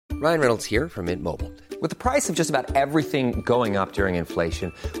Ryan Reynolds here from Mint Mobile. With the price of just about everything going up during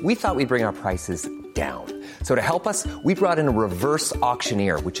inflation, we thought we'd bring our prices down. So to help us, we brought in a reverse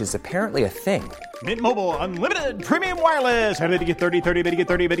auctioneer, which is apparently a thing. Mint Mobile Unlimited Premium Wireless. How to get 30, 30, bit to get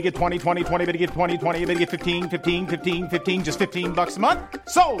 30, bit to get 20, 20, 20, bit to get 20, 20, bit to get 15, 15, 15, 15, just $15 a month?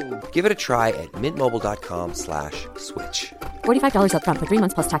 Sold! Give it a try at mintmobile.com/switch. $45 up front for 3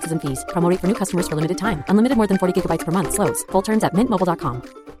 months plus taxes and fees. Promo rate for new customers for limited time. Unlimited more than 40 gigabytes per month. Slows full terms at mintmobile.com.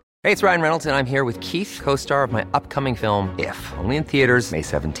 Hey, it's Ryan Reynolds, and I'm here with Keith, co-star of my upcoming film, If, only in theaters May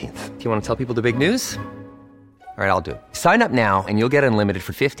 17th. Do you want to tell people the big news? All right, I'll do it. Sign up now and you'll get unlimited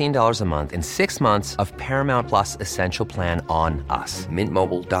for $15 a month and 6 months of Paramount Plus Essential Plan on us.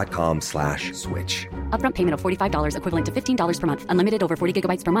 mintmobile.com/switch. Upfront payment of $45 equivalent to $15 per month. Unlimited over 40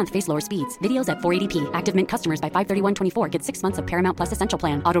 gigabytes per month. Face lower speeds. Videos at 480p. Active Mint customers by 531.24 get 6 months of Paramount Plus Essential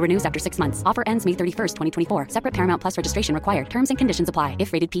Plan. Auto renews after 6 months. Offer ends May 31st, 2024. Separate Paramount Plus registration required. Terms and conditions apply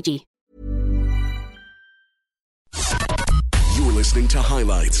if rated PG. You're listening to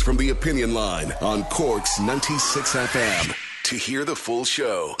highlights from The Opinion Line on Cork's 96 FM. To hear the full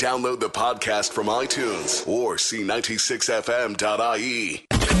show, download the podcast from iTunes or see 96fm.ie.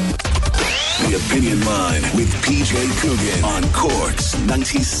 The Opinion Line with PJ Coogan on Cork's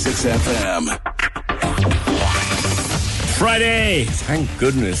 96 FM. Friday, thank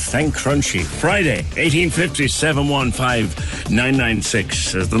goodness, thank crunchy. Friday,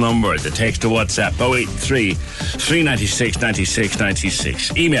 1850-715-996 is the number. The text to WhatsApp,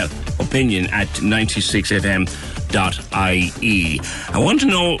 083-396-9696. Email, opinion@96fm.ie. I want to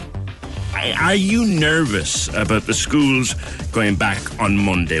know, are you nervous about the schools going back on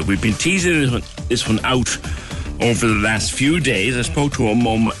Monday? We've been teasing this one out over the last few days. I spoke to a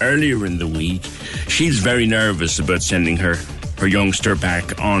mum earlier in the week. She's very nervous about sending her youngster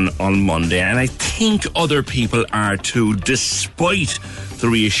back on Monday, and I think other people are too, despite the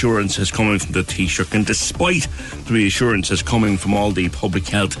reassurances coming from the Taoiseach and despite the reassurances coming from all the public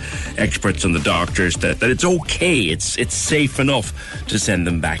health experts and the doctors that it's okay, it's safe enough to send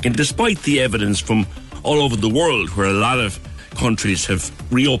them back, and despite the evidence from all over the world where a lot of countries have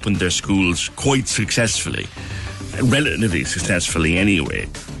reopened their schools quite successfully, relatively successfully anyway,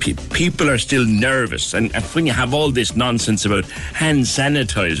 people are still nervous, and when you have all this nonsense about hand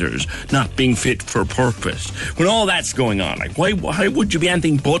sanitizers not being fit for purpose, when all that's going on, like why would you be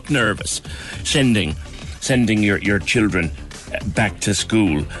anything but nervous sending your children back to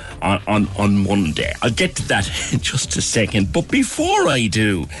school on Monday? I'll get to that in just a second, but before I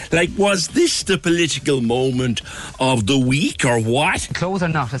do, was this the political moment of the week or what? Clothes are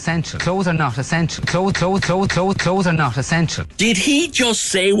not essential. Clothes are not essential. Clothes are not essential. Did he just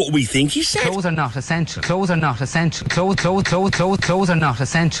say what we think he said? Clothes are not essential. Clothes are not essential. Clothes are not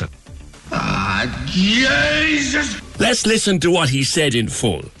essential. Ah, Jesus! Let's listen to what he said in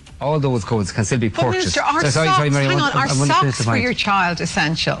full. All those codes can still be purchased. But Minister, are socks for your child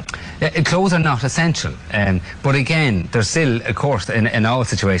essential? Clothes are not essential. But again, there's still, of course, in all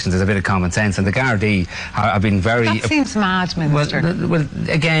situations, there's a bit of common sense. And the Gardaí have been very... That seems mad, Minister. Well,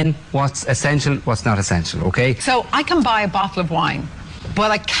 again, what's essential, what's not essential, okay? So I can buy a bottle of wine,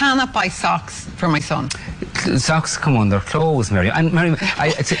 but I cannot buy socks for my son. Socks come under clothes, Mary. And Mary,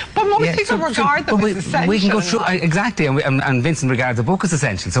 but most people regard them as essential. We can go through exactly, and Vincent regards the book as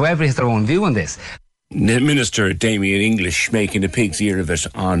essential. So everybody has their own view on this. Minister Damien English making a pig's ear of it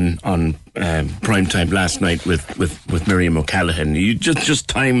on prime time last night with Miriam O'Callaghan. You just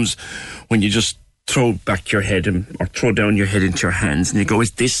times when you just throw back your head or throw down your head into your hands and you go, is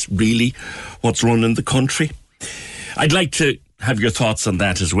this really what's running the country? I'd like to have your thoughts on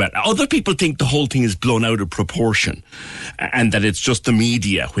that as well. Other people think the whole thing is blown out of proportion and that it's just the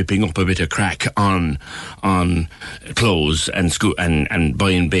media whipping up a bit of crack on clothes and school and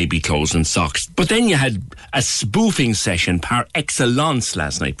buying baby clothes and socks. But then you had a spoofing session par excellence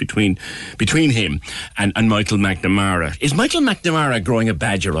last night between him and Michael McNamara. Is Michael McNamara growing a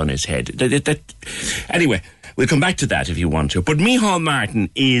badger on his head? Anyway, we'll come back to that if you want to. But Micheál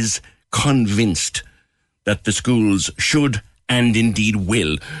Martin is convinced that the schools should and indeed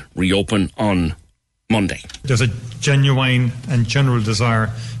will reopen on Monday. There's a genuine and general desire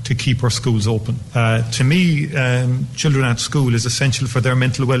to keep our schools open. To me, children at school is essential for their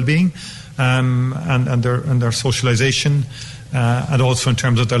mental well-being and their socialisation, and also in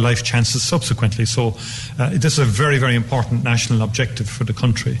terms of their life chances subsequently. So this is a very, very important national objective for the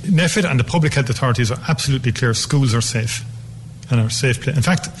country. NPHET and the public health authorities are absolutely clear schools are safe and are safe. In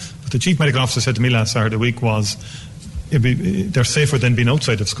fact, what the Chief Medical Officer said to me last Saturday week was they're safer than being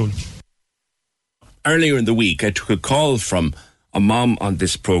outside of school. Earlier in the week, I took a call from a mom on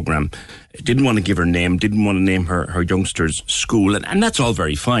this programme didn't want to give her name, didn't want to name her youngster's school, and that's all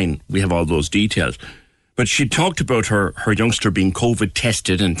very fine. We have all those details. But she talked about her youngster being COVID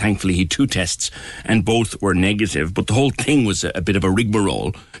tested, and thankfully he had 2 tests, and both were negative. But the whole thing was a bit of a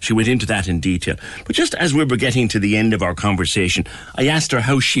rigmarole. She went into that in detail. But just as we were getting to the end of our conversation, I asked her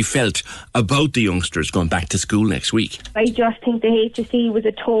how she felt about the youngsters going back to school next week. I just think the HSE was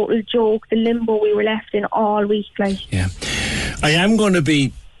a total joke, the limbo we were left in all week. Yeah. I am going to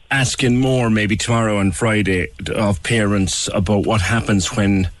be asking more maybe tomorrow and Friday of parents about what happens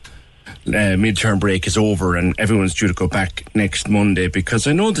when midterm break is over and everyone's due to go back next Monday, because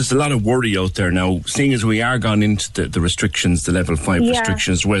I know there's a lot of worry out there now, seeing as we are gone into the restrictions, the level 5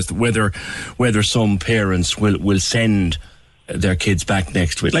 restrictions, whether some parents will send their kids back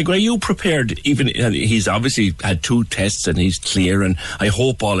next week. Like, are you prepared? Even he's obviously had 2 tests and he's clear, and I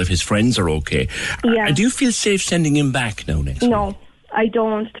hope all of his friends are okay. Yeah. Do you feel safe sending him back now next week? No, I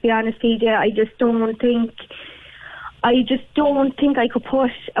don't, to be honest, PJ. I just don't think I could put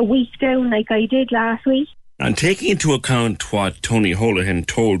a week down like I did last week. And taking into account what Tony Holohan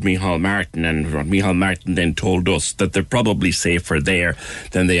told Micheál Martin, and what Micheál Martin then told us, that they're probably safer there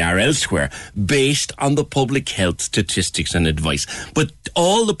than they are elsewhere, based on the public health statistics and advice. But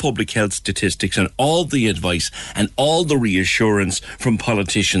all the public health statistics and all the advice and all the reassurance from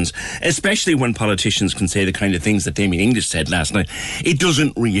politicians, especially when politicians can say the kind of things that Damien English said last night, it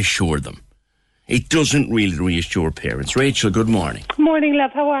doesn't reassure them. It doesn't really reassure parents. Rachel, good morning. Morning,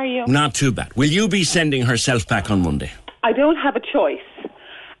 love. How are you? Not too bad. Will you be sending herself back on Monday? I don't have a choice.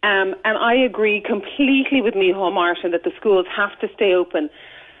 And I agree completely with Micheál Martin that the schools have to stay open.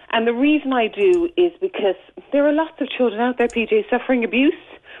 And the reason I do is because there are lots of children out there, PJ, suffering abuse.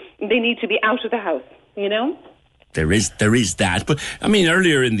 They need to be out of the house, you know? There is that. But, I mean,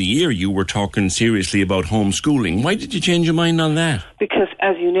 earlier in the year you were talking seriously about homeschooling. Why did you change your mind on that? Because,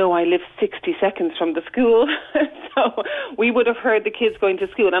 as you know, I live 60 seconds from the school. So we would have heard the kids going to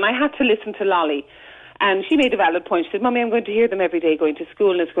school. And I had to listen to Lolly. And she made a valid point. She said, Mummy, I'm going to hear them every day going to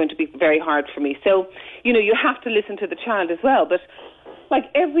school, and it's going to be very hard for me. So, you know, you have to listen to the child as well. But,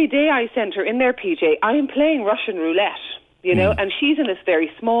 like, every day I send her in there, PJ, I am playing Russian roulette. You know, and she's in this very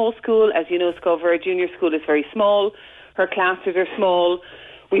small school. As you know, Scover Junior School is very small. Her classes are small.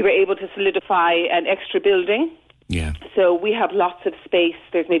 We were able to solidify an extra building. Yeah. So we have lots of space.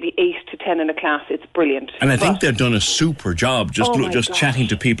 There's maybe 8 to 10 in a class. It's brilliant. And I think they've done a super job. Just chatting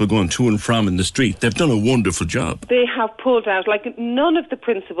to people going to and from in the street. They've done a wonderful job. They have pulled out, like, none of the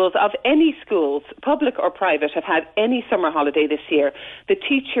principals of any schools, public or private, have had any summer holiday this year. The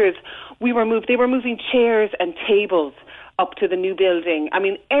teachers, they were moving chairs and tables up to the new building. I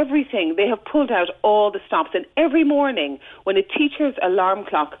mean, everything. They have pulled out all the stops. And every morning, when a teacher's alarm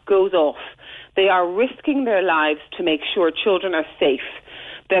clock goes off, they are risking their lives to make sure children are safe.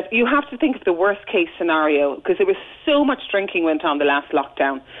 That you have to think of the worst case scenario, because there was so much drinking went on the last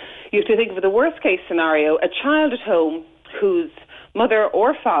lockdown. You have to think of the worst case scenario, a child at home whose mother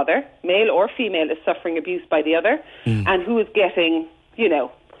or father, male or female, is suffering abuse by the other, and who is getting,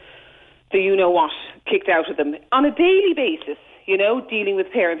 what kicked out of them on a daily basis, dealing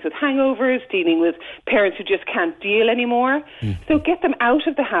with parents with hangovers, dealing with parents who just can't deal anymore. So get them out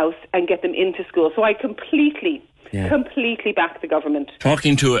of the house and get them into school. So I completely back the government.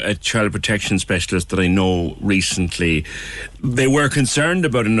 Talking to a child protection specialist that I know recently, they were concerned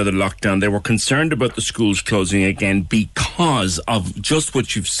about another lockdown. They were concerned about the schools closing again because of just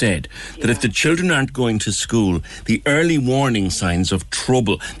what you've said, that if the children aren't going to school, the early warning signs of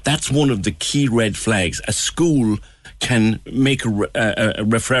trouble, that's one of the key red flags. A school can make a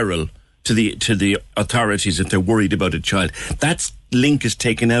referral to the authorities if they're worried about a child. That link is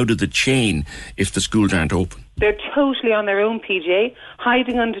taken out of the chain if the schools aren't open. They're totally on their own, PJ,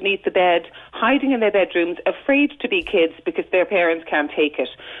 hiding underneath the bed, hiding in their bedrooms, afraid to be kids because their parents can't take it.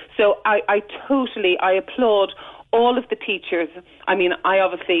 So I applaud all of the teachers. I mean, I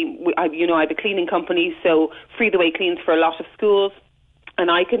have a cleaning company, so Free the Way cleans for a lot of schools. And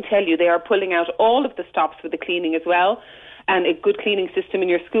I can tell you they are pulling out all of the stops for the cleaning as well, and a good cleaning system in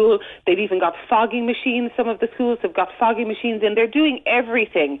your school. They've even got fogging machines. Some of the schools have got fogging machines in. They're doing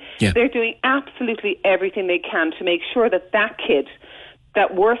everything. Yeah. They're doing absolutely everything they can to make sure that kid,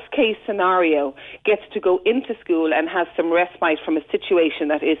 that worst case scenario, gets to go into school and has some respite from a situation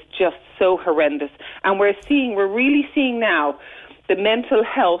that is just so horrendous. And we're really seeing now the mental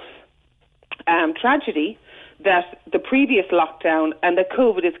health tragedy that the previous lockdown and that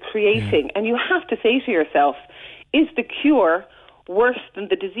COVID is creating. And you have to say to yourself, is the cure worse than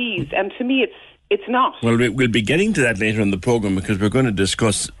the disease? And to me, it's not. Well, we'll be getting to that later in the programme because we're going to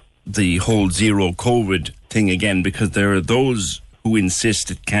discuss the whole zero COVID thing again, because there are those who insist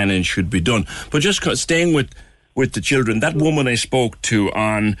it can and should be done. But just staying with the children, that woman I spoke to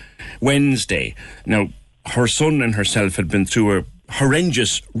on Wednesday, now, her son and herself had been through a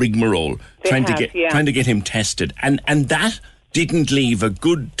horrendous rigmarole trying to get him tested, and that didn't leave a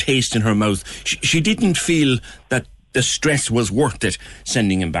good taste in her mouth. She didn't feel that the stress was worth it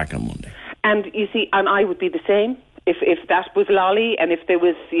sending him back on Monday. And you see, and I would be the same if that was Lolly, and if there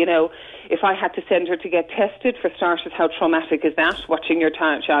was, if I had to send her to get tested, for starters, how traumatic is that? Watching your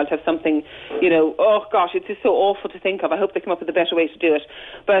child have something, oh gosh, it's just so awful to think of. I hope they come up with a better way to do it.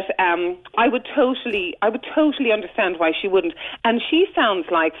 But I would totally understand why she wouldn't. And she sounds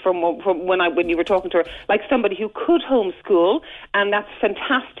like, from when you were talking to her, like somebody who could homeschool, and that's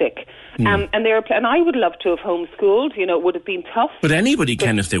fantastic. And I would love to have homeschooled. It would have been tough. But anybody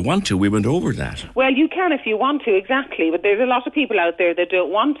can if they want to. We went over that. Well, you can if you want to, exactly. But there's a lot of people out there that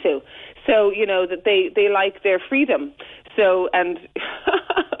don't want to. So, that they like their freedom. So, and,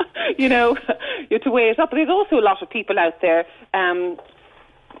 you have to weigh it up. But there's also a lot of people out there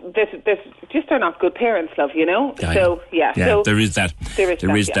that just are not good parents, love, Yeah, so, yeah. So there is that. There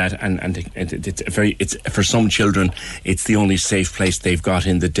is that. And it's for some children, it's the only safe place they've got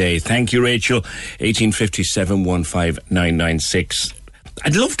in the day. Thank you, Rachel. 1857 15996.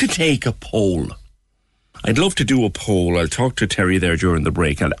 I'd love to take a poll. I'd love to do a poll. I'll talk to Terry there during the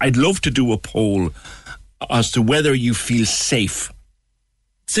break. And I'd love to do a poll as to whether you feel safe.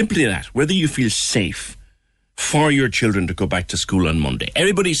 Simply that. Whether you feel safe for your children to go back to school on Monday.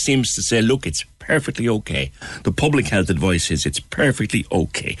 Everybody seems to say, look, it's perfectly okay. The public health advice is it's perfectly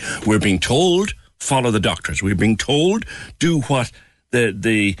okay. We're being told, follow the doctors. We're being told, do what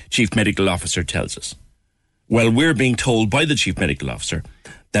the chief medical officer tells us. Well, we're being told by the chief medical officer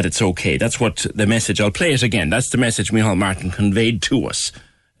that it's okay. That's what the message, I'll play it again. That's the message Micheál Martin conveyed to us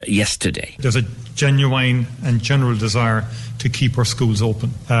yesterday. There's a genuine and general desire to keep our schools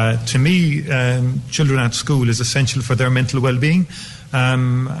open. To me, children at school is essential for their mental well-being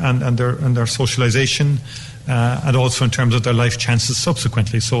and their socialisation, and also in terms of their life chances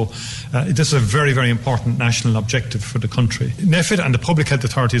subsequently. So this is a very, very important national objective for the country. NPHET and the public health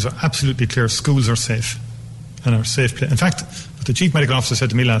authorities are absolutely clear schools are safe and are safe place. In fact, what the chief medical officer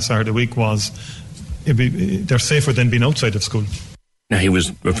said to me last Saturday week was they're safer than being outside of school. Now, he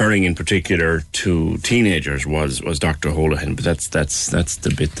was referring in particular to teenagers, was Dr. Holohan, but that's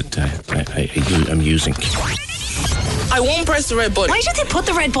the bit that I'm using. I won't press the red button. Why did they put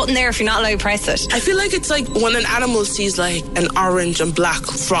the red button there if you're not allowed to press it? I feel like it's like when an animal sees like an orange and black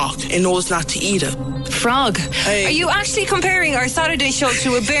frog, it knows not to eat it. Frog? Are you actually comparing our Saturday show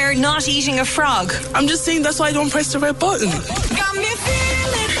to a bear not eating a frog? I'm just saying that's why I don't press the red button. Got me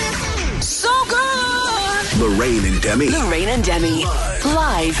feeling so good. Lorraine and Demi. Lorraine and Demi.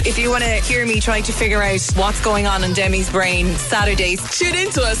 Live. If you want to hear me trying to figure out what's going on in Demi's brain, Saturdays. Tune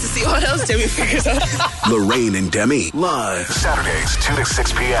into us to see what else Demi figures out. Lorraine and Demi. Live. Saturdays, 2 to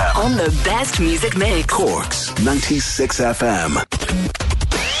 6 p.m. On the best music mix. Cork's 96 FM.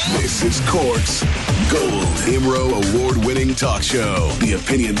 This is Cork's Gold IMRO award-winning talk show, The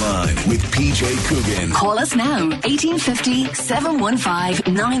Opinion Line with PJ Coogan. Call us now, 1850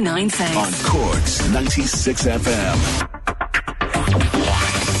 715 996. On Cork's 96 FM.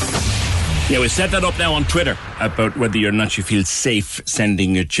 Yeah, we set that up now on Twitter about whether or not you feel safe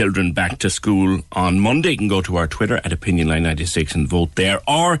sending your children back to school on Monday. You can go to our Twitter at OpinionLine96 and vote there.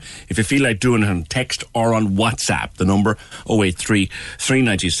 Or if you feel like doing it on text or on WhatsApp, the number 083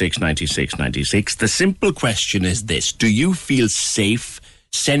 396 96 96. The simple question is this: do you feel safe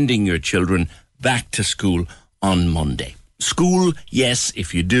sending your children back to school on Monday? School, yes,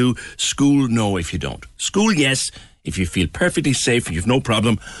 if you do. School, no, if you don't. School, yes, if you feel perfectly safe and you've no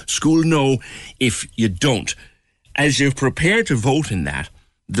problem. School, no, if you don't. As you're prepared to vote in that,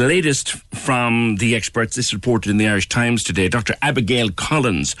 the latest from the experts, this reported in the Irish Times today, Dr. Abigail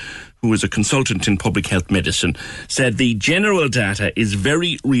Collins, who is a consultant in public health medicine, said the general data is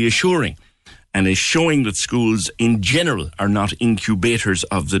very reassuring and is showing that schools in general are not incubators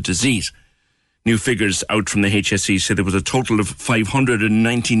of the disease. New figures out from the HSE say there was a total of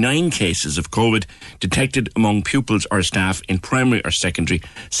 599 cases of COVID detected among pupils or staff in primary or secondary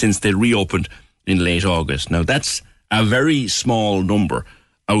since they reopened in late August. Now, that's a very small number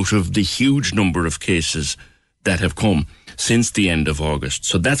out of the huge number of cases that have come since the end of August.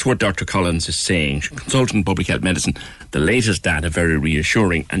 So that's what Dr. Collins is saying. Consultant in public health medicine, the latest data very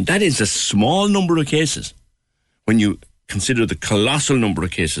reassuring. And that is a small number of cases when you consider the colossal number of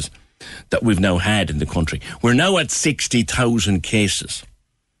cases that we've now had in the country. We're now at 60,000 cases,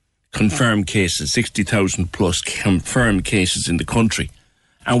 confirmed cases, 60,000 plus confirmed cases in the country.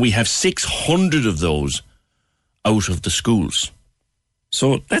 And we have 600 of those out of the schools.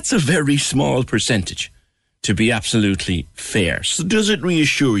 So that's a very small percentage, to be absolutely fair. So does it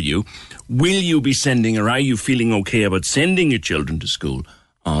reassure you? Will you be sending, or are you feeling okay about sending your children to school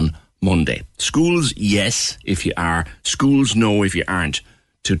on Monday? Schools, yes, if you are. Schools, no, if you aren't.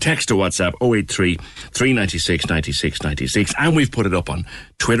 To text or WhatsApp 083 396 96 96, and we've put it up on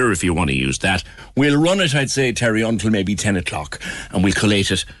Twitter if you want to use that. We'll run it, I'd say, Terry, until maybe 10 o'clock, and we'll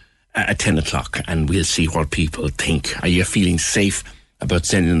collate it at 10 o'clock, and we'll see what people think. Are you feeling safe about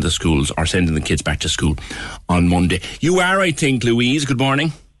sending the schools or sending the kids back to school on Monday? You are, I think, Louise. Good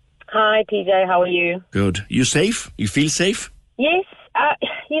morning. Hi, PJ. How are you? Good. You safe? You feel safe? Yes.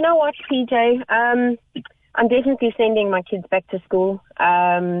 You know what, PJ? I'm definitely sending my kids back to school.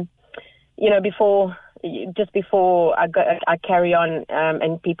 Just before I carry on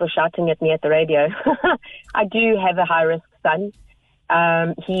and people shouting at me at the radio, I do have a high-risk son.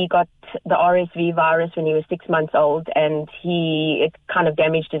 He got the RSV virus when he was 6 months old, and it kind of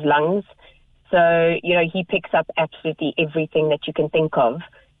damaged his lungs. So, he picks up absolutely everything that you can think of.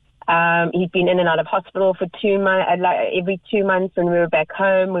 He'd been in and out of hospital for 2 months, every 2 months when we were back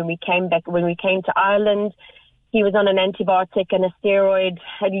home. When we came to Ireland, he was on an antibiotic and a steroid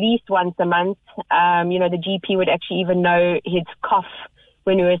at least once a month. The GP would actually even know his cough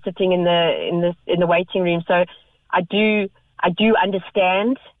when we were sitting in the waiting room. So I do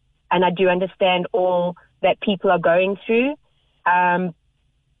understand, and I do understand all that people are going through.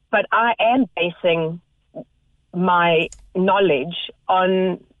 But I am basing my knowledge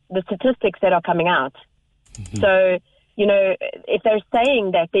on the statistics that are coming out. Mm-hmm. So, if they're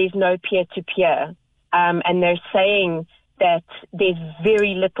saying that there's no peer-to-peer, and they're saying that there's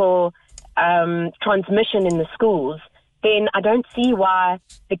very little transmission in the schools, then I don't see why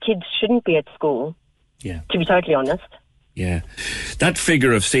the kids shouldn't be at school, to be totally honest. Yeah. That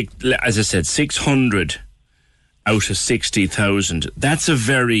figure of, as I said, 600 out of 60,000, that's a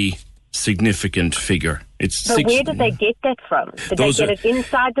very significant figure. But where did they get that from? Did they get it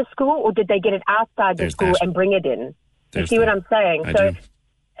inside the school, or did they get it outside the school and bring it in? You see what I'm saying? So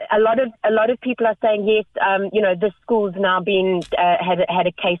a lot of people are saying, yes, this school's now been had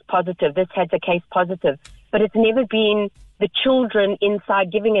a case positive. This has a case positive. But it's never been the children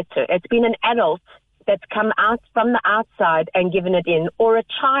inside giving it to. It's been an adult that's come out from the outside and given it in, or a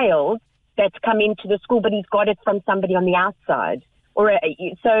child that's come into the school, but he's got it from somebody on the outside.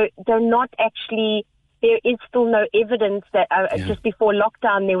 So they're not actually, there is still no evidence that just before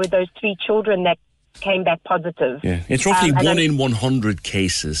lockdown there were those 3 children that came back positive. Yeah, it's roughly 1 in 100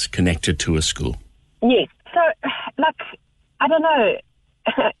 cases connected to a school. Yes. So, I don't know.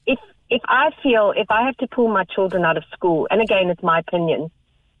 If I have to pull my children out of school, and again, it's my opinion,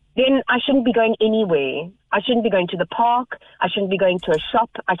 then I shouldn't be going anywhere. I shouldn't be going to the park. I shouldn't be going to a shop.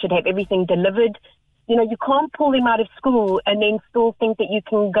 I should have everything delivered. You can't pull them out of school and then still think that you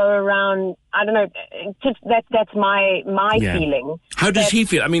can go around. I don't know. That's my feeling. How does he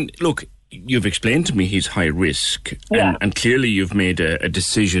feel? I mean, look, you've explained to me he's high risk, and clearly you've made a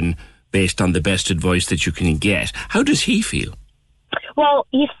decision based on the best advice that you can get. How does he feel? Well,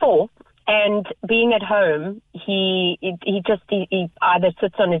 he's 4, and being at home, he either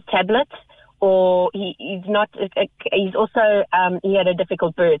sits on his tablet, or he's not. He's also he had a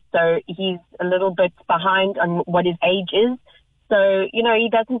difficult birth, so he's a little bit behind on what his age is. So he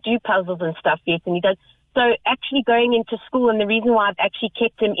doesn't do puzzles and stuff yet, and he does. So actually going into school, and the reason why I've actually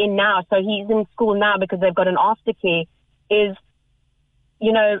kept him in now, so he's in school now because they've got an aftercare, is,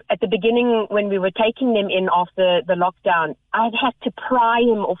 at the beginning when we were taking them in after the lockdown, I'd had to pry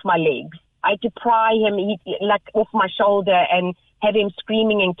him off my legs. I had to pry him off my shoulder and have him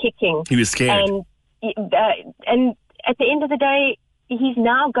screaming and kicking. He was scared. And at the end of the day, he's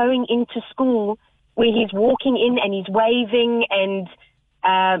now going into school where he's walking in and he's waving and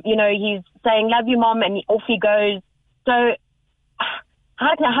he's saying, "Love you, Mom," and off he goes. So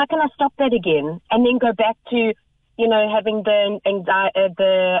how can I stop that again? And then go back to, having the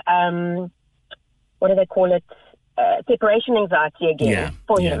anxiety, what do they call it? Separation anxiety again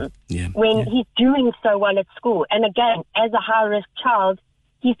for him. When he's doing so well at school. And again, as a high-risk child,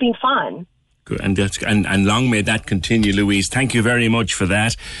 he's been fine. Good. And long may that continue, Louise. Thank you very much for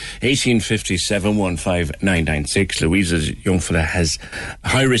that. 1850 715 996. Louise's young fella has a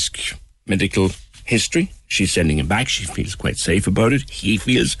high-risk medical history. She's sending him back. She feels quite safe about it. He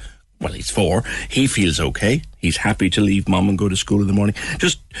feels, well, he's 4. He feels okay. He's happy to leave Mum and go to school in the morning.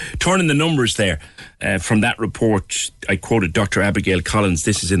 Just turning the numbers there from that report, I quoted Dr. Abigail Collins.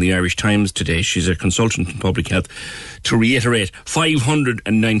 This is in the Irish Times today. She's a consultant in public health. To reiterate,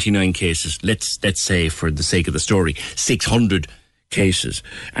 599 cases. Let's say, for the sake of the story, 600 cases,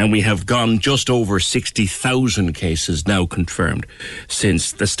 and we have gone just over 60,000 cases now confirmed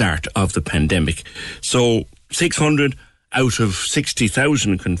since the start of the pandemic. So 600 out of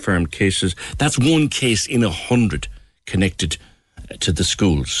 60,000 confirmed cases, that's one case in 100 connected to the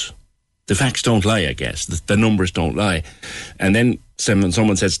schools. The facts don't lie, I guess. The numbers don't lie. And then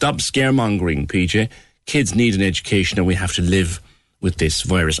someone said, stop scaremongering, PJ. Kids need an education and we have to live with this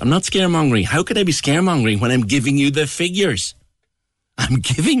virus. I'm not scaremongering. How could I be scaremongering when I'm giving you the figures? I'm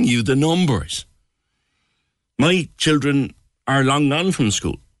giving you the numbers. My children are long gone from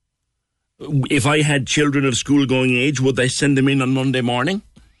school. If I had children of school-going age, would I send them in on Monday morning?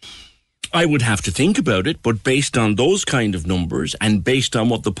 I would have to think about it, but based on those kind of numbers and based on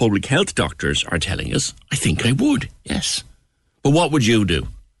what the public health doctors are telling us, I think I would, yes. But what would you do?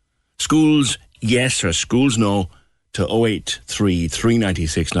 Schools, yes, or schools, no, to 083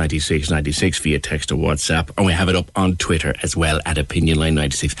 396 96 96 via text or WhatsApp, and we have it up on Twitter as well at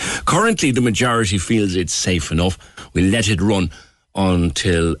OpinionLine96. Currently, the majority feels it's safe enough. We'll let it run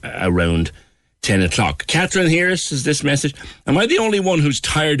until around 10 o'clock. Catherine here says this message: am I the only one who's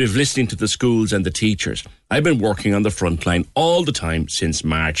tired of listening to the schools and the teachers? I've been working on the front line all the time since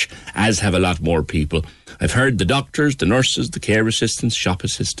March, as have a lot more people. I've heard the doctors, the nurses, the care assistants, shop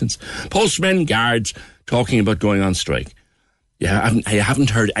assistants, postmen, guards talking about going on strike. I haven't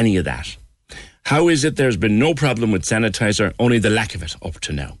heard any of that. How is it there's been no problem with sanitizer, only the lack of it up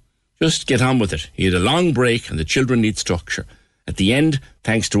to now? Just get on with it. You had a long break and the children need structure. At the end,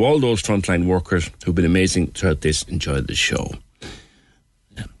 thanks to all those frontline workers who've been amazing throughout this, enjoy the show.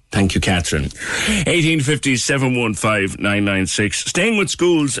 Thank you, Catherine. 1850 715 996. Staying with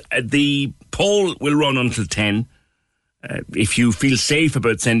schools, the poll will run until 10. If you feel safe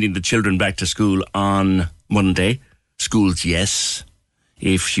about sending the children back to school on Monday, schools, yes.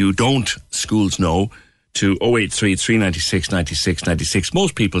 If you don't, schools, no. To 083 396 96 96.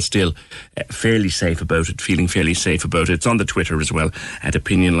 Most people still fairly safe about it, feeling fairly safe about it. It's on the Twitter as well, at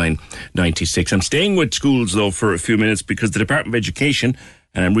OpinionLine96. I'm staying with schools, though, for a few minutes because the Department of Education,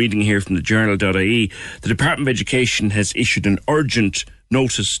 and I'm reading here from the journal.ie, the Department of Education has issued an urgent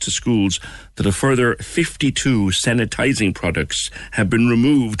notice to schools that a further 52 sanitising products have been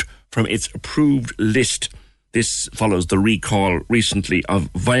removed from its approved list. This follows the recall recently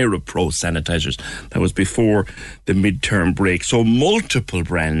of ViraPro sanitisers. That was before the midterm break. So multiple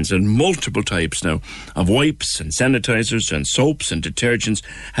brands and multiple types now of wipes and sanitisers and soaps and detergents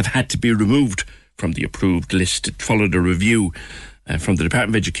have had to be removed from the approved list. It followed a review from the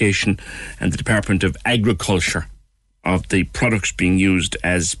Department of Education and the Department of Agriculture of the products being used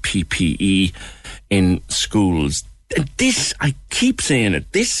as PPE in schools. And this, I keep saying it,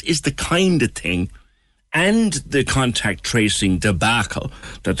 this is the kind of thing, and the contact tracing debacle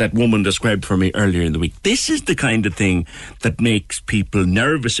that woman described for me earlier in the week. This is the kind of thing that makes people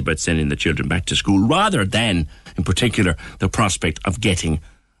nervous about sending the children back to school, rather than, in particular, the prospect of getting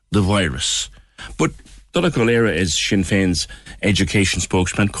the virus. But Donnacha O'Leary is Sinn Féin's education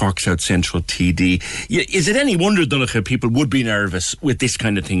spokesman, Cork South Central TD. Is it any wonder, Donnacha, people would be nervous with this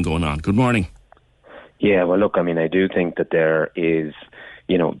kind of thing going on? Good morning. Yeah, well, look, I mean, I do think that there is,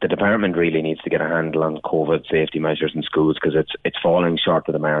 you know, the department really needs to get a handle on COVID safety measures in schools, because it's falling short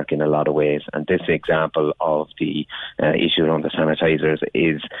of the mark in a lot of ways. And this example of the issue around the sanitisers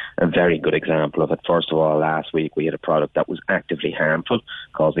is a very good example of it. First of all, last week we had a product that was actively harmful,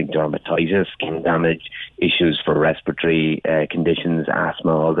 causing dermatitis, skin damage, issues for respiratory conditions,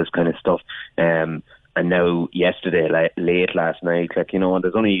 asthma, all this kind of stuff. And now yesterday, late last night,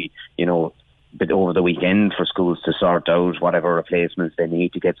 there's only, bit over the weekend for schools to sort out whatever replacements they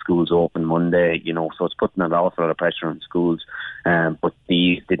need to get schools open Monday, so it's putting an awful lot of pressure on schools. But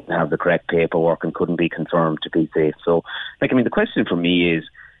these didn't have the correct paperwork and couldn't be confirmed to be safe. So, the question for me is,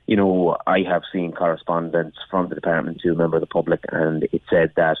 I have seen correspondence from the department to a member of the public, and it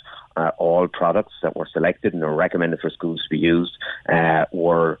said that all products that were selected and were recommended for schools to be used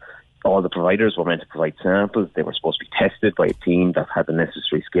all the providers were meant to provide samples. They were supposed to be tested by a team that had the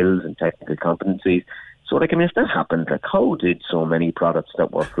necessary skills and technical competencies. So, if that happened, how did so many products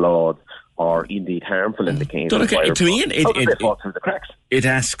that were flawed or indeed harmful in the case of virus, to me, how did they fall through the cracks? It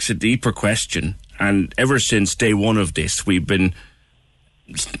asks a deeper question. And ever since day one of this, we've been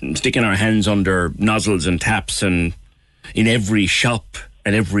sticking our hands under nozzles and taps, and in every shop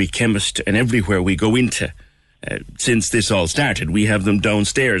and every chemist and everywhere we go into. Since this all started, we have them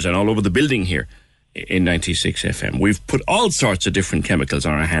downstairs and all over the building here in 96 FM. We've put all sorts of different chemicals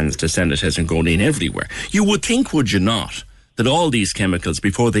on our hands to sanitize and going in everywhere. You would think, would you not, that all these chemicals,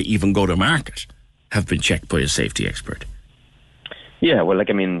 before they even go to market, have been checked by a safety expert? Yeah, well,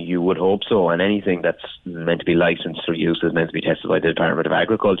 you would hope so, and anything that's meant to be licensed for use is meant to be tested by the Department of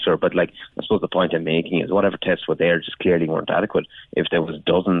Agriculture, but, I suppose the point I'm making is whatever tests were there just clearly weren't adequate. If there was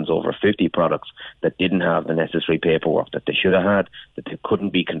dozens, over 50 products that didn't have the necessary paperwork that they should have had, that they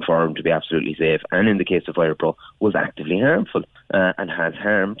couldn't be confirmed to be absolutely safe, and in the case of ViroPro, was actively harmful, and has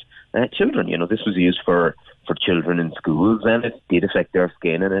harmed children. This was used for children in schools, and it did affect their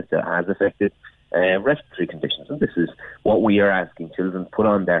skin, and it has affected respiratory conditions, and this is what we are asking children put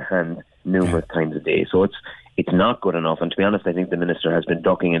on their hand numerous times a day. So it's not good enough, and to be honest, I think the Minister has been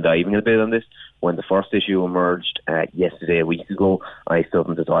ducking and diving a bit on this. When the first issue emerged yesterday, a week ago, I stood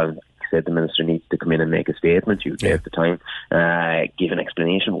on the toilet and said the Minister needs to come in and make a statement. You at the time give an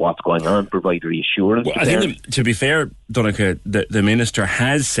explanation what's going on, provide reassurance. Well, I think to be fair, Donncha, the Minister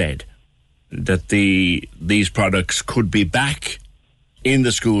has said that these products could be back in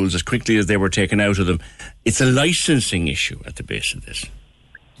the schools as quickly as they were taken out of them. It's a licensing issue at the base of this.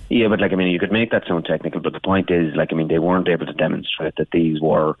 Yeah, but you could make that sound technical, but the point is, they weren't able to demonstrate that these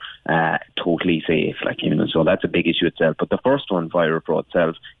were totally safe, so that's a big issue itself. But the first one, ViroPro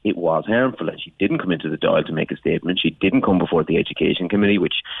itself, it was harmful, and she didn't come into the Dáil to make a statement. She didn't come before the Education Committee,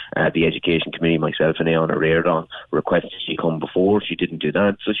 which the Education Committee, myself and Aona Reardon requested she come before. She didn't do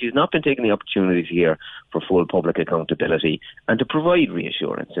that, so she's not been taking the opportunities here for full public accountability and to provide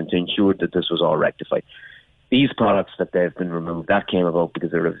reassurance and to ensure that this was all rectified. These products that they've been removed, that came about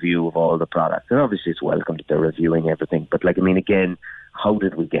because of a review of all the products. And obviously it's welcome that they're reviewing everything. But again, how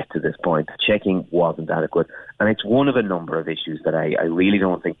did we get to this point? Checking wasn't adequate. And it's one of a number of issues that I really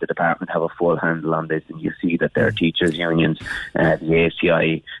don't think the department have a full handle on this. And you see that there are teachers' unions, the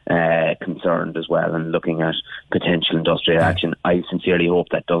ACI concerned as well, and looking at potential industrial action. I sincerely hope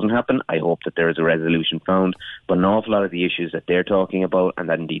that doesn't happen. I hope that there is a resolution found. But an awful lot of the issues that they're talking about, and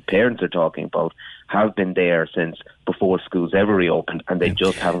that indeed parents are talking about, have been there since before schools ever reopened, and they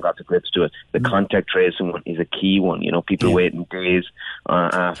just haven't got to grips to it. The contact tracing one is a key one. People waiting days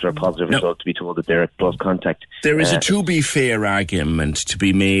after a positive result to be told that they're at close contact. There is a to be fair argument to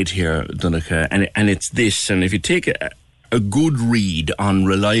be made here, Donncha, and it's this, and if you take a good read on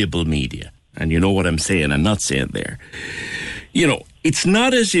reliable media, and you know what I'm saying, I'm not saying there, it's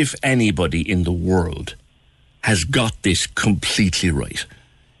not as if anybody in the world has got this completely right.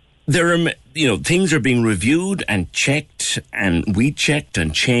 There are, things are being reviewed and checked, and rechecked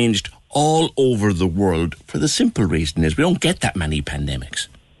and changed all over the world for the simple reason is we don't get that many pandemics.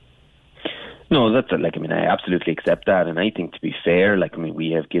 No, that's I absolutely accept that, and I think to be fair,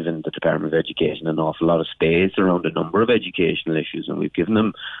 we have given the Department of Education an awful lot of space around a number of educational issues, and we've given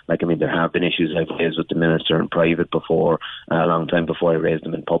them, there have been issues I've raised with the Minister in private before, a long time before I raised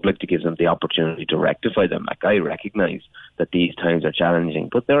them in public, to give them the opportunity to rectify them. I recognise that these times are challenging,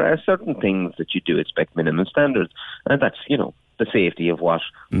 but there are certain things that you do expect minimum standards, and that's, the safety of what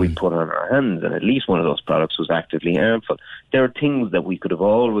we put on our hands, and at least one of those products was actively harmful. There are things that we could have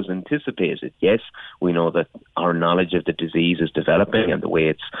always anticipated. Yes, we know that our knowledge of the disease is developing, and the way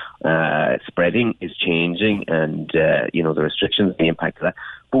it's spreading is changing, and the restrictions, the impact of that.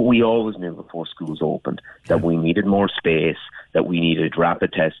 But we always knew before schools opened that we needed more space, that we needed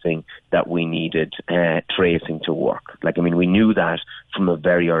rapid testing, that we needed tracing to work. We knew that from a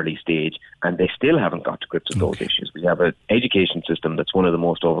very early stage, and they still haven't got to grips with those issues. We have an education system that's one of the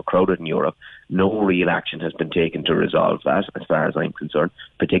most overcrowded in Europe. No real action has been taken to resolve that, as far as I'm concerned,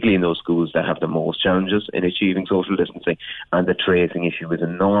 particularly in those schools that have the most challenges in achieving social distancing, and the tracing issue is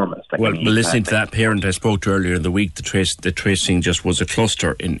enormous. Listening to that parent I spoke to earlier in the week, the tracing just was a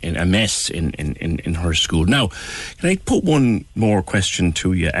cluster, in a mess in her school. Now, can I put one more question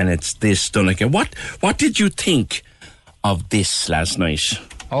to you, and it's this, Donncha. What did you think of this last night?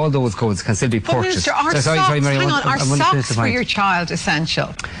 All those codes can still be purchased. Minister, are socks for your child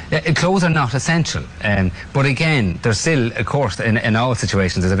essential? Clothes are not essential, but again, there's still, of course, in all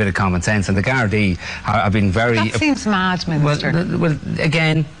situations, there's a bit of common sense, and the Gardaí have been very... That seems mad, Minister. Well,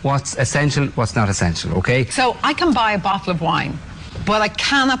 again, what's essential, what's not essential, okay? So I can buy a bottle of wine, but I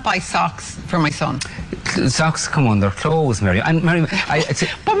cannot buy socks for my son. Socks come under clothes, Mary. And Mary,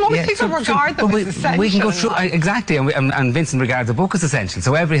 but most people regard them as essential. We can go through exactly, and Vincent regards the book as essential.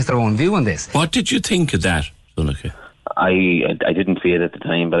 So everybody has their own view on this. What did you think of that, Donncha? I didn't see it at the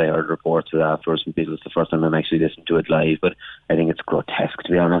time, but I heard reports of it afterwards from people. It's the first time I'm actually listening to it live, but I think it's grotesque,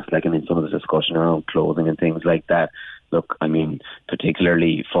 to be honest. Some of the discussion around clothing and things like that. Look,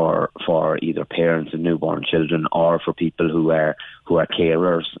 particularly for either parents of newborn children or for people who are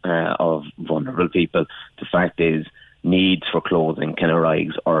carers of vulnerable people, the fact is needs for clothing can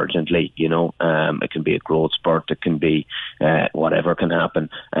arise urgently, it can be a growth spurt, it can be whatever can happen,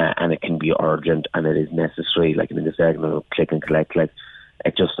 and it can be urgent and it is necessary. Like in the segment of click and collect,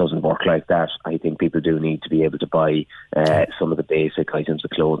 it just doesn't work like that. I think people do need to be able to buy some of the basic items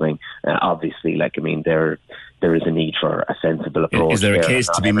of clothing. Obviously, there is a need for a sensible approach. Is there a case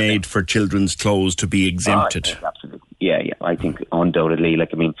to be made for children's clothes to be exempted? Absolutely. Yeah, I think undoubtedly.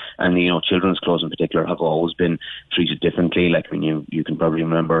 Children's clothes in particular have always been treated differently. You can probably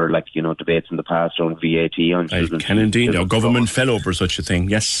remember, debates in the past around VAT on children's. I can indeed. Government fell over such a thing,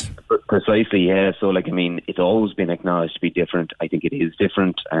 yes. Precisely, yeah. So, it's always been acknowledged to be different. I think it is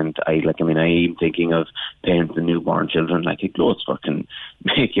different, and I'm thinking of parents and newborn children. A clothes store can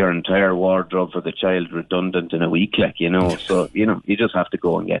make your entire wardrobe for the child redundant in a week, So, you just have to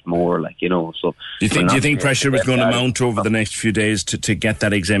go and get more, So, do you think pressure is going to mount over the next few days to get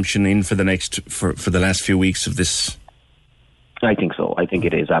that exemption in for the last few weeks of this? I think so. I think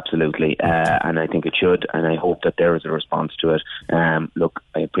it is, absolutely. And I think it should, and I hope that there is a response to it. Look,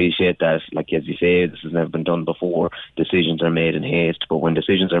 I appreciate that, as you say, this has never been done before. Decisions are made in haste, but when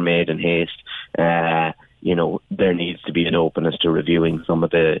decisions are made in haste, there needs to be an openness to reviewing some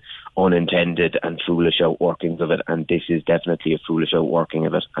of the unintended and foolish outworkings of it, and this is definitely a foolish outworking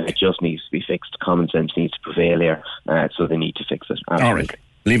of it, and it just needs to be fixed. Common sense needs to prevail here, so they need to fix it. Absolutely. All right.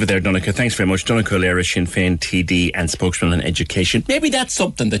 Leave it there, Donncha. Thanks very much. Donncha O'Leary, Sinn Féin TD and spokesman on education. Maybe that's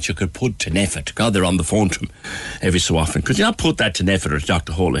something that you could put to NPHET. God, they're on the phone to him every so often. Could you not put that to NPHET or to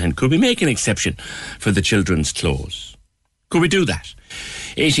Dr. Holohan? Could we make an exception for the children's clothes? Could we do that?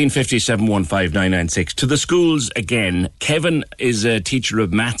 1850-715-996. To the schools again. Kevin is a teacher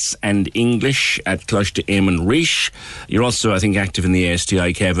of maths and English at Cloister Eamon Rish. You're also, I think, active in the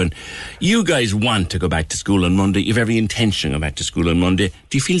ASTI, Kevin. You guys want to go back to school on Monday. You've every intention of going back to school on Monday.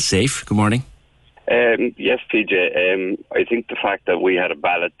 Do you feel safe? Good morning. Yes, PJ. I think the fact that we had a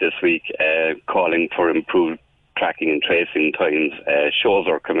ballot this week calling for improved tracking and tracing times shows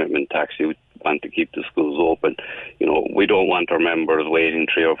our commitment to actually want to keep the schools open. We don't want our members waiting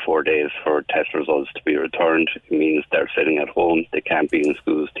 3 or 4 days for test results to be returned. It means they're sitting at home, they can't be in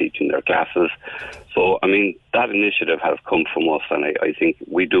schools teaching their classes. So, that initiative has come from us, and I think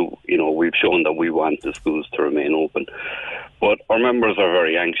we do, we've shown that we want the schools to remain open. But our members are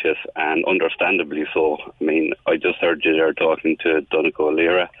very anxious, and understandably so. I just heard you there talking to Donncha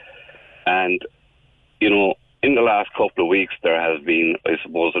O'Leary, and, in the last couple of weeks, there has been, I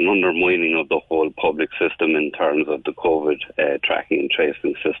suppose, an undermining of the whole public system in terms of the COVID tracking and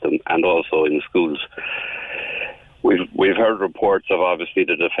tracing system, and also in schools. We've heard reports of, obviously,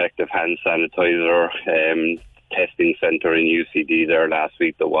 the defective hand sanitizer testing centre in UCD there last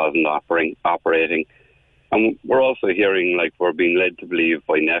week that wasn't operating. And we're also hearing, we're being led to believe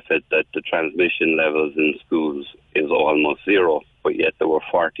by NPHET that the transmission levels in schools is almost zero, but yet there were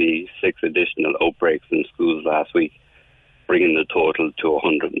 46 additional outbreaks in schools last week, bringing the total to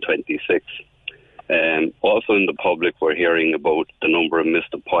 126. Also in the public, we're hearing about the number of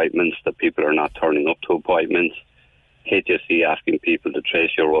missed appointments, that people are not turning up to appointments, HSE asking people to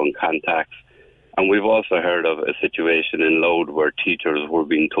trace your own contacts. And we've also heard of a situation in Louth where teachers were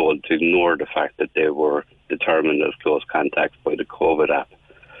being told to ignore the fact that they were determined as close contacts by the COVID app.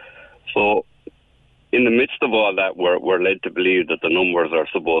 So in the midst of all that, we're led to believe that the numbers are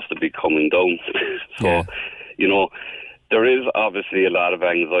supposed to be coming down. So, there is obviously a lot of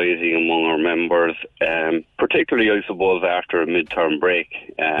anxiety among our members, particularly, I suppose, after a midterm break,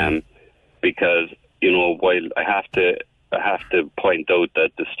 because, while I have to point out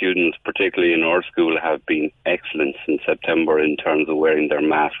that the students, particularly in our school, have been excellent since September in terms of wearing their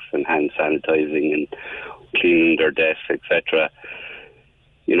masks and hand sanitizing and cleaning their desks, etc.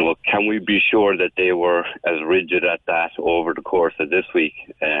 Can we be sure that they were as rigid at that over the course of this week?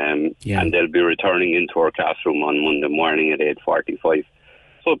 And they'll be returning into our classroom on Monday morning at 8:45.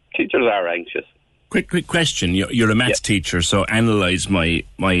 So teachers are anxious. Quick question. You're a maths teacher, so analyse my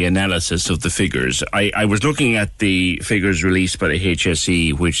analysis of the figures. I was looking at the figures released by the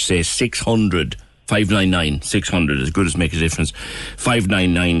HSE, which say 599, 600, as good as make a difference,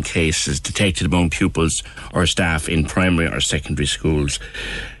 599 cases detected among pupils or staff in primary or secondary schools.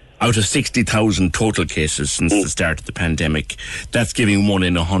 Out of 60,000 total cases since the start of the pandemic, that's giving 1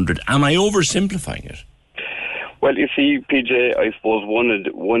 in 100. Am I oversimplifying it? Well, you see, PJ, I suppose one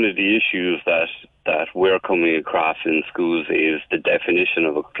of the issues that we're coming across in schools is the definition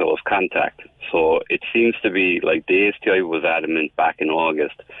of a close contact. So it seems to be like the ASTI was adamant back in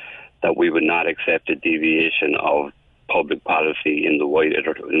August that we would not accept a deviation of public policy in the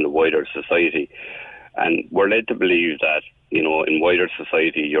wider society. And we're led to believe that you know, in wider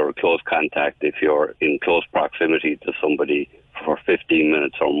society, you're a close contact if you're in close proximity to somebody for 15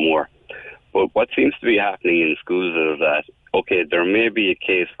 minutes or more. But what seems to be happening in schools is that, okay, there may be a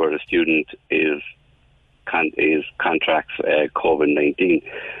case where a student contracts COVID-19,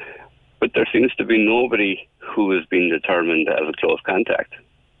 but there seems to be nobody who has been determined as a close contact.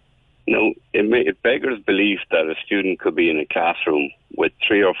 Now, it beggars belief that a student could be in a classroom with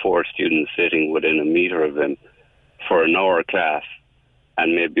 3 or 4 students sitting within a metre of them for an hour class,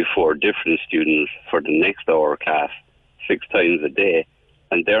 and maybe 4 different students for the next hour class 6 times a day,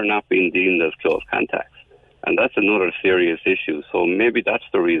 and they're not being deemed as close contacts. And that's another serious issue. So maybe that's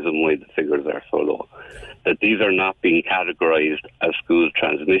the reason why the figures are so low, that these are not being categorised as school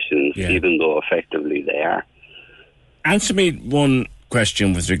transmissions, even though effectively they are. Answer me one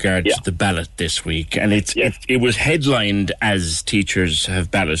question with regard to the ballot this week, and it was headlined as teachers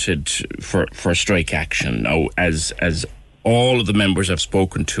have balloted for strike action. Now, as all of the members I've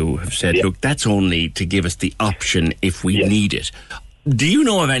spoken to have said, look, that's only to give us the option if we need it. Do you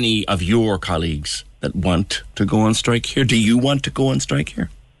know of any of your colleagues that want to go on strike here? Do you want to go on strike here?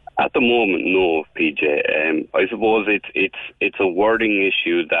 At the moment, no, PJ. I suppose it's a wording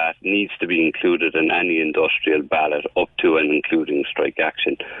issue that needs to be included in any industrial ballot up to and including strike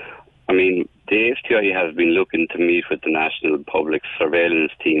action. I mean, the ASTI has been looking to meet with the National Public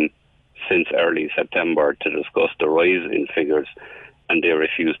Surveillance Team since early September to discuss the rise in figures, and they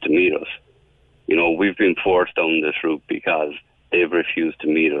refused to meet us. You know, we've been forced down this route because they've refused to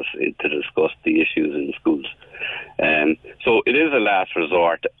meet us to discuss the issues in schools. So it is a last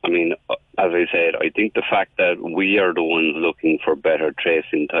resort. I mean, as I said, I think the fact that we are the ones looking for better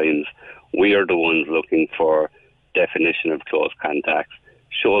tracing times, we are the ones looking for definition of close contacts,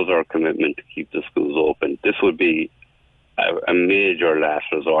 shows our commitment to keep the schools open. This would be a major last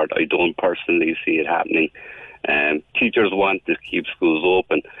resort. I don't personally see it happening. Teachers want to keep schools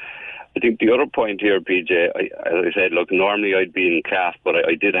open. I think the other point here, PJ, as I said, look, normally I'd be in class, but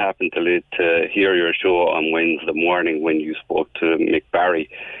I did happen to hear your show on Wednesday morning when you spoke to Mick Barry,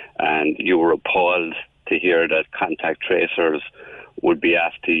 and you were appalled to hear that contact tracers would be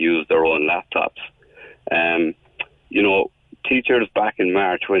asked to use their own laptops. You know, teachers back in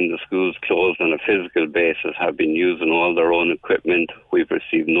March when the schools closed on a physical basis have been using all their own equipment. We've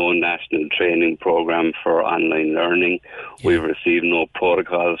received no national training program for online learning. We've received no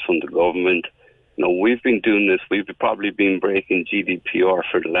protocols from the government. You know, we've been doing this. We've probably been breaking GDPR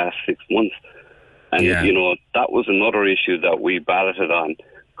for the last 6 months. And, you know, that was another issue that we balloted on,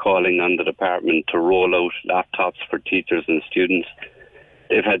 calling on the department to roll out laptops for teachers and students.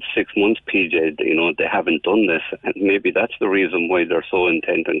 They've had 6 months, PJ, you know, they haven't done this. And maybe that's the reason why they're so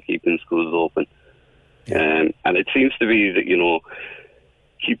intent on keeping schools open. And it seems to be that, you know,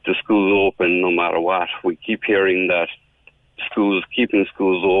 keep the schools open no matter what. We keep hearing that keeping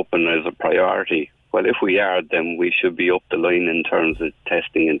schools open is a priority. Well, if we are, then we should be up the line in terms of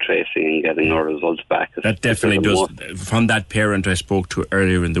testing and tracing and getting our results back. That definitely does. From that parent I spoke to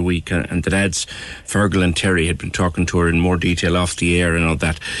earlier in the week, and the dads, Fergal and Terry, had been talking to her in more detail off the air and all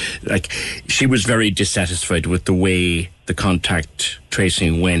that. Like, she was very dissatisfied with the way the contact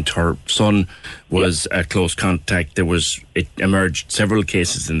tracing went. Her son was a close contact. It emerged several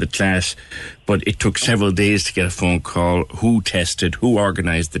cases in the class, but it took several days to get a phone call, who tested, who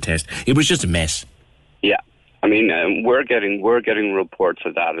organised the test. It was just a mess. Yeah, I mean, we're getting reports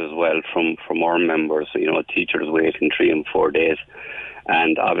of that as well from our members. You know, teachers waiting 3 and 4 days,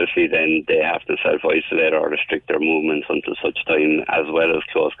 and obviously then they have to self-isolate or restrict their movements until such time, as well as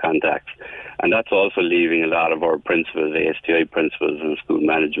close contacts. And that's also leaving a lot of our principals, ASTI principals and school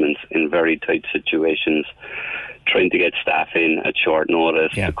managements in very tight situations, trying to get staff in at short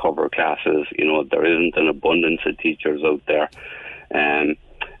notice to cover classes. You know, there isn't an abundance of teachers out there.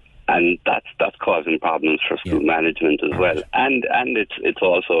 And that's causing problems for school management as well. And it's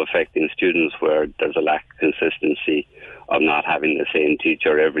also affecting students where there's a lack of consistency of not having the same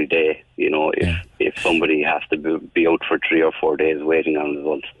teacher every day. You know, if somebody has to be out for 3 or 4 days waiting on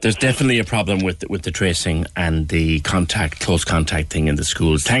results. There's definitely a problem with the tracing and the close contact thing in the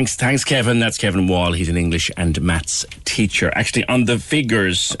schools. Thanks, Kevin. That's Kevin Wall. He's an English and maths teacher. Actually, on the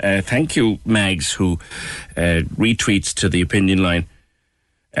figures, thank you, Mags, who retweets to the opinion line.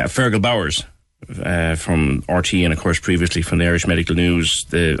 Fergal Bowers from RT, and of course previously from the Irish Medical News.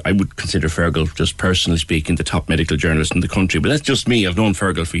 I would consider Fergal, just personally speaking, the top medical journalist in the country, but that's just me. I've known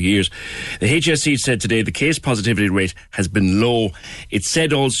Fergal for years. The HSE said today the case positivity rate has been low. It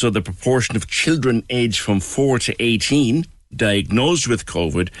said also the proportion of children aged from 4 to 18 diagnosed with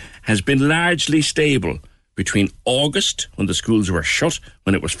COVID has been largely stable between August, when the schools were shut,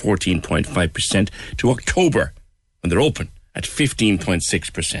 when it was 14.5%, to October, when they're open, at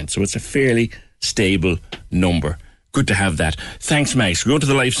 15.6%. So it's a fairly stable number. Good to have that. Thanks, Max. We'll go to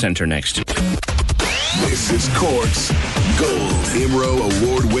the Life Centre next. This is Cork's Gold IMRO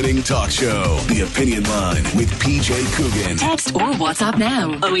award-winning talk show, The Opinion Line with PJ Coogan. Text or WhatsApp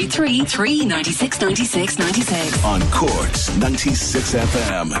now 083 396 96 96 on Cork's 96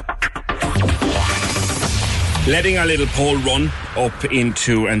 FM. Letting our little poll run up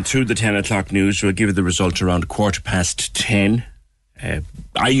into and through the 10 o'clock news. We'll give you the result around 10:15.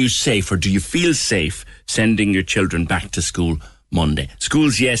 Are you safe, or do you feel safe sending your children back to school Monday?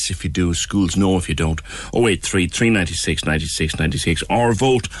 Schools, yes, if you do. Schools, no, if you don't. 083 396 96 96. Or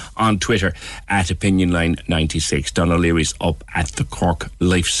vote on Twitter at OpinionLine96. Don O'Leary's up at the Cork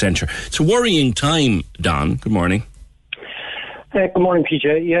Life Centre. It's a worrying time, Don. Good morning. Good morning,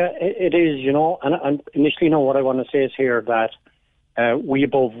 PJ. Yeah, it is, you know, and initially, what I want to say is here that we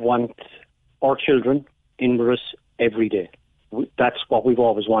above want our children in with us every day. That's what we've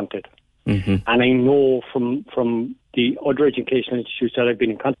always wanted. Mm-hmm. And I know from the other educational institutes that I've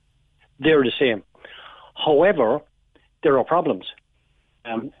been in contact, they're the same. However, there are problems.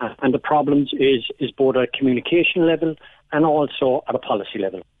 And the problems is both at a communication level and also at a policy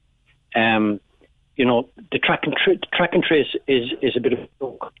level. You know, the track and trace is a bit of a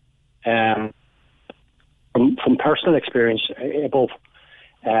joke. From personal experience above,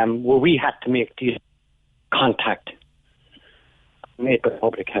 where we had to make the contact made by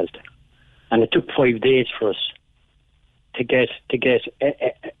public health, and it took 5 days for us to get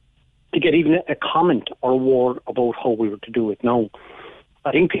even a comment or a word about how we were to do it. Now,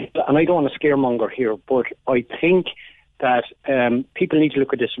 I think, and I don't want to scaremonger here, but I think that people need to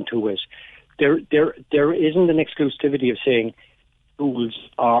look at this in two ways. There isn't an exclusivity of saying schools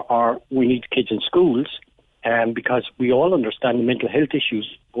are we need kids in schools, because we all understand the mental health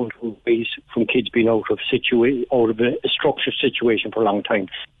issues going to face from kids being out of a structured situation for a long time.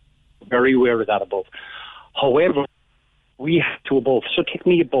 Very aware of that above. However, we have to above. So take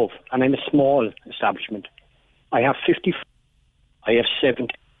me above, and I'm a small establishment. I have 50. I have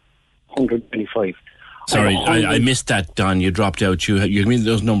 70. 125. Sorry, I missed that, Don. You dropped out. You give me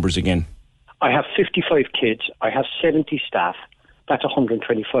those numbers again. I have 55 kids. I have 70 staff. That's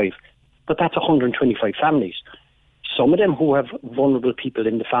 125. But that's 125 families. Some of them who have vulnerable people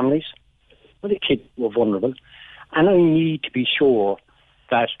in the families. Well, the kids were vulnerable. And I need to be sure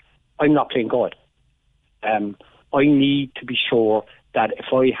that I'm not playing God. I need to be sure that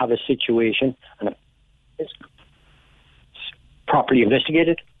if I have a situation and it's properly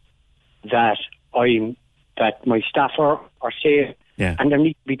investigated, that my staff are safe. Yeah. And there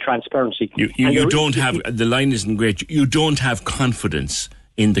needs to be transparency. You don't have, the line isn't great, you don't have confidence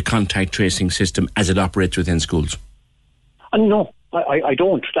in the contact tracing system as it operates within schools? No, I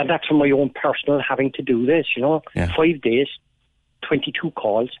don't. And that's from my own personal having to do this, you know. Yeah. 5 days, 22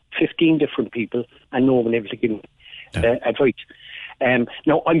 calls, 15 different people, and no one able to give me advice.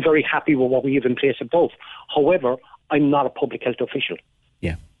 Now, I'm very happy with what we have in place above. However, I'm not a public health official.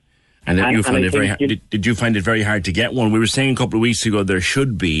 Yeah. And you find it very hard. Did you find it very hard to get one? We were saying a couple of weeks ago there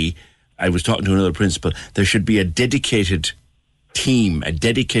should be, I was talking to another principal, there should be a dedicated team, a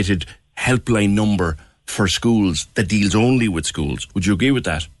dedicated helpline number for schools that deals only with schools. Would you agree with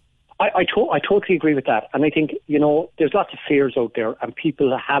that? I totally agree with that. And I think, you know, there's lots of fears out there, and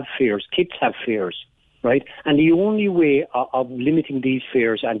people have fears. Kids have fears, right? And the only way of limiting these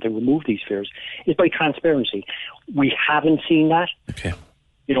fears and to remove these fears is by transparency. We haven't seen that. Okay.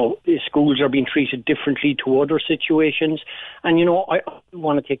 You know, schools are being treated differently to other situations. And, you know, I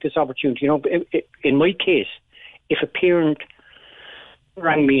want to take this opportunity. You know, in my case, if a parent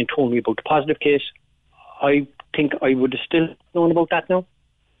rang me and told me about the positive case, I think I would have still known about that now.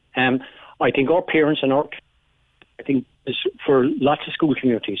 I think our parents and I think for lots of school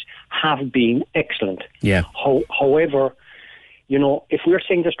communities have been excellent. Yeah. However, you know, if we're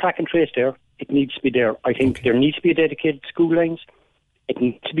saying there's track and trace there, it needs to be there. I think there needs to be a dedicated school lines. It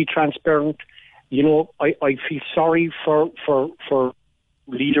needs to be transparent. You know, I feel sorry for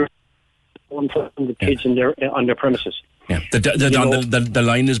leaders on the kids on their premises. Yeah, the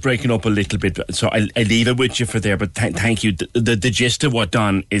line is breaking up a little bit, so I'll leave it with you for there, but thank you. The gist of what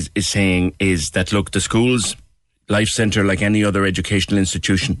Don is saying is that, look, the schools, Life Centre, like any other educational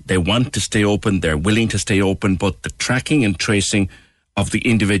institution, they want to stay open, they're willing to stay open, but the tracking and tracing of the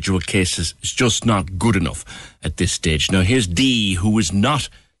individual cases is just not good enough at this stage. Now, here's Dee, who is not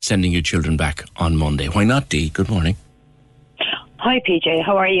sending your children back on Monday. Why not, Dee? Good morning. Hi, PJ.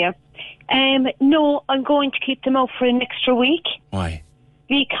 How are you? No, I'm going to keep them out for an extra week. Why?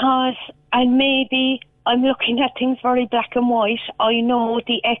 Because, and maybe I'm looking at things very black and white. I know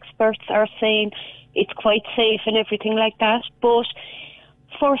the experts are saying it's quite safe and everything like that. But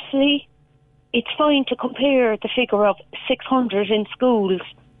firstly, it's fine to compare the figure of 600 in schools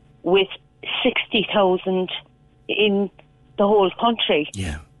with 60,000 in the whole country.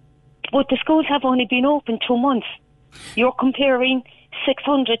 Yeah. But the schools have only been open 2 months. You're comparing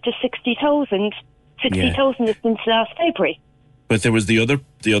 600 to 60,000. 60,000 is since last February. But there was the other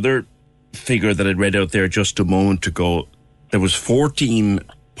figure that I read out there just a moment ago. There was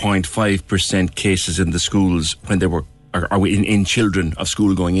 14.5% cases in the schools when they were, or in children of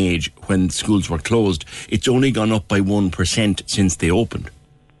school-going age when schools were closed. It's only gone up by 1% since they opened.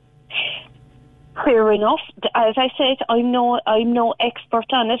 Fair enough. As I said, I'm no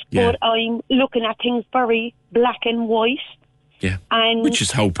expert on it, but I'm looking at things very black and white. Yeah, and which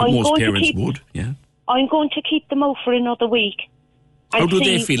is how most parents would. Yeah, I'm going to keep them out for another week. How do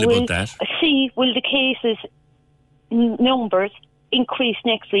they feel about that? See, will the cases numbers increase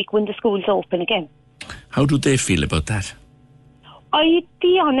next week when the schools open again? How do they feel about that? I'd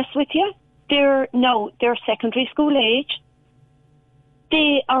be honest with you. They're secondary school age.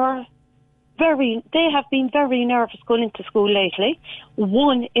 They have been very nervous going into school lately.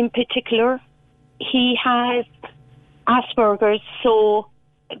 One in particular, he has Asperger's, so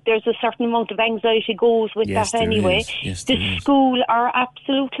there's a certain amount of anxiety goes with that anyway. Yes, the school are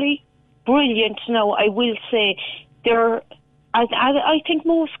absolutely brilliant now, I will say. I think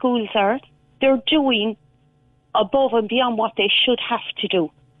most schools they're doing above and beyond what they should have to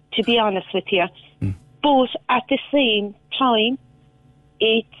do, to be honest with you. But at the same time,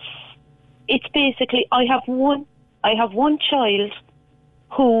 it's basically, I have one child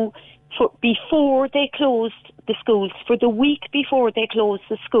who, before they closed the schools, for the week before they closed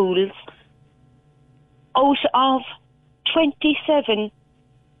the schools, out of 27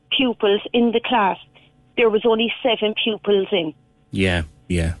 pupils in the class, there was only 7 pupils in. Yeah.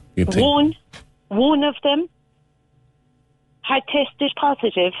 One of them had tested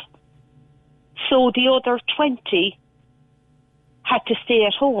positive, so the other 20 had to stay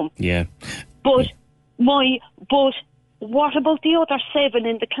at home. Yeah. But what about the other 7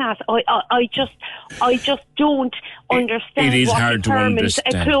 in the class? I just don't understand. It is what hard to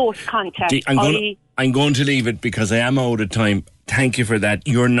understand. A close contact. I'm going to leave it because I am out of time. Thank you for that.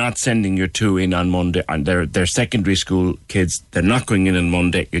 You're not sending your 2 in on Monday, and they're secondary school kids. They're not going in on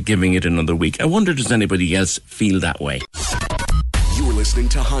Monday. You're giving it another week. I wonder, does anybody else feel that way? You're listening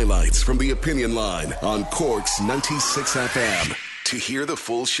to highlights from The Opinion Line on Cork's 96 FM. To hear the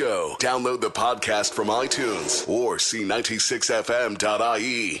full show, download the podcast from iTunes or see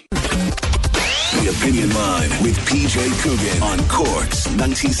 96fm.ie. The Opinion Line with PJ Coogan on Cork's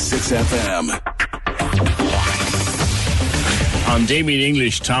 96 FM. On Damien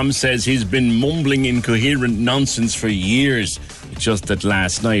English, Tom says he's been mumbling incoherent nonsense for years. It's just that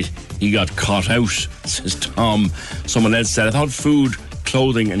last night he got caught out, says Tom. Someone else said, I thought food,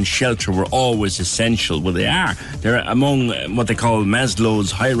 clothing and shelter were always essential. Well, they are. They're among what they call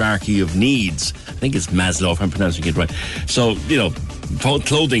Maslow's hierarchy of needs. I think it's Maslow, if I'm pronouncing it right. So,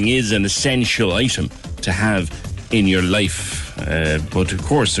 clothing is an essential item to have in your life. But, of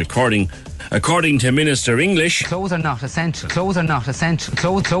course, according to Minister English, clothes are not essential. Clothes are not essential.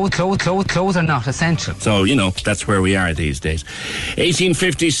 Clothes are not essential. So, that's where we are these days.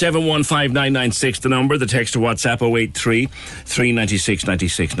 1850 715 996, the number. The text to WhatsApp 083 396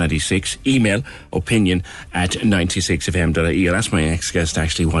 96 96. Email opinion@96fm.ie. I'll ask my ex-guest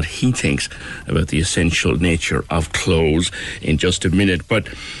actually what he thinks about the essential nature of clothes in just a minute. But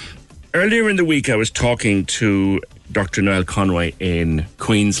earlier in the week I was talking to Dr. Niall Conroy in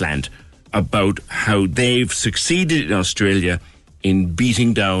Queensland about how they've succeeded in Australia in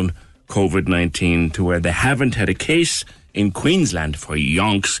beating down COVID-19 to where they haven't had a case in Queensland for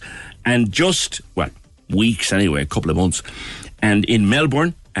yonks, and just, weeks anyway, a couple of months. And in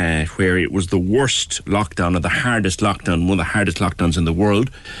Melbourne, where it was the worst lockdown, or the hardest lockdown, one of the hardest lockdowns in the world,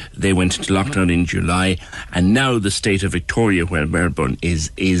 they went into lockdown in July, and now the state of Victoria, where Melbourne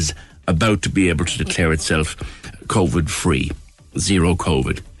is about to be able to declare itself COVID-free, zero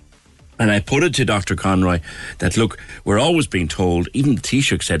COVID. And I put it to Dr. Conroy that, look, we're always being told, even the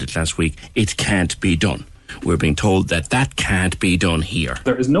Taoiseach said it last week, it can't be done. We're being told that can't be done here.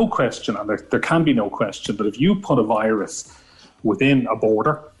 There is no question, and there can be no question, that if you put a virus within a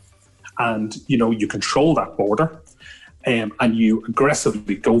border and, you control that border and you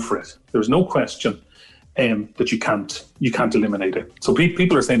aggressively go for it, there's no question that you can't eliminate it. So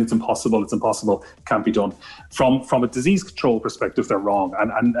people are saying it's impossible, can't be done. From a disease control perspective, they're wrong,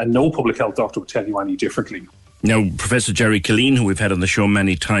 and no public health doctor would tell you any differently. Now, Professor Jerry Killeen, who we've had on the show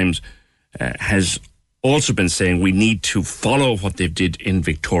many times, has also been saying we need to follow what they did in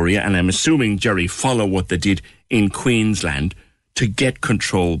Victoria, and I'm assuming, Jerry, follow what they did in Queensland to get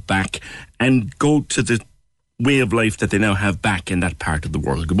control back and go to the way of life that they now have back in that part of the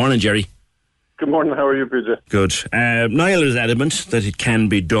world. Good morning, Jerry. Good morning. How are you, PJ? Good. Niall is adamant that it can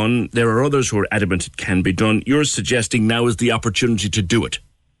be done. There are others who are adamant it can be done. You're suggesting now is the opportunity to do it.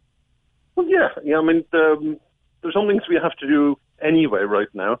 Well, yeah. I mean, there's some things we have to do anyway right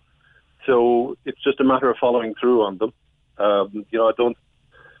now, so it's just a matter of following through on them. I don't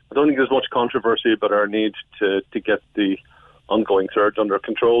think there's much controversy about our need to get the ongoing surge under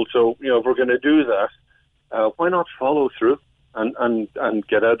control. So, if we're going to do that, why not follow through and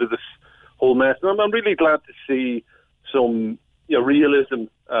get out of this whole mess? And I'm really glad to see some realism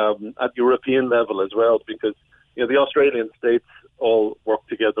at European level as well, because the Australian states all work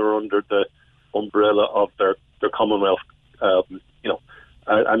together under the umbrella of their Commonwealth,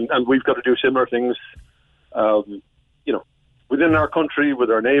 and we've got to do similar things, within our country, with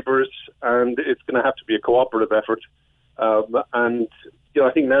our neighbours, and it's going to have to be a cooperative effort. I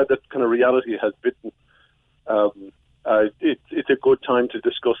think now that kind of reality has bitten, it's a good time to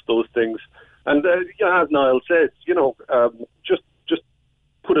discuss those things. And as Niall says, just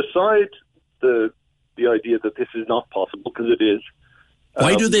put aside the idea that this is not possible, because it is.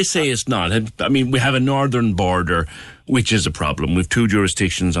 Why do they say it's not? I mean, we have a northern border, which is a problem. We've 2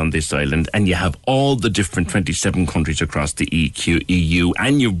 jurisdictions on this island, and you have all the different 27 countries across the EU,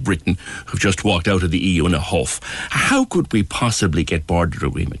 and you've Britain, who've just walked out of the EU in a huff. How could we possibly get border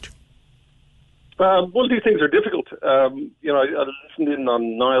agreement? Well, these things are difficult. I listened in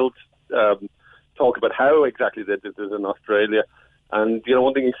on Niall's talk about how exactly they did this in Australia. And,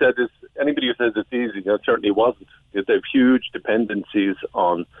 one thing he said is, anybody who says it's easy, it certainly wasn't. They have huge dependencies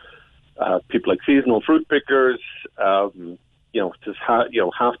on people like seasonal fruit pickers. Half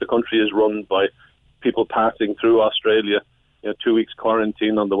the country is run by people passing through Australia. 2 weeks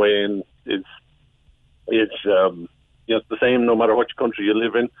quarantine on the way in is the same no matter which country you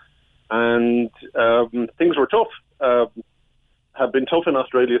live in. And things were tough, have been tough in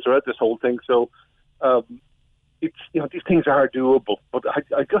Australia throughout this whole thing. So, these things are doable, but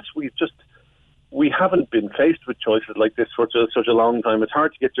I guess we haven't been faced with choices like this for such a long time. It's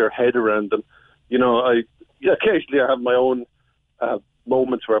hard to get your head around them. Occasionally I have my own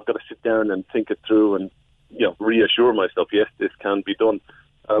moments where I've got to sit down and think it through and reassure myself, yes, this can be done.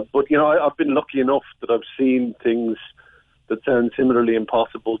 But I've been lucky enough that I've seen things that sound similarly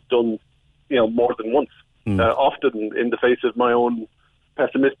impossible done, more than once, often in the face of my own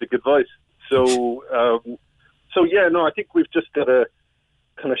pessimistic advice. So, I think we've just got to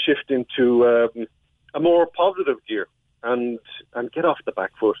kind of shift into a more positive gear and get off the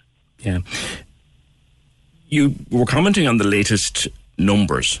back foot. Yeah. You were commenting on the latest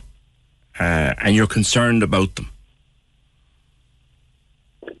numbers, and you're concerned about them.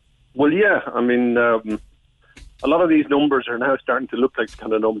 Well, yeah. I mean, a lot of these numbers are now starting to look like the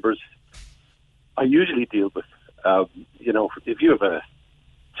kind of numbers I usually deal with. If you have a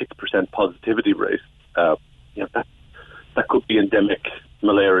 6% positivity rate, that could be endemic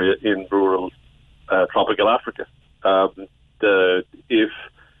malaria in rural tropical Africa. If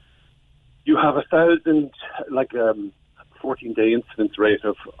you have 1,000, 14-day incidence rate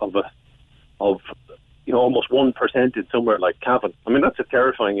of almost 1% in somewhere like Cavan, I mean, that's a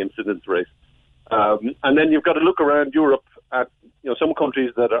terrifying incidence rate. And then you've got to look around Europe at some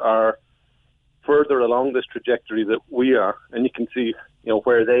countries that are further along this trajectory that we are, and you can see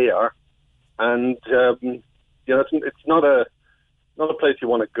where they are, and it's not a place you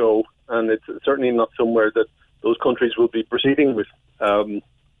want to go, and it's certainly not somewhere that those countries will be proceeding with.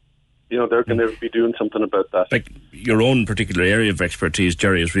 They're going to be doing something about that. Like your own particular area of expertise,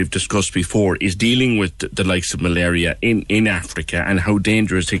 Jerry, as we've discussed before, is dealing with the likes of malaria in Africa and how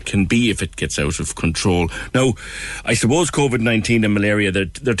dangerous it can be if it gets out of control. Now, I suppose COVID-19 and malaria,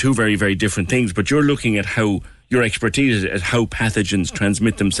 they're two very, very different things, but you're looking at how your expertise at how pathogens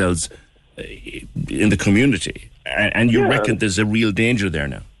transmit themselves in the community, and you reckon there's a real danger there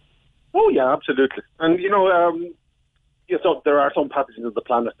now. Oh, yeah, absolutely. And, so there are some pathogens on the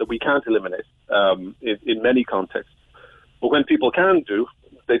planet that we can't eliminate in many contexts. But when people can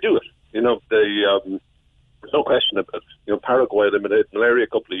they do it. There's no question about it. Paraguay eliminated malaria a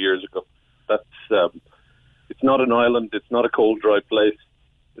couple of years ago. That's it's not an island. It's not a cold, dry place.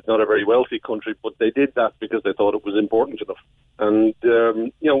 It's not a very wealthy country, but they did that because they thought it was important enough. And,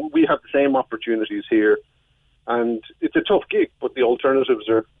 we have the same opportunities here. And it's a tough gig, but the alternatives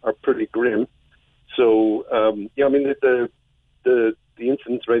are pretty grim. So, the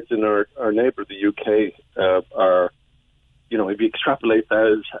incidence rates in our neighbour, the UK, are if you extrapolate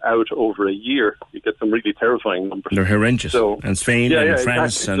those out over a year, you get some really terrifying numbers. They're horrendous. And Spain and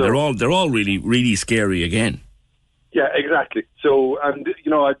France, exactly. and they're all really, really scary again. Yeah, exactly. So, and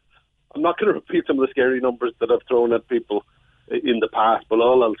I'm not going to repeat some of the scary numbers that I've thrown at people in the past, but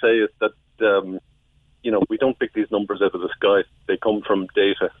all I'll say is that we don't pick these numbers out of the sky. They come from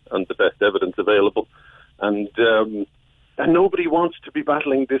data and the best evidence available, and nobody wants to be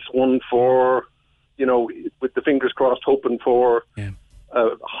battling this one for, with the fingers crossed, hoping for a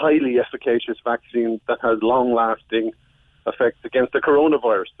highly efficacious vaccine that has long-lasting effects against the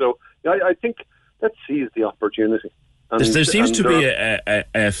coronavirus. So I think let's seize the opportunity. There seems to be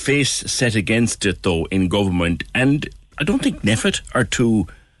a face set against it, though, in government, and I don't think NPHET are too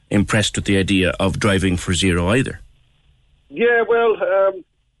impressed with the idea of driving for zero either. Yeah, well,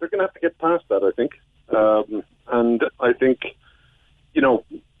 they're going to have to get past that, I think. And I think,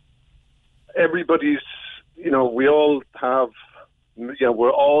 everybody's, we all have,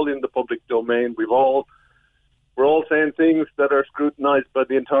 we're all in the public domain. We're all saying things that are scrutinised by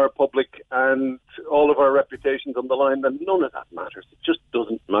the entire public, and all of our reputations on the line, and none of that matters. It just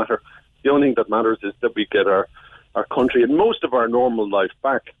doesn't matter. The only thing that matters is that we get our country and most of our normal life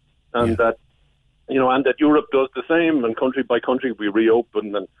back, and that, and that Europe does the same, and country by country we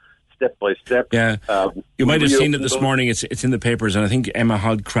reopen, and step by step. Yeah, you might have seen it this morning. It's in the papers, and I think Emma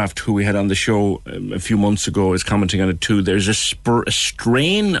Hodcraft, who we had on the show a few months ago, is commenting on it too. There's a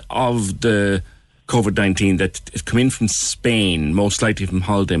strain of the COVID-19 that has come in from Spain, most likely from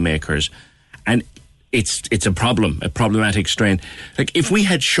holidaymakers, and it's a problematic strain. Like, if we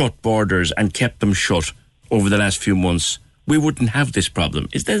had shut borders and kept them shut over the last few months, we wouldn't have this problem.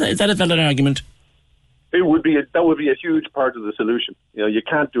 Is that a valid argument? It would be. That would be a huge part of the solution. You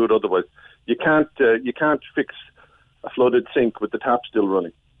can't do it otherwise. You can't fix a flooded sink with the tap still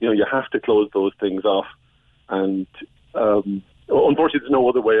running. You have to close those things off, and unfortunately, there's no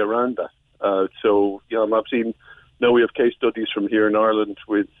other way around that. So I've seen. Now we have case studies from here in Ireland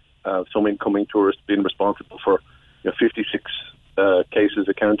with some incoming tourists being responsible for 56 cases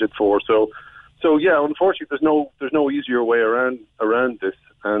accounted for. So yeah, unfortunately, there's no easier way around this,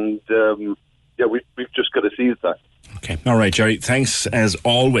 and we've just got to seize that. Okay, all right, Jerry. Thanks as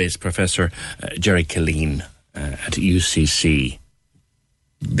always, Professor Jerry Killeen at UCC.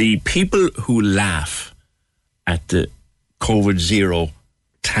 The people who laugh at the COVID zero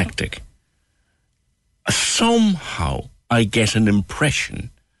tactic, somehow I get an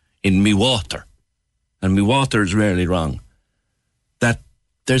impression in me water, and me water is rarely wrong, that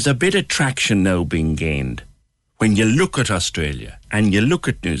there's a bit of traction now being gained when you look at Australia and you look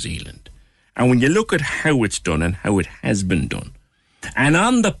at New Zealand, and when you look at how it's done and how it has been done, and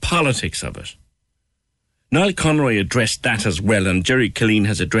on the politics of it. Niall Conroy addressed that as well, and Jerry Killeen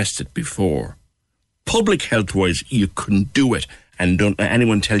has addressed it before. Public health-wise, you couldn't do it, and don't let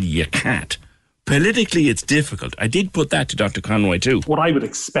anyone tell you can't. Politically, it's difficult. I did put that to Dr. Conroy too. What I would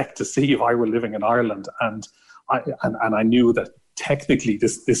expect to see if I were living in Ireland and I knew that technically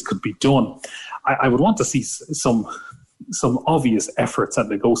this could be done, I would want to see some obvious efforts and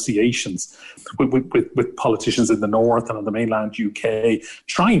negotiations with politicians in the north and on the mainland UK,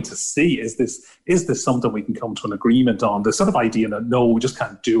 trying to see is this something we can come to an agreement on. The sort of idea that no, we just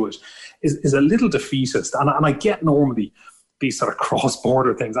can't do it is a little defeatist, and I get normally these sort of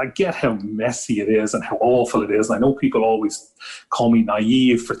cross-border things. I get how messy it is and how awful it is. And I know people always call me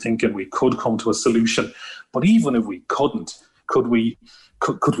naive for thinking we could come to a solution, but even if we couldn't, could we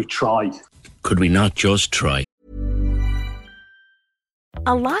try? Could we not just try?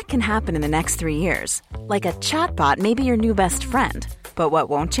 A lot can happen in the next 3 years. Like a chatbot may be your new best friend. But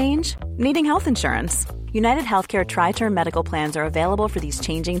what won't change? Needing health insurance. United Healthcare Tri-Term Medical Plans are available for these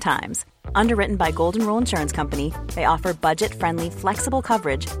changing times. Underwritten by Golden Rule Insurance Company, they offer budget-friendly, flexible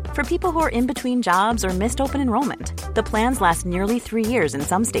coverage for people who are in between jobs or missed open enrollment. The plans last nearly 3 years in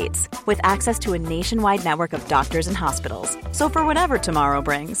some states, with access to a nationwide network of doctors and hospitals. So for whatever tomorrow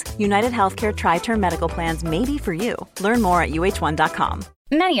brings, United Healthcare Tri-Term Medical Plans may be for you. Learn more at uh1.com.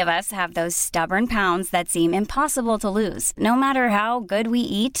 Many of us have those stubborn pounds that seem impossible to lose, no matter how good we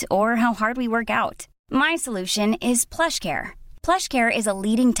eat or how hard we work out. My solution is PlushCare. PlushCare is a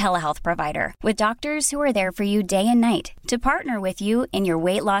leading telehealth provider with doctors who are there for you day and night to partner with you in your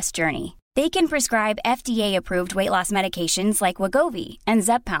weight loss journey. They can prescribe FDA-approved weight loss medications like Wegovy and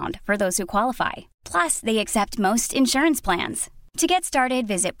Zepbound for those who qualify. Plus, they accept most insurance plans. To get started,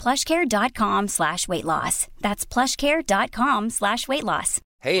 visit plushcare.com/weightloss. That's plushcare.com/weightloss.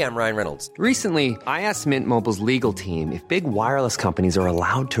 Hey, I'm Ryan Reynolds. Recently, I asked Mint Mobile's legal team if big wireless companies are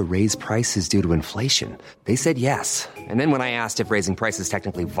allowed to raise prices due to inflation. They said yes. And then when I asked if raising prices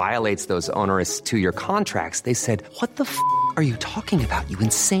technically violates those onerous two-year contracts, they said, "What the f*** are you talking about, you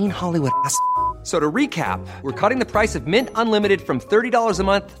insane Hollywood ass?" So to recap, we're cutting the price of Mint Unlimited from $30 a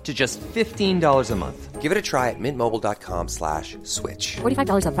month to just $15 a month. Give it a try at mintmobile.com/switch.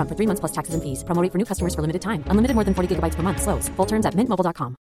 $45 up front for 3 months plus taxes and fees. Promo rate for new customers for limited time. Unlimited more than 40 gigabytes per month. Slows full terms at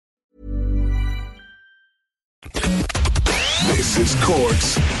mintmobile.com. This is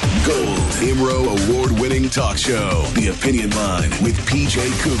Cork's Gold IMRO award-winning talk show, The Opinion Line with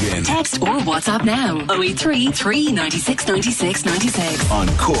PJ Coogan. Text or WhatsApp now, 083 396 96 96. On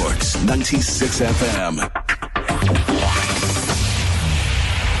Cork's 96 FM.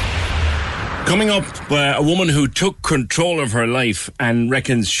 Coming up, a woman who took control of her life and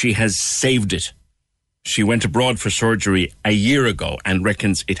reckons she has saved it. She went abroad for surgery a year ago and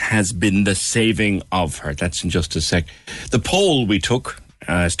reckons it has been the saving of her. That's in just a sec. The poll we took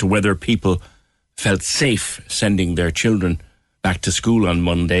as to whether people felt safe sending their children back to school on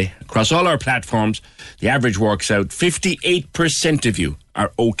Monday. Across all our platforms, the average works out 58% of you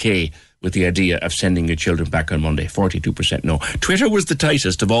are okay with the idea of sending your children back on Monday. 42% no. Twitter was the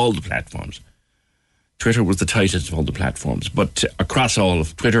tightest of all the platforms. But across all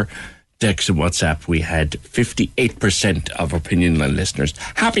of Twitter, text and WhatsApp, we had 58% of Opinion Line listeners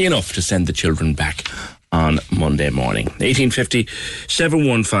happy enough to send the children back on Monday morning. 1850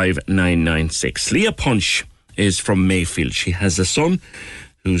 715 996. Leah Punch is from Mayfield. She has a son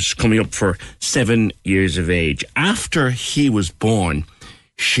who's coming up for 7 years of age. After he was born,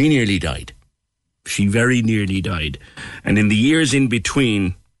 she nearly died. She very nearly died. And in the years in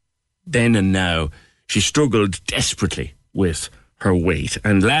between then and now, she struggled desperately with her weight.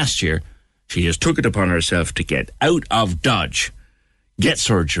 And last year, she just took it upon herself to get out of Dodge, get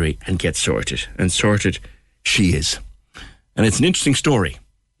surgery and get sorted. And sorted she is. And it's an interesting story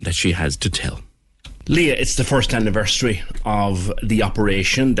that she has to tell. Leah, it's the first anniversary of the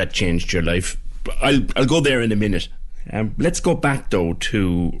operation that changed your life. I'll go there in a minute. Let's go back, though,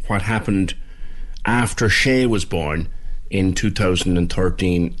 to what happened after Shay was born in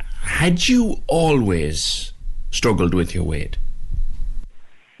 2013. Had you always struggled with your weight?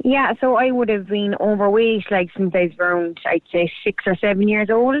 Yeah, so I would have been overweight since I was around, I'd say 6 or 7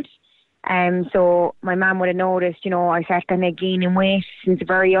 years old. So my mum would have noticed, I started kind of gaining weight since a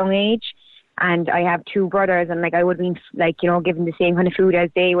very young age. And I have 2 brothers, and I would have been given the same kind of food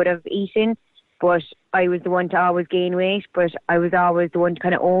as they would have eaten. But I was the one to always gain weight, but I was always the one to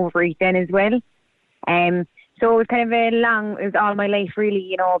kind of overeat then as well. So it was kind of it was all my life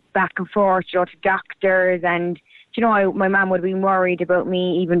really, back and forth, to doctors. And, my mum would have been worried about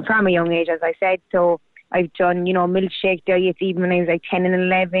me even from a young age, as I said. So I've done, milkshake diets even when I was 10 and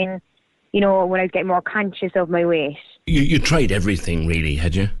 11, when I was getting more conscious of my weight. You tried everything really,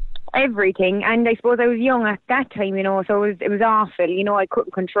 had you? Everything. And I suppose I was young at that time, so it was awful. I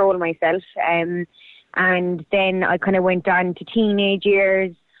couldn't control myself. And then I kind of went on to teenage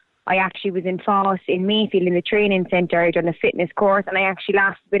years. I actually was in Foss in Mayfield in the training centre. I'd done a fitness course and I actually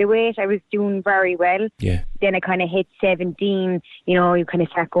lost a bit of weight. I was doing very well. Yeah. Then I kind of hit 17, you kind of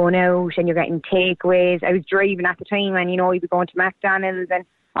start going out and you're getting takeaways. I was driving at the time and, you'd be going to McDonald's and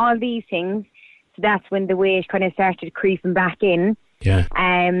all these things. So that's when the weight kind of started creeping back in. Yeah.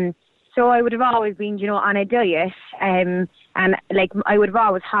 So I would have always been, on a diet. And I would have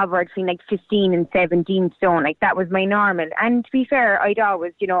always hovered between 15 and 17 stone. That was my normal. And to be fair, I'd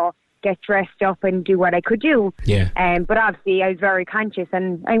always, get dressed up and do what I could do. Yeah. But obviously I was very conscious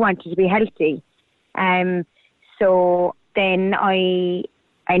and I wanted to be healthy. So then I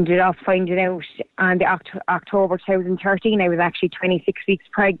ended up finding out on the October 2013, I was actually 26 weeks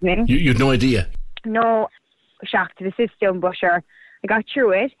pregnant. You had no idea? No, shock to the system, but sure, I got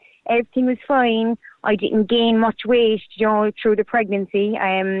through it. Everything was fine. I didn't gain much weight, through the pregnancy.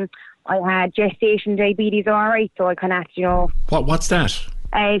 I had gestation diabetes, all right, so I kind of, What's that?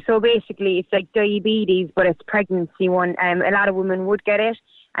 So basically, it's like diabetes, but it's pregnancy one. A lot of women would get it,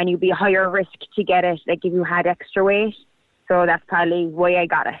 and you'd be higher risk to get it, if you had extra weight. So that's probably why I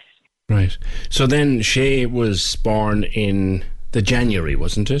got it. Right. So then Shay was born in the January,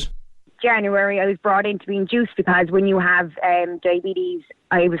 wasn't it? January, I was brought in to be induced because when you have diabetes,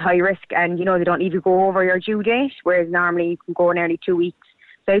 I was high risk and, they don't even go over your due date, whereas normally you can go nearly 2 weeks.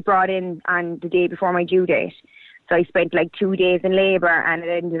 So I was brought in on the day before my due date. So I spent 2 days in labour and it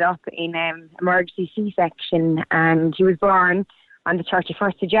ended up in emergency C-section, and he was born on the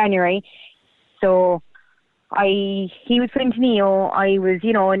 31st of January. So he was put into Neo. I was,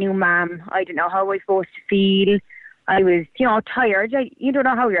 a new mum. I didn't know how I was supposed to feel. I was, tired. You don't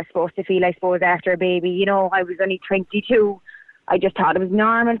know how you're supposed to feel, I suppose, after a baby. I was only 22. I just thought it was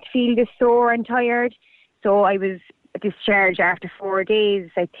normal to feel this sore and tired. So I was discharged after 4 days,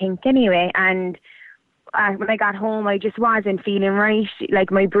 I think, anyway. And when I got home, I just wasn't feeling right.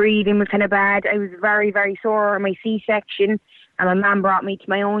 Like, my breathing was kind of bad. I was very, very sore on my C-section. And my mum brought me to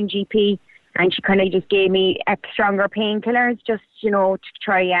my own GP. And she kind of just gave me stronger painkillers just, to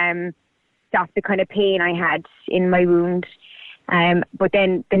try stop the kind of pain I had in my wound. But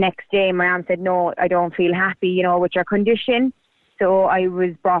then the next day, my mum said, no, I don't feel happy, with your condition. So I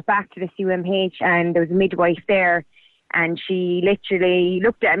was brought back to the CUMH, and there was a midwife there. And she literally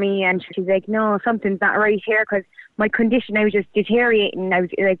looked at me and she's like, no, something's not right here, because my condition, I was just deteriorating. I was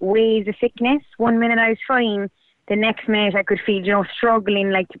like waves of sickness. 1 minute I was fine. The next minute I could feel, struggling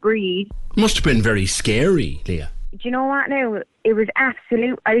like to breathe. Must have been very scary, Leah. Do you know what now? It was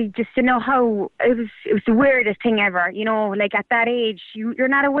absolute. I just didn't know how. It was the weirdest thing ever. Like at that age, you're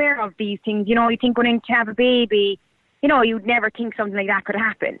not aware of these things. You think going in to have a baby, you'd never think something like that could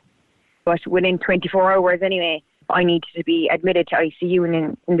happen. But within 24 hours anyway, I needed to be admitted to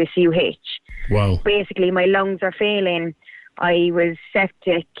ICU in the CUH. Wow. Basically, my lungs are failing. I was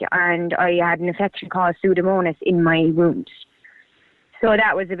septic and I had an infection called Pseudomonas in my wounds. So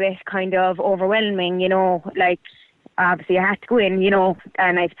that was a bit kind of overwhelming, like obviously I had to go in,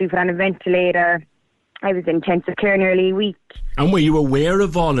 and I had to be put on a ventilator. I was in intensive care nearly a week. And were you aware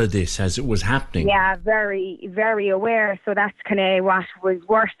of all of this as it was happening? Yeah, very, very aware. So that's kind of what was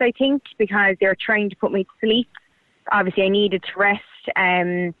worse, I think, because they were trying to put me to sleep. Obviously I needed to rest,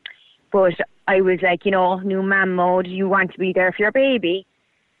 but I was like, new mum mode, you want to be there for your baby,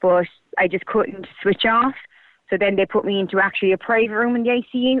 but I just couldn't switch off. So then they put me into actually a private room in the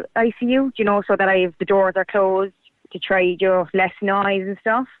ICU, so that the doors are closed to try less noise and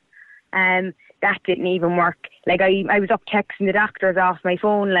stuff. That didn't even work. Like I was up texting the doctors off my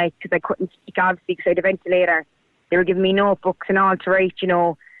phone, because I couldn't speak, obviously, because I had a ventilator. They were giving me notebooks and all to write,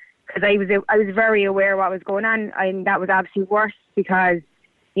 because I was very aware of what was going on. And that was obviously worse because,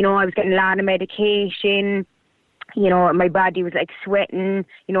 I was getting a lot of medication. My body was sweating,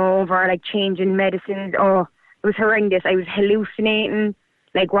 over changing medicines. Oh, it was horrendous. I was hallucinating.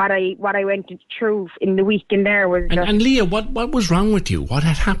 What I went through in the week in there was just... And Leah, what was wrong with you? What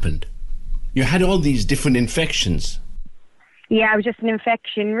had happened? You had all these different infections. Yeah, it was just an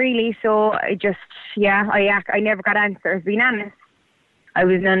infection, really. So I never got answers, being honest. I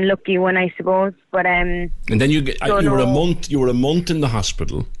was an unlucky one, I suppose. But and then you were a month in the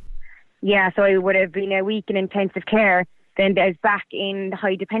hospital. Yeah, so I would have been a week in intensive care. Then I was back in the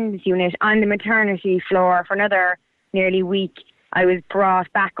high dependence unit on the maternity floor for another nearly week. I was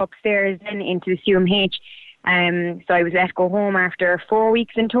brought back upstairs then into the CUMH. So I was let go home after 4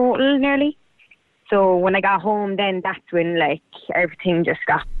 weeks in total, nearly. So when I got home then, that's when everything just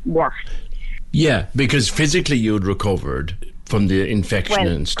got worse. Yeah, because physically you'd recovered from the infection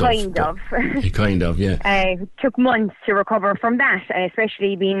and stuff. Kind of, yeah. It took months to recover from that,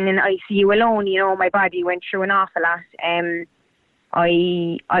 especially being in ICU alone. My body went through an awful lot.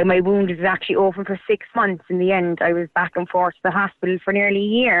 My wound was actually open for 6 months in the end. I was back and forth to the hospital for nearly a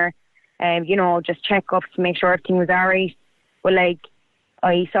year. Just checkups to make sure everything was alright. But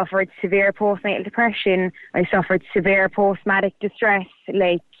I suffered severe postnatal depression. I suffered severe post-traumatic distress.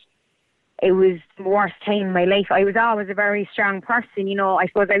 It was the worst time in my life. I was always a very strong person, I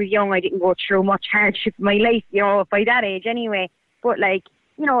suppose I was young, I didn't go through much hardship in my life, by that age anyway. But life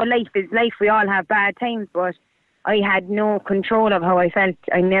is life, we all have bad times, but I had no control of how I felt.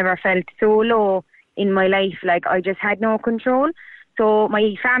 I never felt so low in my life, I just had no control. So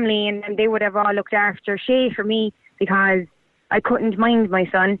my family and they would have all looked after Shay for me because I couldn't mind my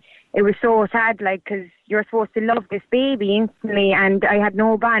son. It was so sad, because you're supposed to love this baby instantly, and I had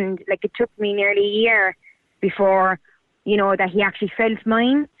no bond. It took me nearly a year before, that he actually felt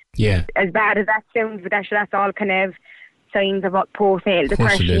mine. Yeah. As bad as that sounds, but that's all kind of signs of postnatal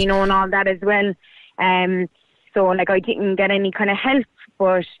depression, and all that as well. So I didn't get any kind of help,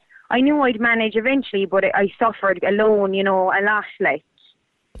 but I knew I'd manage eventually, but I suffered alone, a lot,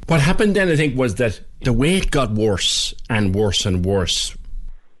 What happened then, I think, was that the weight got worse and worse and worse.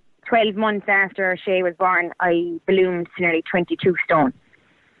 12 months after Shay was born, I ballooned to nearly 22 stone.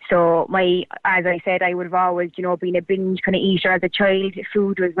 So as I said, I would have always, been a binge kind of eater as a child.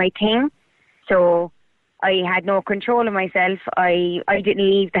 Food was my thing. So I had no control of myself. I didn't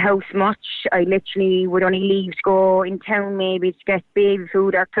leave the house much. I literally would only leave to go in town maybe to get baby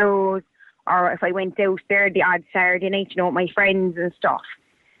food or clothes, or if I went out there the odd Saturday night, with my friends and stuff.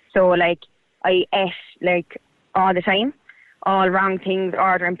 So I ate all the time. all wrong things,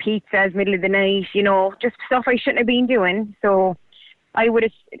 ordering pizzas middle of the night, you know, just stuff I shouldn't have been doing. So I would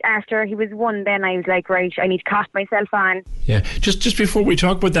have, after he was 1, then I was like, right, I need to cast myself on. Yeah, just before we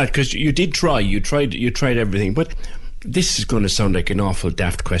talk about that, because you did try, you tried everything, but this is going to sound like an awful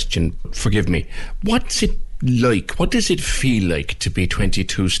daft question, forgive me. What's it like, what does it feel like to be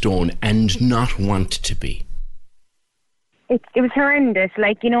 22 stone and not want to be? It was horrendous.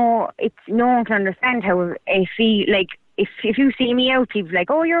 Like, you know, no one can understand how I feel. Like, if you see me out, people like,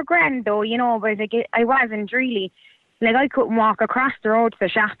 oh, you're grand though, you know, but like, I wasn't really. Like, I couldn't walk across the road to the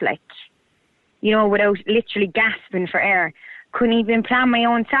shop, like, you know, without literally gasping for air. Couldn't even plan my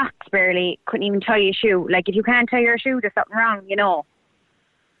own socks, barely. Couldn't even tie a shoe. Like, if you can't tie your shoe, there's something wrong, you know.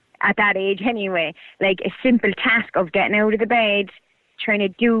 At that age, anyway. Like, a simple task of getting out of the bed, trying to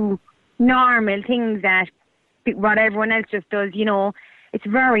do normal things that what everyone else just does, you know. It's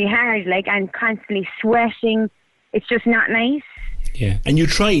very hard, like, and constantly sweating. It's just not nice. Yeah, and you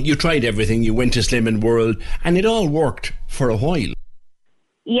tried everything. You went to Slimming World, and it all worked for a while.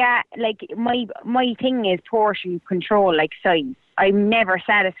 Yeah, like my thing is portion control, like size. I'm never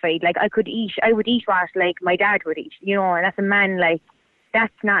satisfied. Like I would eat what like my dad would eat, you know, and that's a man, like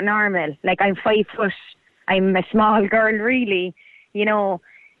that's not normal. Like I'm 5 foot, I'm a small girl really, you know,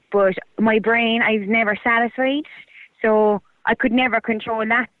 but my brain, I was never satisfied. So I could never control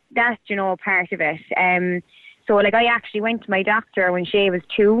that, you know, part of it. So like I actually went to my doctor when Shay was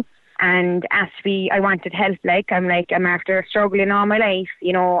 2 and asked me, I wanted help. Like I'm after struggling all my life,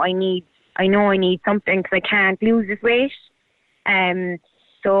 you know, I know I need something because I can't lose this weight.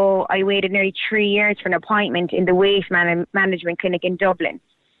 So I waited nearly 3 years for an appointment in the weight management clinic in Dublin.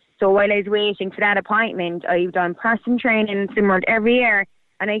 So while I was waiting for that appointment, I've done personal training similar every year,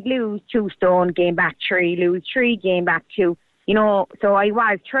 and I'd lose 2 stone, gain back 3, lose 3, gain back 2. You know, so I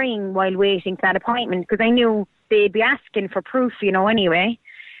was trying while waiting for that appointment because I knew they'd be asking for proof, you know, anyway.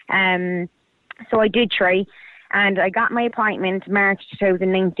 So I did try, and I got my appointment March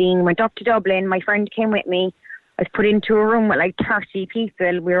 2019, went up to Dublin. My friend came with me. I was put into a room with like 30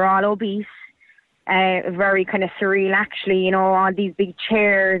 people. We were all obese. Very kind of surreal, actually, you know, all these big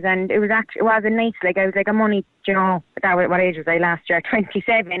chairs, and it wasn't nice. Like I was like, I'm only, you know, what age was I last year?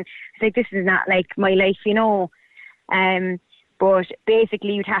 27. It's like, this is not like my life, you know. But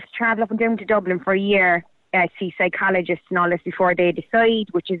basically you'd have to travel up and down to Dublin for a year, see psychologists and all this before they decide,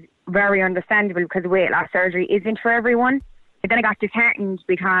 which is very understandable because weight loss surgery isn't for everyone. But then I got disheartened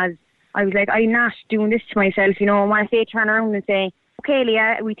because I was like, I'm not doing this to myself, you know. And when they turn around and say, okay,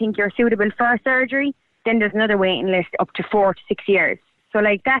 Leah, we think you're suitable for surgery, then there's another waiting list up to 4 to 6 years. So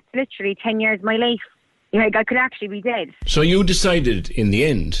like that's literally 10 years of my life. Like I could actually be dead. So you decided in the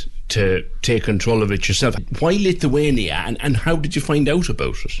end to take control of it yourself. Why Lithuania, and how did you find out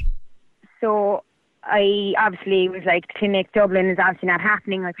about it? So I obviously was like, Clinic Dublin is obviously not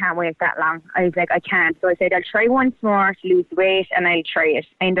happening. I can't wait that long. I was like, I can't. So I said, I'll try once more to lose weight, and I'll try it.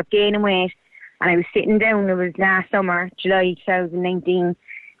 I ended up gaining weight, and I was sitting down. It was last summer, July 2019,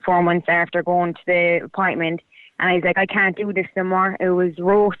 4 months after going to the appointment. And I was like, I can't do this no more. It was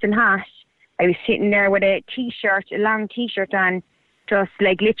roasting hot. I was sitting there with a long t-shirt on, just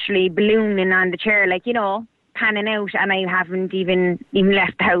like literally ballooning on the chair, like, you know, panning out, and I haven't even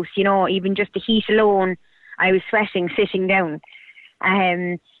left the house, you know, even just the heat alone, I was sweating sitting down.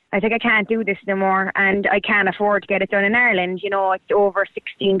 I think I can't do this no more, and I can't afford to get it done in Ireland, you know, it's over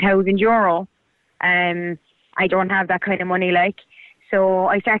 €16,000. I don't have that kind of money, like, so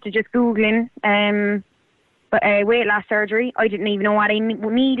I started just Googling weight loss surgery. I didn't even know what I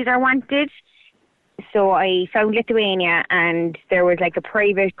needed or wanted. So I found Lithuania, and there was like a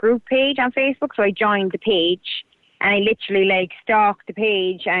private group page on Facebook. So I joined the page, and I literally like stalked the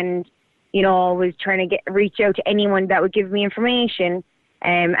page, and you know, was trying to reach out to anyone that would give me information.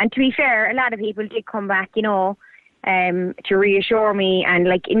 And to be fair, a lot of people did come back, you know, to reassure me. And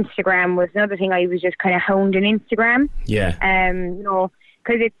like Instagram was another thing. I was just kind of hounding Instagram. Yeah. You know,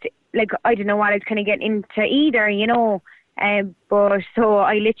 because it's like I don't know what I was kind of getting into either, you know. But so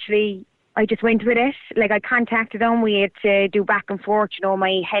I just went with it. Like I contacted them. We had to do back and forth, you know,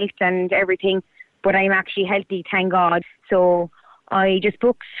 my health and everything. But I'm actually healthy, thank God. So I just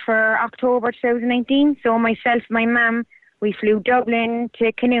booked for October 2019. So myself, my mum, we flew Dublin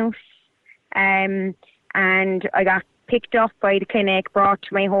to Canoes. And I got picked up by the clinic, brought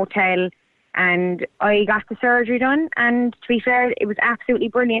to my hotel, and I got the surgery done. And to be fair, it was absolutely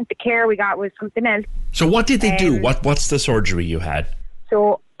brilliant. The care we got was something else. So what did they do? What's the surgery you had?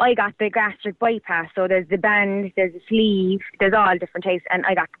 So I got the gastric bypass. So there's the band, there's the sleeve, there's all different types, and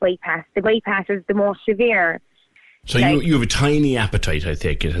I got the bypass. The bypass is the most severe. So you have a tiny appetite, I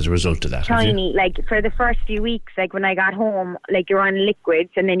take it, as a result of that. Tiny, like for the first few weeks, like when I got home, like you're on liquids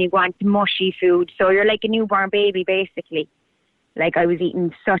and then you go on to mushy food. So you're like a newborn baby, basically. Like I was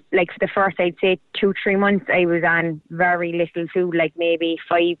eating such, like for the first, I'd say 2-3 months, I was on very little food, like maybe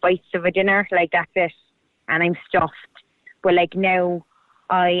 5 bites of a dinner, like that's it. And I'm stuffed. But like now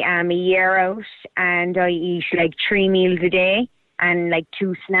I am a year out and I eat like 3 meals a day and like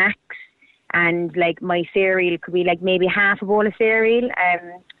 2 snacks. And like my cereal could be like maybe half a bowl of cereal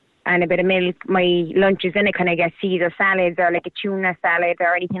and a bit of milk. My lunches in it kind of get Caesar salads or like a tuna salad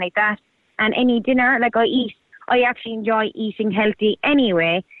or anything like that. And any dinner, like I actually enjoy eating healthy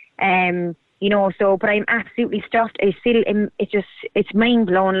anyway. You know, so, but I'm absolutely stuffed. I still, it's mind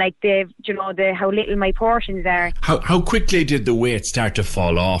blown, like how little my portions are. How quickly did the weight start to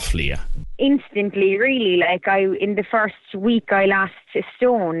fall off, Leah? Instantly, really. Like in the first week, I lost a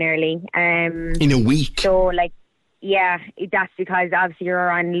stone nearly. In a week? So like, yeah, that's because obviously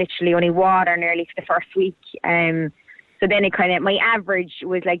you're on literally only water nearly for the first week. So then it kind of, my average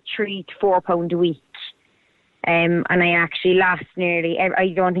was like 3 to 4 pounds a week. And I actually lost nearly,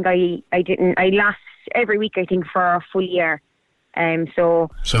 I lost every week, I think, for a full year. So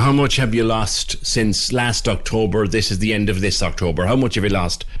how much have you lost since last October? This is the end of this October. How much have you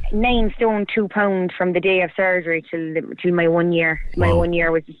lost? 9 stone, 2 pounds from the day of surgery till my 1 year. My Wow. 1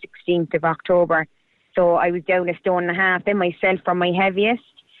 year was the 16th of October. So I was down 1.5 stone, then myself from my heaviest.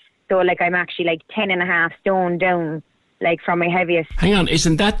 So like I'm actually like 10.5 stone down, like from my heaviest. Hang on,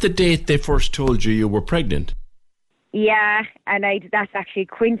 isn't that the date they first told you were pregnant? Yeah, and that's actually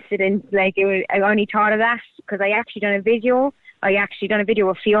coincidence. Like I only thought of that because I actually done a video. I actually done a video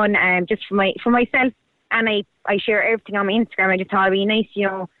with Fionn just for myself, and I share everything on my Instagram. I just thought it'd be nice, you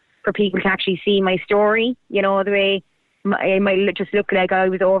know, for people to actually see my story. You know, the way it might just look like I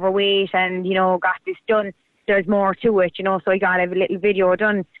was overweight and, you know, got this done. There's more to it, you know. So I got a little video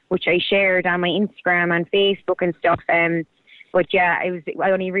done, which I shared on my Instagram and Facebook and stuff. But yeah,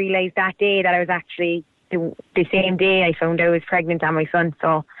 I only realised that day that I was actually the same day I found out I was pregnant on my son.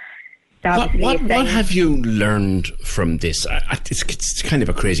 So what have you learned from this? It's kind of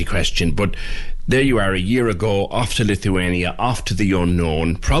a crazy question, but there you are a year ago, off to Lithuania, off to the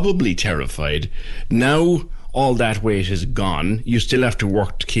unknown, probably terrified. Now all that weight is gone. You still have to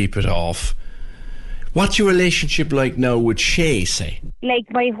work to keep it off. What's your relationship like now with Shay, say?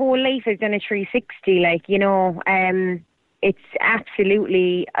 Like, my whole life has done a 360, like, you know, it's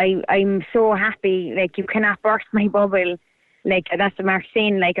absolutely, I'm so happy, like, you cannot burst my bubble. Like, that's what Mark's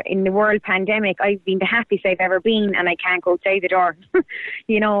saying, like, in the world pandemic, I've been the happiest I've ever been, and I can't go outside the door.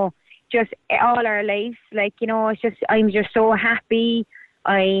 You know, just all our lives, like, you know, it's just, I'm just so happy.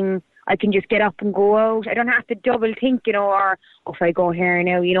 I can just get up and go out. I don't have to double think, you know, or if I go here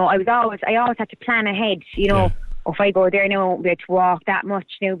now, you know, I always had to plan ahead, you know. Yeah. If I go there now, I won't be able to walk that much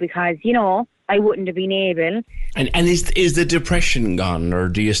now because, you know, I wouldn't have been able. And is the depression gone, or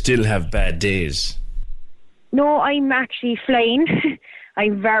do you still have bad days? No, I'm actually flying.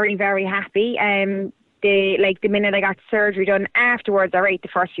 I'm very, very happy. The minute I got surgery done afterwards, all right, the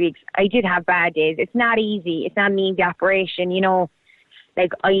first few weeks, I did have bad days. It's not easy. It's not an easy operation, you know.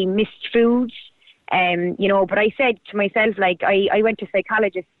 Like, I missed food, you know, but I said to myself, like, I went to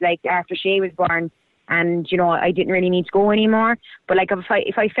psychologists, like, after Shay was born, and, you know, I didn't really need to go anymore. But, like,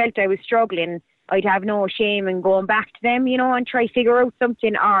 if I felt I was struggling, I'd have no shame in going back to them, you know, and try to figure out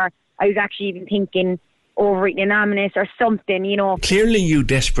something. Or I was actually even thinking Overeating Anonymous or something, you know. Clearly you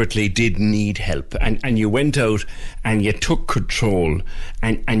desperately did need help, and you went out and you took control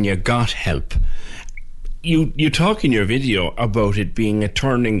and you got help. You talk in your video about it being a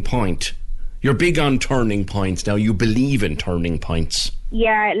turning point. You're big on turning points now. You believe in turning points.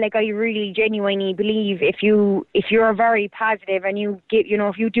 Yeah, like, I really genuinely believe if you're very positive and you get, you know,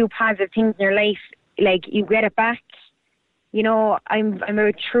 if you do positive things in your life, like, you get it back. You know, I'm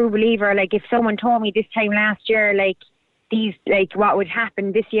a true believer. Like, if someone told me this time last year, like, what would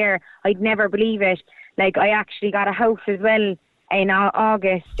happen this year, I'd never believe it. Like, I actually got a house as well in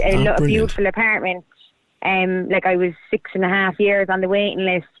August, a beautiful apartment. Like, I was 6.5 years on the waiting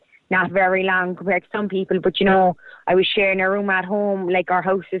list, not very long compared to some people, but, you know, I was sharing a room at home. Like, our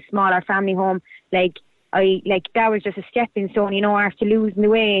house is small, our family home. Like, that was just a stepping stone, you know, after losing the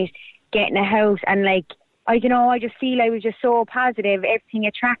weight, getting a house, and, like, I don't know, I just feel I was just so positive, everything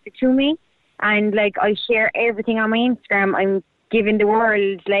attracted to me, and, like, I share everything on my Instagram. I'm giving the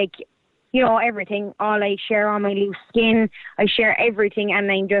world, like, you know, everything. All I share on my loose skin, I share everything,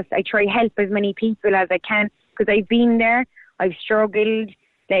 and I try to help as many people as I can, because I've been there, I've struggled,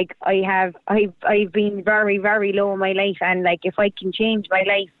 like, I've been very, very low in my life, and, like, if I can change my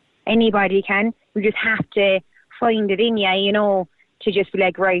life, anybody can. We just have to find it in you, you know, to just be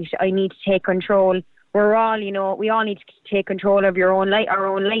like, right, I need to take control. We're all, you know, we all need to take control of our own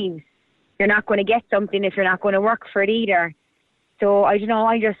lives. You're not going to get something if you're not going to work for it either. So I don't know.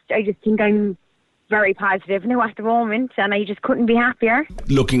 I just think I'm very positive now at the moment, and I just couldn't be happier.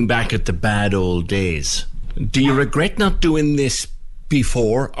 Looking back at the bad old days, do you regret not doing this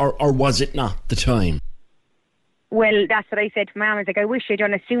before, or was it not the time? Well, that's what I said to Mum. I was like, I wish I'd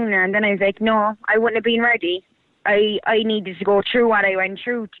done it sooner. And then I was like, no, I wouldn't have been ready. I needed to go through what I went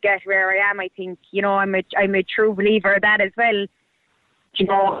through to get where I am. I think, you know, I'm a true believer of that as well. You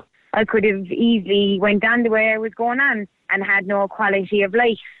know, I could have easily went on the way I was going on and had no quality of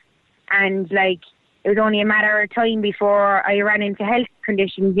life. And, like, it was only a matter of time before I ran into health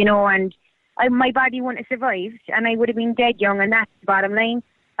conditions, you know, and my body wouldn't have survived, and I would have been dead young, and that's the bottom line.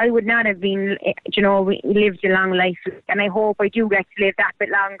 I would not have been, you know, lived a long life, and I hope I do get to live that bit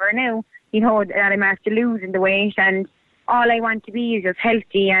longer now, you know, that I'm after losing the weight, and all I want to be is just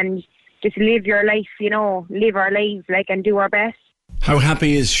healthy and just live your life, you know, live our lives, like, and do our best. How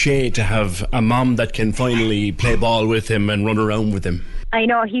happy is Shay to have a mum that can finally play ball with him and run around with him? I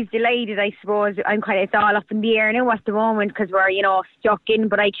know, he's delighted, I suppose. It's all up in the air now at the moment because we're, you know, stuck in,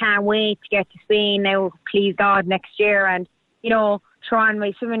 but I can't wait to get to Spain now, please God, next year, and, you know, throw on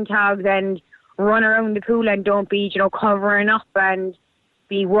my swimming togs and run around the pool and don't be, you know, covering up and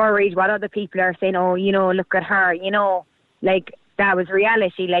be worried what other people are saying. Oh, you know, look at her, you know, like, that was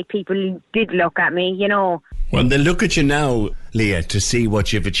reality. Like, people did look at me, you know. Well, they look at you now, Leah, to see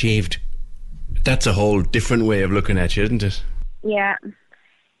what you've achieved. That's a whole different way of looking at you, isn't it? Yeah,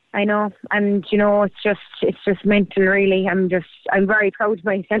 I know. And, you know, it's just mental, really. I'm very proud of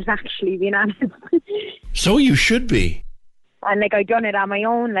myself, actually, being honest. So you should be. And, like, I've done it on my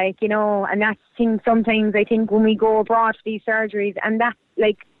own, like, you know, and that's the thing sometimes I think when we go abroad for these surgeries, and that's,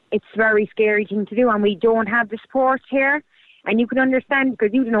 like, it's a very scary thing to do, and we don't have the support here. And you can understand,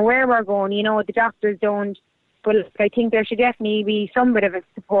 because you don't know where we're going, you know, the doctors don't. But I think there should definitely be some bit of a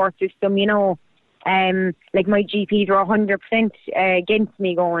support system, you know. Like, my GPs are 100% against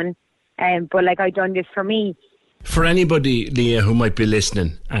me going, but, like, I've done this for me. For anybody, Leah, who might be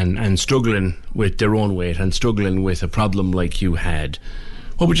listening and struggling with their own weight and struggling with a problem like you had,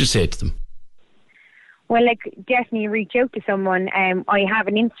 what would you say to them? Well, like, definitely reach out to someone. I have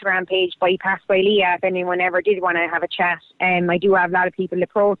an Instagram page, Bypass by Leah, if anyone ever did want to have a chat. I do have a lot of people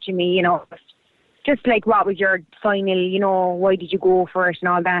approaching me, you know, just like, what was your final, you know, why did you go for it and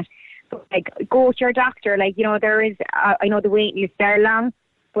all that. But, like, go to your doctor. Like, you know, there is, I know the wait lists are long,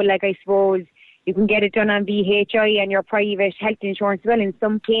 but, like, I suppose you can get it done on VHI and your private health insurance as well in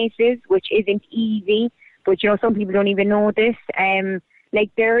some cases, which isn't easy. But, you know, some people don't even know this.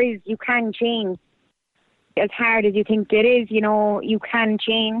 Like, you can change. As hard as you think it is, you know, you can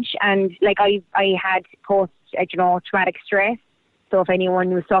change. And, like, I had post-traumatic stress. So if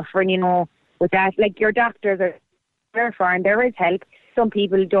anyone was suffering, you know, with that, like, your doctors are there for, and there is help. Some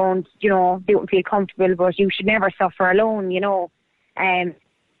people don't, you know, they don't feel comfortable, but you should never suffer alone, you know. And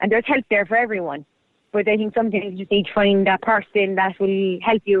there's help there for everyone. But I think sometimes you just need to find that person that will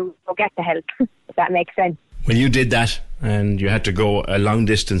help you get the help, if that makes sense. Well, you did that, and you had to go a long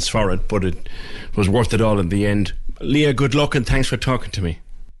distance for it, but it was worth it all in the end. Leah, good luck, and thanks for talking to me.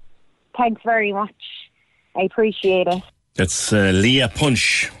 Thanks very much. I appreciate it. That's Leah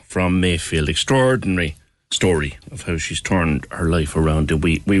Punch from Mayfield. Extraordinary story of how she's turned her life around, and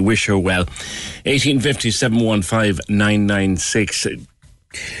we wish her well. 1850 715 996.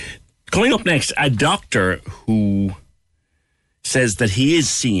 Coming up next, a doctor who says that he is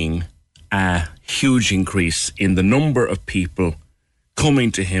seeing a huge increase in the number of people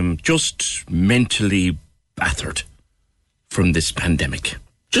coming to him just mentally battered from this pandemic.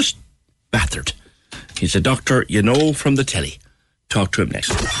 Just battered. He's a doctor you know from the telly. Talk to him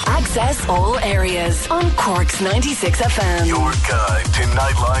next. Access all areas on Cork's 96 FM. Your guide to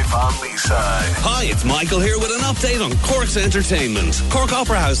nightlife on Leaside. Hi, it's Michael here with an update on Cork's entertainment. Cork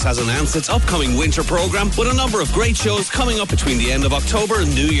Opera House has announced its upcoming winter programme with a number of great shows coming up between the end of October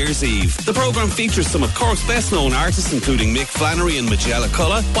and New Year's Eve. The programme features some of Cork's best known artists, including Mick Flannery and Magella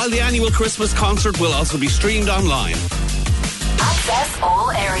Culla, while the annual Christmas concert will also be streamed online. Access all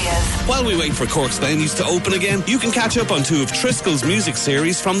areas. While we wait for Cork's venues to open again, you can catch up on two of Triskel's music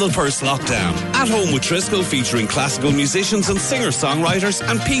series from the first lockdown. At Home with Triskel, featuring classical musicians and singer-songwriters,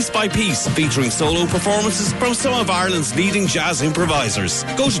 and Piece by Piece, featuring solo performances from some of Ireland's leading jazz improvisers.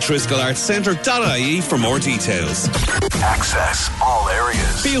 Go to triskelartscentre.ie for more details. Access all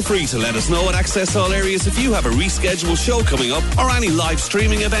areas. Feel free to let us know at Access All Areas if you have a rescheduled show coming up or any live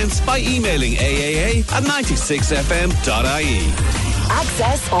streaming events by emailing aaa@96fm.ie.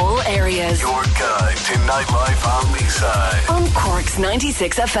 Access all areas. Your guide to nightlife on Leaside. On Cork's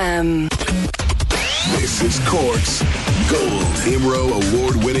 96 FM. This is Cork's Gold IMRO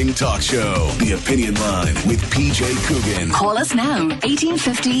award-winning talk show, The Opinion Line with PJ Coogan. Call us now,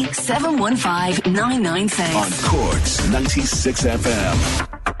 1850 715 996. On Cork's 96 FM.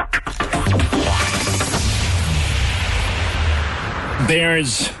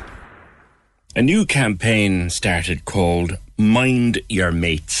 There's a new campaign started called Mind Your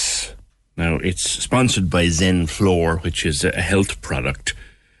Mates. Now, it's sponsored by Zen Floor, which is a health product.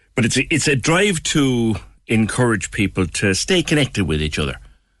 But it's a drive to encourage people to stay connected with each other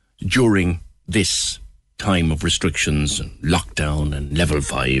during this time of restrictions and lockdown and level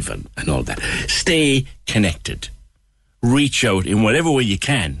 5 and all that. Stay connected. Reach out in whatever way you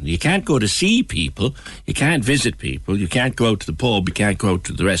can. You can't go to see people. You can't visit people. You can't go out to the pub. You can't go out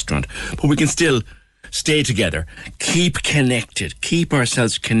to the restaurant. But we can still stay together. Keep connected. Keep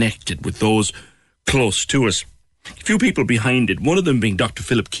ourselves connected with those close to us. A few people behind it, one of them being Dr.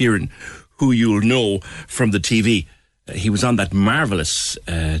 Philip Kieran, who you'll know from the TV. He was on that marvellous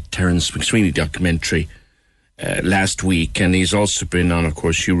Terence McSweeney documentary last week, and he's also been on, of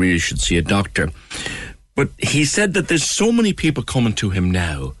course, You Really Should See a Doctor. But he said that there's so many people coming to him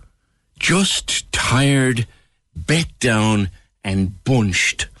now, just tired, bet down and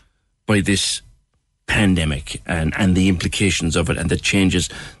bunched by this pandemic and the implications of it and the changes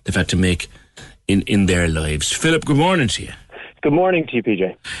they've had to make in their lives. Philip, good morning to you. Good morning to you,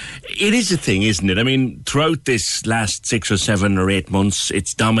 PJ. It is a thing, isn't it? I mean, throughout this last 6 or 7 or 8 months,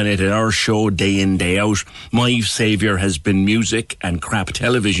 it's dominated our show day in, day out. My saviour has been music and crap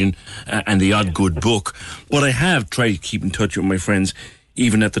television and the odd good book. But I have tried to keep in touch with my friends,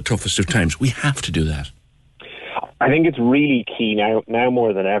 even at the toughest of times. We have to do that. I think it's really key now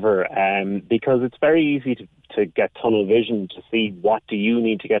more than ever, because it's very easy to get tunnel vision, to see what do you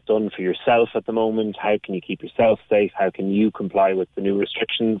need to get done for yourself at the moment, how can you keep yourself safe, how can you comply with the new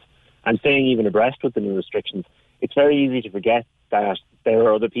restrictions, and staying even abreast with the new restrictions. It's very easy to forget that there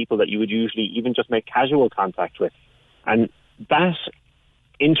are other people that you would usually even just make casual contact with. And that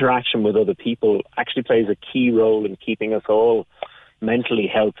interaction with other people actually plays a key role in keeping us all mentally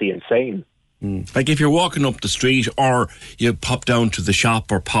healthy and sane. Like if you're walking up the street or you pop down to the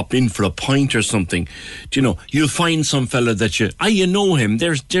shop or pop in for a pint or something, you know, you'll find some fella that you know him.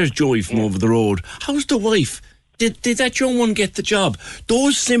 There's Joey from over the road. How's the wife? Did that young one get the job?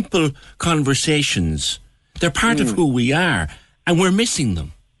 Those simple conversations, they're part of who we are, and we're missing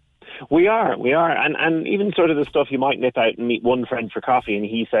them. We are. And even sort of the stuff you might nip out and meet one friend for coffee and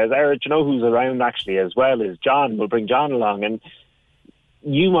he says, do you know who's around actually as well is John? We'll bring John along. And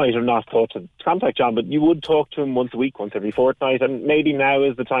you might have not thought to contact John, but you would talk to him once a week, once every fortnight, and maybe now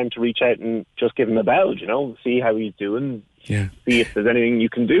is the time to reach out and just give him a bell, you know, see how he's doing, see if there's anything you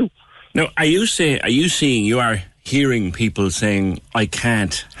can do. Now, you are hearing people saying, I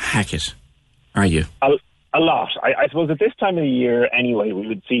can't hack it, are you? A lot. I suppose at this time of the year anyway,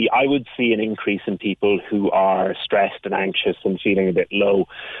 I would see an increase in people who are stressed and anxious and feeling a bit low.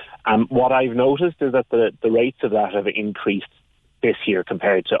 What I've noticed is that the rates of that have increased this year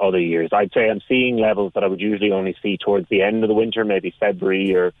compared to other years. I'd say I'm seeing levels that I would usually only see towards the end of the winter, maybe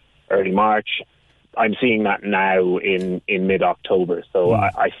February or early March. I'm seeing that now in mid-October. So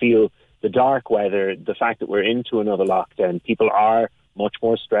I feel the dark weather, the fact that we're into another lockdown, people are much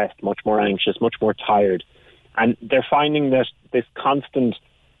more stressed, much more anxious, much more tired. And they're finding that this constant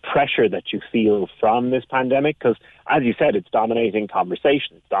pressure that you feel from this pandemic, because as you said, it's dominating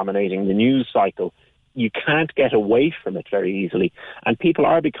conversation, it's dominating the news cycle. You can't get away from it very easily. And people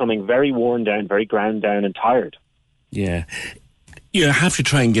are becoming very worn down, very ground down and tired. Yeah. You have to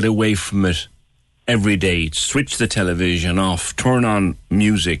try and get away from it every day. Switch the television off, turn on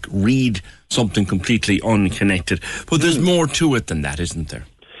music, read something completely unconnected. But there's more to it than that, isn't there?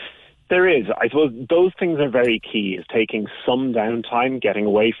 There is. I suppose those things are very key, is taking some downtime, getting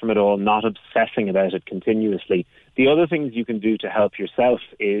away from it all, not obsessing about it continuously. The other things you can do to help yourself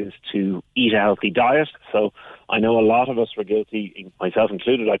is to eat a healthy diet. So I know a lot of us were guilty, myself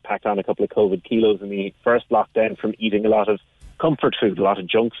included. I packed on a couple of COVID kilos in the first lockdown from eating a lot of comfort food, a lot of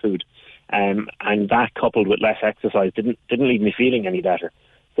junk food. And that coupled with less exercise didn't leave me feeling any better.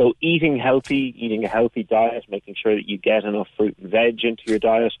 So eating healthy, eating a healthy diet, making sure that you get enough fruit and veg into your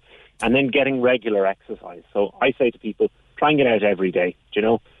diet, and then getting regular exercise. So I say to people, try and get out every day. Do you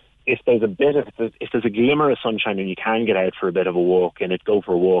know, if there's a glimmer of sunshine and you can get out for a bit of a walk in it, go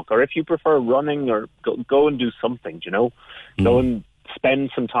for a walk. Or if you prefer running, or go and do something, do you know, go and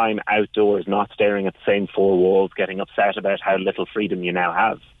spend some time outdoors, not staring at the same four walls, getting upset about how little freedom you now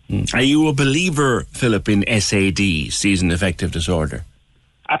have. Are you a believer, Philip, in SAD, seasonal affective disorder?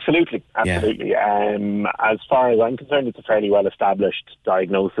 Absolutely. As far as I'm concerned, it's a fairly well-established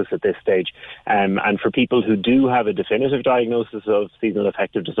diagnosis at this stage. And for people who do have a definitive diagnosis of seasonal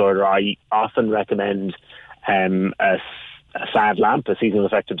affective disorder, I often recommend a SAD lamp, a seasonal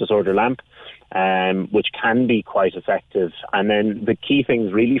affective disorder lamp, which can be quite effective. And then the key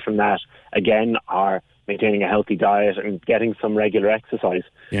things really from that, again, are maintaining a healthy diet and getting some regular exercise.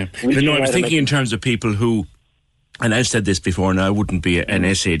 Yeah. But no, I was thinking in terms of people who, and I've said this before, and I wouldn't be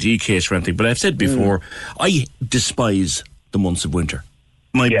an SAD case or anything, but I've said before, I despise the months of winter.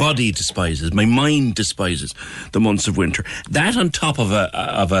 My body despises, my mind despises the months of winter. That on top of a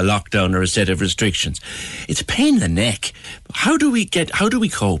lockdown or a set of restrictions, it's a pain in the neck. How do we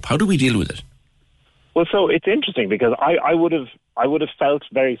cope? How do we deal with it? Well, so it's interesting because I would have felt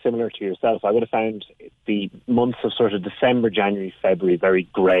very similar to yourself. I would have found the months of sort of December, January, February very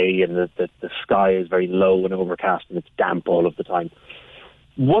grey, and the sky is very low and overcast, and it's damp all of the time.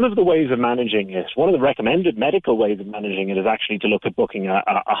 One of the ways of managing it, one of the recommended medical ways of managing it, is actually to look at booking a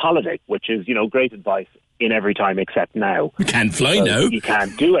holiday, which is, great advice in every time except now. You can't fly now. You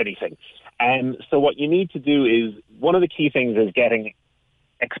can't do anything. So what you need to do is, one of the key things is getting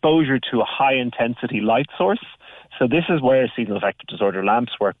exposure to a high-intensity light source. So this is where seasonal affective disorder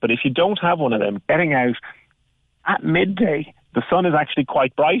lamps work. But if you don't have one of them, getting out at midday, the sun is actually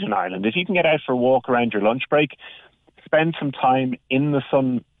quite bright in Ireland. If you can get out for a walk around your lunch break, spend some time in the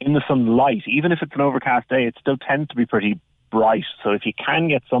sunlight. Even if it's an overcast day, it still tends to be pretty bright. So if you can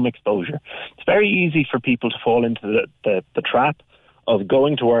get some exposure, it's very easy for people to fall into the trap of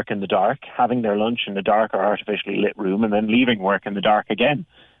going to work in the dark, having their lunch in the dark or artificially lit room, and then leaving work in the dark again.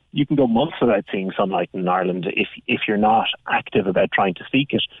 You can go months without seeing sunlight in Ireland if you're not active about trying to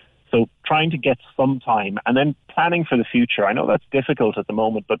seek it. So trying to get some time and then planning for the future. I know that's difficult at the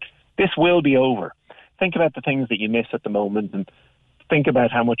moment, but this will be over. Think about the things that you miss at the moment and think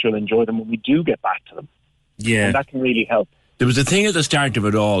about how much you'll enjoy them when we do get back to them. Yeah. And that can really help. There was a thing at the start of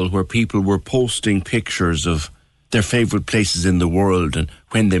it all where people were posting pictures of their favourite places in the world and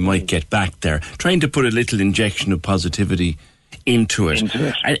when they might get back there, trying to put a little injection of positivity into it.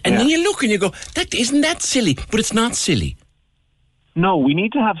 And then you look and you go, isn't that silly? But it's not silly. No, we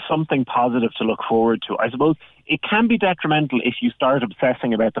need to have something positive to look forward to. I suppose it can be detrimental if you start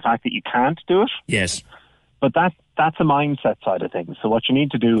obsessing about the fact that you can't do it. Yes. But that's a mindset side of things. So what you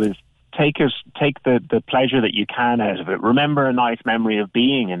need to do is take the pleasure that you can out of it. Remember a nice memory of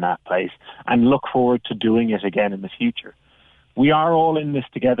being in that place and look forward to doing it again in the future. We are all in this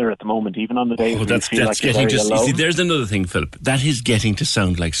together at the moment, even on the days when we feel like you're very alone. See, there's another thing, Philip. That is getting to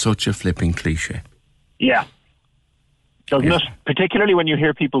sound like such a flipping cliche. Yeah. Doesn't it? Particularly when you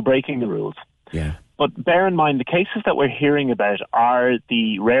hear people breaking the rules. Yeah. But bear in mind, the cases that we're hearing about are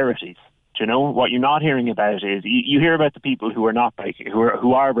the rarities. Do you know? What you're not hearing about is, you hear about the people who are not breaking,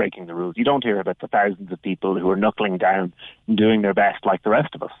 who are breaking the rules. You don't hear about the thousands of people who are knuckling down and doing their best like the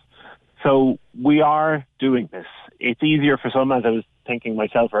rest of us. So we are doing this. It's easier for some, as I was thinking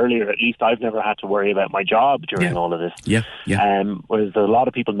myself earlier, at least I've never had to worry about my job during all of this. Yeah. Whereas there are a lot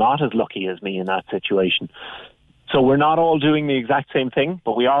of people not as lucky as me in that situation. So we're not all doing the exact same thing,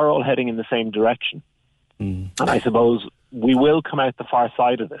 but we are all heading in the same direction. And I suppose we will come out the far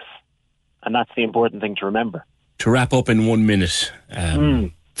side of this. And that's the important thing to remember. To wrap up in 1 minute,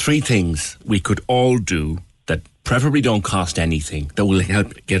 3 things we could all do that preferably don't cost anything that will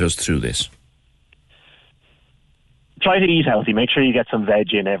help get us through this. Try to eat healthy. Make sure you get some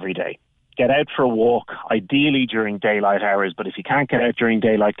veg in every day. Get out for a walk, ideally during daylight hours, but if you can't get out during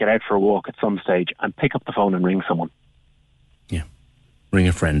daylight, get out for a walk at some stage and pick up the phone and ring someone. Yeah. Ring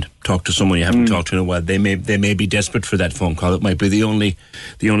a friend. Talk to someone you haven't talked to in a while. They may be desperate for that phone call. It might be the only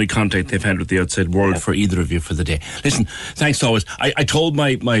contact they've had with the outside world for either of you for the day. Listen, thanks always. I told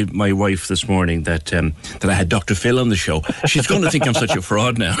my wife this morning that I had Dr. Phil on the show. She's going to think I'm such a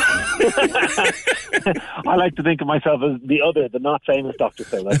fraud now. I like to think of myself as the not famous Dr.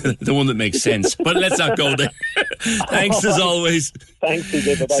 Phil. The one that makes sense. But let's not go there. Thanks as always. Thanks,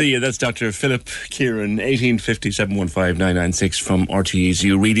 CJ. Bye-bye. See you. That's Dr. Philip Kieran, 1850 715 996 from RTE's.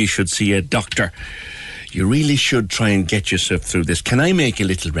 You really should see a doctor. You really should try and get yourself through this. Can I make a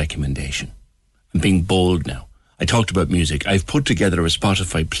little recommendation? I'm being bold now. I talked about music. I've put together a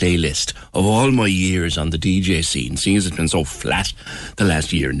Spotify playlist of all my years on the DJ scene, seeing as it's been so flat the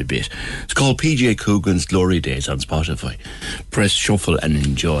last year and a bit. It's called PJ Coogan's Glory Days on Spotify. Press shuffle and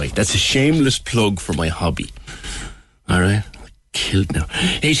enjoy. That's a shameless plug for my hobby. All right? killed now.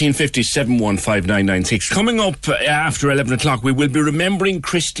 1850-715-996. Coming up after 11 o'clock, we will be remembering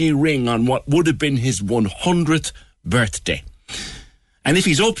Christy Ring on what would have been his 100th birthday. And if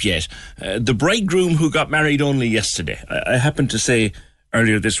he's up yet, the bridegroom who got married only yesterday. I happened to say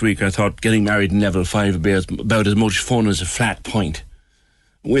earlier this week I thought getting married in level 5 would be about as much fun as a flat point.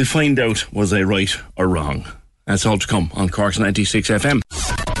 We'll find out, was I right or wrong? That's all to come on Cork's 96 FM.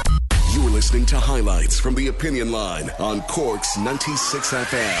 You're listening to highlights from the Opinion Line on Cork's 96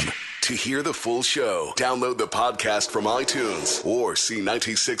 FM. To hear the full show, download the podcast from iTunes or see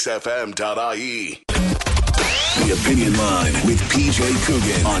 96fm.ie. The Opinion Line with PJ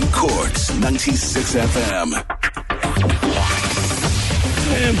Coogan on Cork's 96 FM.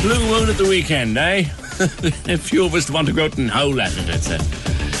 Blue moon at the weekend, eh? A few of us want to go out and howl at it, I'd say.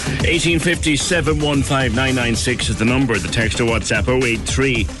 1850-715-996 is the number. The text or WhatsApp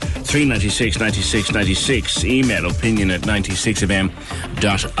 083-396-9696. Email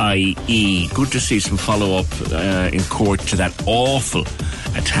opinion@96fm.ie. Good to see some follow-up in court to that awful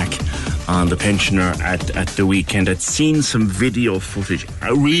attack on the pensioner at the weekend. I'd seen some video footage.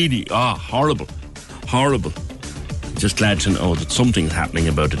 Really, horrible. Just glad to know that something's happening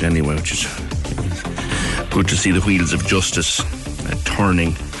about it anyway, which is good to see the wheels of justice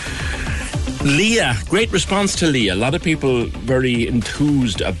turning. Leah, great response to Leah. A lot of people very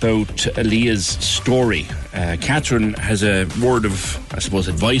enthused about Leah's story. Catherine has a word of, I suppose,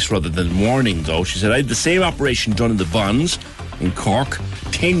 advice rather than warning, though. She said, I had the same operation done in the Bonds in Cork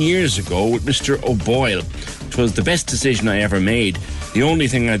 10 years ago with Mr. O'Boyle. It was the best decision I ever made. The only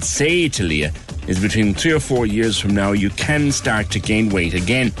thing I'd say to Leah is between 3 or 4 years from now, you can start to gain weight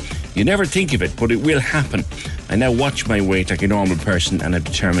again. You never think of it, but it will happen. I now watch my weight like a normal person and I'm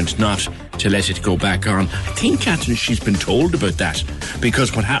determined not to let it go back on. I think, Catherine, she's been told about that,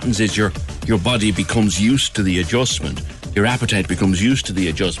 because what happens is your body becomes used to the adjustment. Your appetite becomes used to the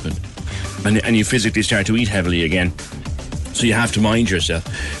adjustment. And you physically start to eat heavily again. So you have to mind yourself.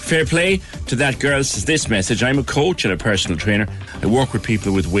 Fair play to that girl, says this message. I'm a coach and a personal trainer. I work with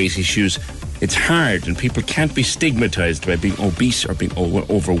people with weight issues. It's hard and people can't be stigmatized by being obese or being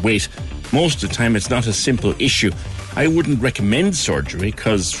overweight. Most of the time it's not a simple issue. I wouldn't recommend surgery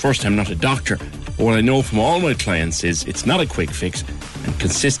because, first, I'm not a doctor. But what I know from all my clients is it's not a quick fix, and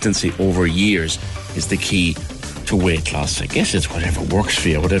consistency over years is the key to weight loss. I guess it's whatever works for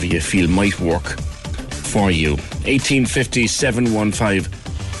you, whatever you feel might work for you.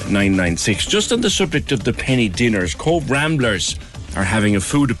 1850-715-996. Just on the subject of the penny dinners, Cove Ramblers are having a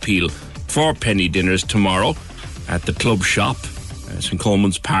food appeal for penny dinners tomorrow at the club shop, St.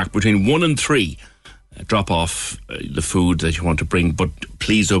 Coleman's Park, between 1 and 3. Drop off the food that you want to bring, but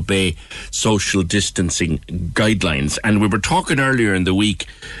please obey social distancing guidelines. And we were talking earlier in the week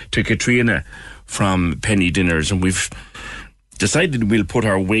to Katrina from Penny Dinners, and we've decided we'll put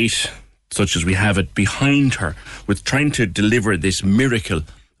our weight, such as we have it, behind her with trying to deliver this miracle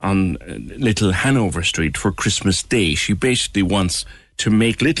on Little Hanover Street for Christmas Day. She basically wants to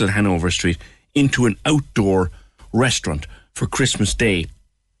make Little Hanover Street into an outdoor restaurant for Christmas Day,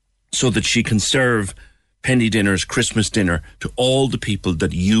 so that she can serve Penny Dinner's Christmas dinner to all the people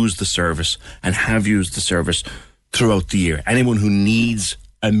that use the service and have used the service throughout the year. Anyone who needs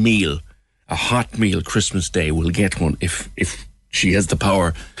a meal, a hot meal Christmas Day, will get one if she has the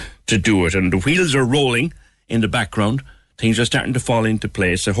power to do it. And the wheels are rolling in the background. Things are starting to fall into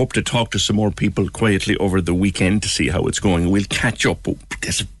place. I hope to talk to some more people quietly over the weekend to see how it's going. We'll catch up.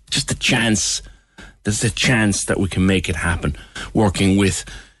 There's just a chance. There's a chance that we can make it happen working with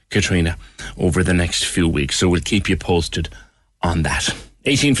Katrina over the next few weeks. So we'll keep you posted on that.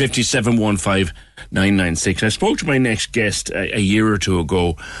 1850-715-996. I spoke to my next guest a year or two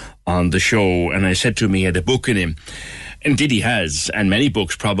ago on the show, and I said to him he had a book in him. Indeed he has, and many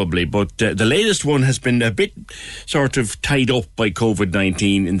books probably, but the latest one has been a bit sort of tied up by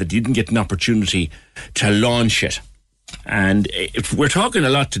COVID-19 in that you didn't get an opportunity to launch it. And we're talking a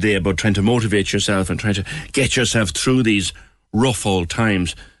lot today about trying to motivate yourself and trying to get yourself through these rough old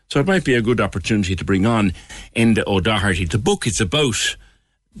times. So it might be a good opportunity to bring on Enda O'Doherty. The book is about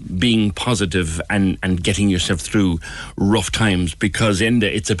being positive and getting yourself through rough times, because, Enda,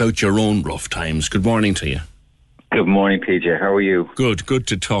 it's about your own rough times. Good morning to you. Good morning, PJ. How are you? Good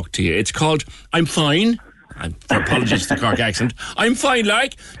to talk to you. It's called I'm Fine. Apologies for the Cork accent. I'm fine,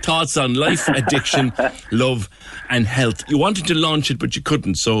 like. Thoughts on life, addiction, love and health. You wanted to launch it, but you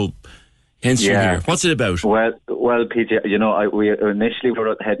couldn't, so hence you're here. What's it about? Well, Well, PJ, we initially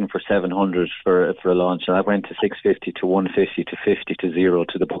were heading for 700 for a launch, and I went to 650 to 150 to 50 to 0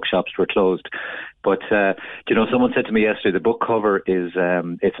 to the bookshops were closed. But someone said to me yesterday, the book cover is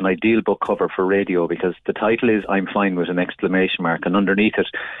it's an ideal book cover for radio, because the title is "I'm Fine" with an exclamation mark, and underneath it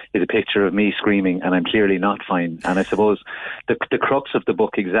is a picture of me screaming, and I'm clearly not fine. And I suppose the crux of the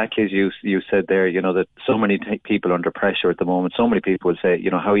book, exactly as you said there, that so many people are under pressure at the moment. So many people will say,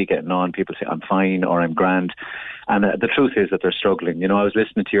 how are you getting on? People say, I'm fine, or I'm grand. And the truth is that they're struggling. I was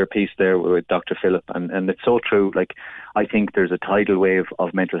listening to your piece there with Dr. Philip, and it's so true. Like, I think there's a tidal wave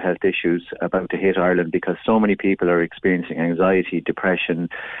of mental health issues about to hit Ireland, because so many people are experiencing anxiety, depression.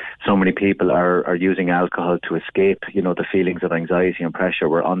 So many people are using alcohol to escape, the feelings of anxiety and pressure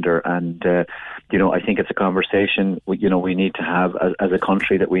we're under. And, I think it's a conversation, we need to have as a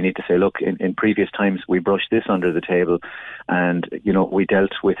country, that we need to say, look, in previous times we brushed this under the table, and, we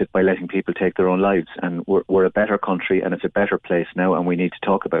dealt with it by letting people take their own lives. And we're a better country, and it's a better place now, and we need to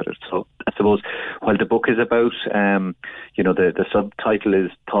talk about it. So I suppose while the book is about, the subtitle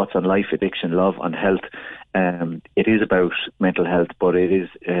is Thoughts on Life, Addiction, Love and Health, it is about mental health, but it is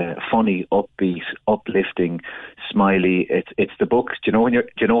funny, upbeat, uplifting, smiley. It's the book. Do you know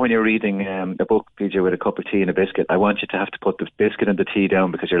when you're reading a book, PJ, with a cup of tea and a biscuit? I want you to have to put the biscuit and the tea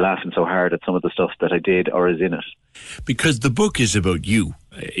down, because you're laughing so hard at some of the stuff that I did or is in it. Because the book is about you.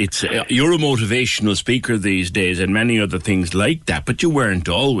 It's you're a motivational speaker these days, and many other things like that. But you weren't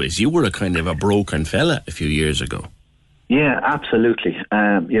always. You were a kind of a broken fella a few years ago. Yeah, absolutely.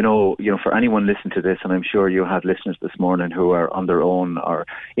 For anyone listening to this, and I'm sure you have listeners this morning who are on their own or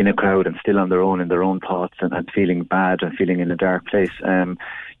in a crowd and still on their own in their own thoughts and feeling bad and feeling in a dark place.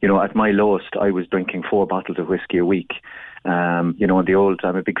 At my lowest, I was drinking 4 bottles of whiskey a week. I'm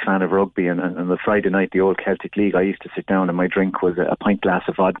a big fan of rugby, and on the Friday night, the old Celtic League, I used to sit down and my drink was a pint glass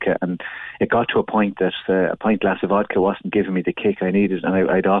of vodka, and it got to a point that a pint glass of vodka wasn't giving me the kick I needed, and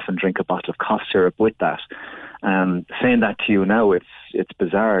I'd often drink a bottle of cough syrup with that. Saying that to you now, it's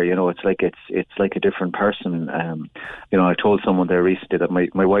bizarre. It's like a different person. I told someone there recently that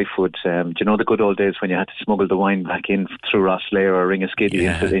my wife would. Do you know the good old days when you had to smuggle the wine back in through Rosslare or Ring of Skiddy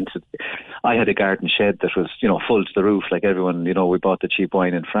into? I had a garden shed that was full to the roof, like everyone. We bought the cheap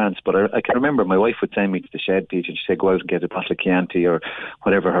wine in France, but I can remember my wife would send me to the shed, Peach, and she'd say, go out and get a bottle of Chianti or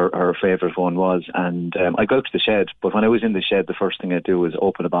whatever her favourite one was, and I'd go out to the shed. But when I was in the shed, the first thing I'd do was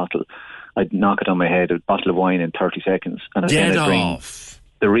open a bottle. I'd knock it on my head, a bottle of wine in 30 seconds. And Dead I'd bring off.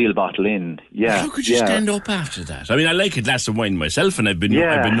 the real bottle in. Yeah. How could you stand up after that? I mean, I like a glass of wine myself, and I've been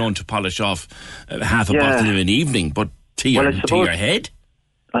known to polish off half a bottle in an evening, but to your head?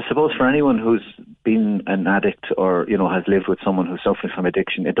 I suppose for anyone who's been an addict or, has lived with someone who's suffering from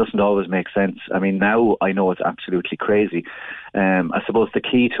addiction, it doesn't always make sense. I mean, now I know it's absolutely crazy. I suppose the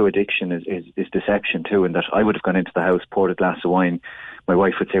key to addiction is deception too, in that I would have gone into the house, poured a glass of wine. My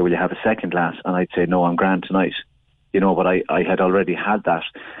wife would say, will you have a second glass? And I'd say, no, I'm grand tonight. But I had already had that.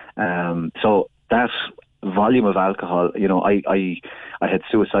 So that volume of alcohol, I had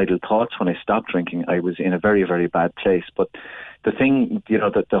suicidal thoughts when I stopped drinking. I was in a very, very bad place. But the thing,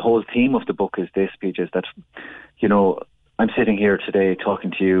 that the whole theme of the book is this, PJ, is that, I'm sitting here today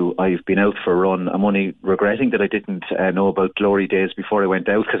talking to you. I've been out for a run. I'm only regretting that I didn't know about Glory Days before I went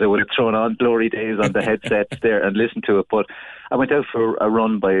out, because I would have thrown on Glory Days on the headsets there and listened to it. But I went out for a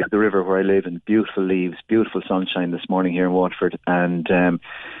run by the river where I live, in beautiful leaves, beautiful sunshine this morning here in Waterford. And,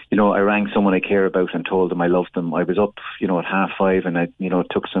 I rang someone I care about and told them I loved them. I was up, at 5:30, and I,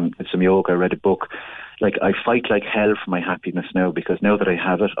 took some yoga, read a book. Like, I fight like hell for my happiness now, because now that I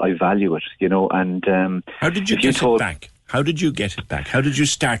have it, I value it, and... How did you get it back? How did you get it back? How did you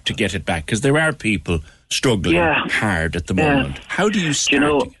start to get it back? Because there are people struggling hard at the moment. How do you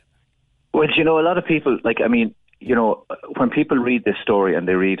start? Well, a lot of people, when people read this story and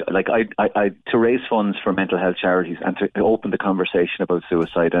they read, I to raise funds for mental health charities and to open the conversation about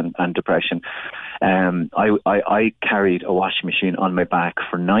suicide and depression, I carried a washing machine on my back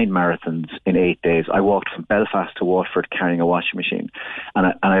for 9 marathons in 8 days. I walked from Belfast to Waterford carrying a washing machine,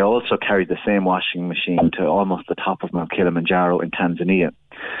 and I also carried the same washing machine to almost the top of Mount Kilimanjaro in Tanzania.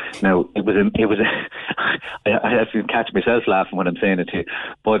 Now, it was I have to catch myself laughing when I'm saying it to you,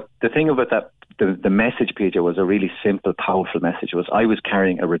 but the thing about that, the message, PJ, was a really simple, powerful message. I was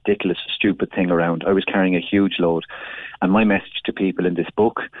carrying a ridiculous, stupid thing around. I was carrying a huge load. And my message to people in this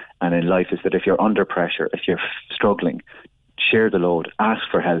book and in life is that if you're under pressure, if you're struggling, share the load, ask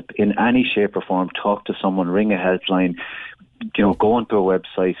for help in any shape or form, talk to someone, ring a helpline, go onto a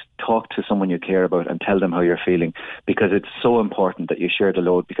website, talk to someone you care about and tell them how you're feeling, because it's so important that you share the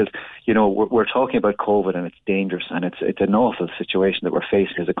load, because, we're talking about COVID and it's dangerous and it's an awful situation that we're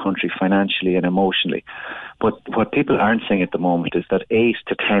facing as a country financially and emotionally. But what people aren't saying at the moment is that 8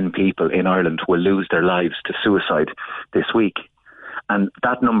 to 10 people in Ireland will lose their lives to suicide this week. And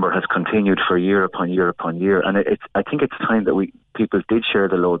that number has continued for year upon year upon year. And I think it's time that people did share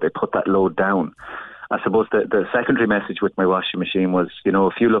the load. They put that load down. I suppose the secondary message with my washing machine was,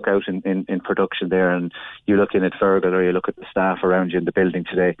 if you look out in production there and you look in at Fergal or you look at the staff around you in the building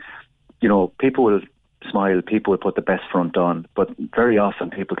today, people will smile, people will put the best front on, but very often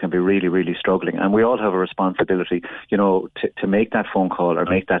people can be really, really struggling. And we all have a responsibility, to make that phone call or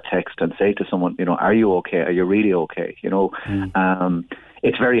make that text and say to someone, are you okay? Are you really okay?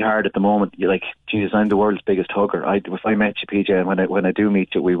 It's very hard at the moment. You're like, Jesus, I'm the world's biggest hugger. If I met you, PJ, and when I do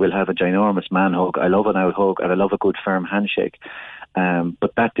meet you, we will have a ginormous man hug. I love an out hug and I love a good firm handshake.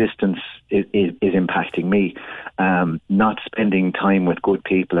 But that distance is impacting me. Not spending time with good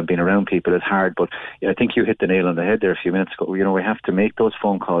people and being around people is hard, but I think you hit the nail on the head there a few minutes ago. We have to make those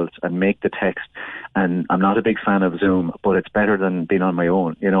phone calls and make the text. And I'm not a big fan of Zoom, but it's better than being on my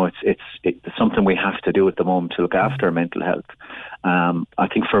own. It's something we have to do at the moment to look after our mental health. I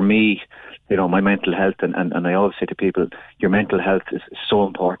think for me, my mental health, and I always say to people, your mental health is so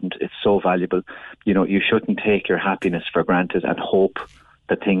important. It's so valuable. You shouldn't take your happiness for granted and hope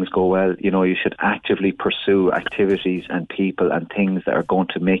that things go well. You should actively pursue activities and people and things that are going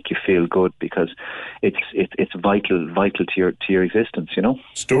to make you feel good, because it's vital to your existence.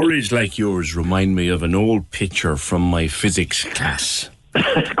 Stories like yours remind me of an old picture from my physics class.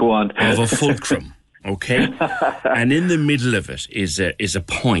 Go on. Of a fulcrum. Okay, and in the middle of it is a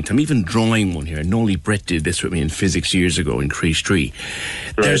point. I'm even drawing one here. Nolly Brett did this with me in physics years ago in Creestree.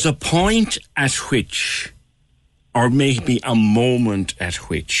 Right. There's a point at which, or maybe a moment at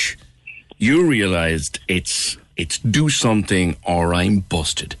which, you realised it's do something or I'm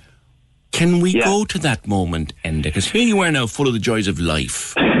busted. Can we go to that moment, Enda? Because here you are now, full of the joys of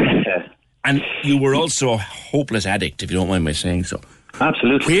life, and you were also a hopeless addict, if you don't mind my saying so.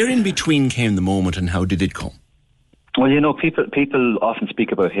 Absolutely. Where in between came the moment and how did it come? Well, people often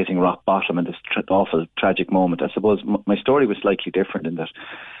speak about hitting rock bottom and this awful, tragic moment. I suppose my story was slightly different in that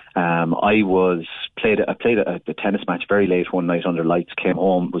I played a tennis match very late one night under lights, came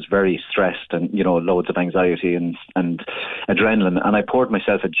home, was very stressed and, loads of anxiety and adrenaline. And I poured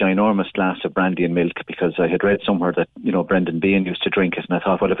myself a ginormous glass of brandy and milk because I had read somewhere that, Brendan Behan used to drink it. And I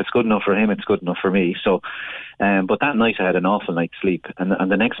thought, well, if it's good enough for him, it's good enough for me. So, but that night I had an awful night's sleep. And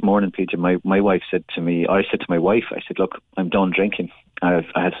the next morning, PJ, my wife said to me, I said to my wife, I said, look, I'm done drinking. I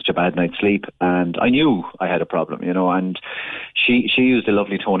had such a bad night's sleep, and I knew I had a problem, and she used a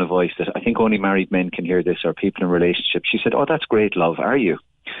lovely tone of voice that I think only married men can hear this, or people in relationships. She said, oh, that's great, love, are you?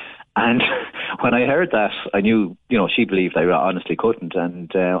 And when I heard that, I knew, she believed I honestly couldn't,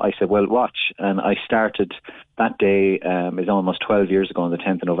 and I said, well, watch. And I started that day, is almost 12 years ago, on the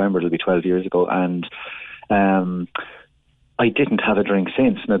 10th of November, it'll be 12 years ago, and I didn't have a drink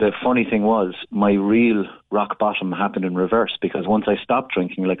since. Now, the funny thing was, my real rock bottom happened in reverse, because once I stopped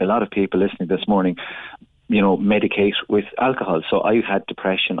drinking, like a lot of people listening this morning, medicate with alcohol. So I had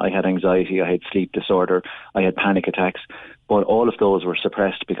depression, I had anxiety, I had sleep disorder, I had panic attacks, but all of those were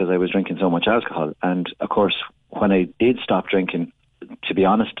suppressed because I was drinking so much alcohol. And of course, when I did stop drinking, to be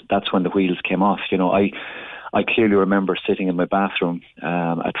honest, that's when the wheels came off. I clearly remember sitting in my bathroom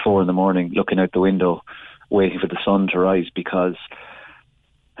at 4 a.m, looking out the window, waiting for the sun to rise, because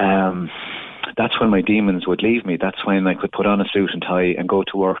that's when my demons would leave me. That's when I could put on a suit and tie and go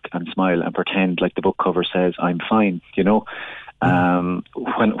to work and smile and pretend, like the book cover says, I'm fine. When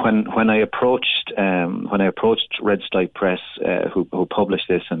I approached Red Stripe Press, who published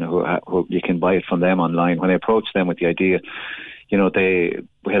this and who you can buy it from them online, when I approached them with the idea,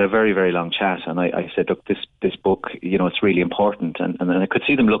 we had a very, very long chat, and I said, look, this book, it's really important. And I could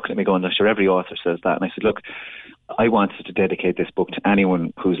see them looking at me going, I'm sure every author says that. And I said, look, I wanted to dedicate this book to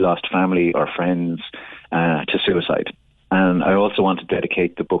anyone who's lost family or friends to suicide. And I also want to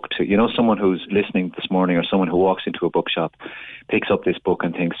dedicate the book to, someone who's listening this morning, or someone who walks into a bookshop, picks up this book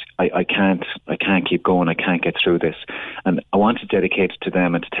and thinks, I can't keep going, I can't get through this. And I want to dedicate it to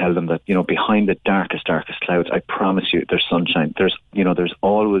them and to tell them that, behind the darkest clouds, I promise you, there's sunshine. There's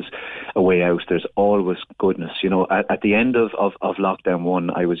always a way out. There's always goodness. At the end of lockdown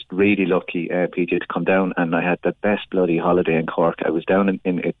 1, I was really lucky, PJ, to come down, and I had the best bloody holiday in Cork. I was down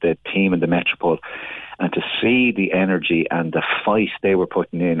in the team in the Metropole. and to see the energy and the fight they were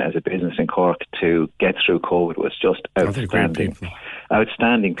putting in as a business in Cork to get through COVID was just outstanding.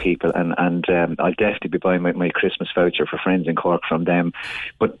 Outstanding people, and I'll definitely be buying my Christmas voucher for friends in Cork from them.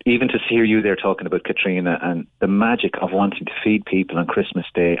 But even to hear you there talking about Katrina and the magic of wanting to feed people on Christmas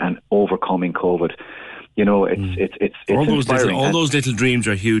Day and overcoming COVID, you know, it's inspiring. All those little dreams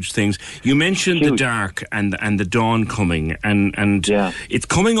are huge things. You mentioned the dark and the dawn coming, and it's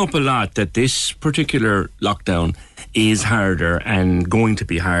coming up a lot that this particular lockdown is harder and going to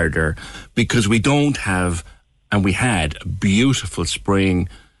be harder because we don't have, and we had a beautiful spring,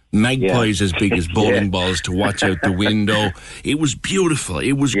 magpies as big as bowling balls to watch out the window. It was beautiful.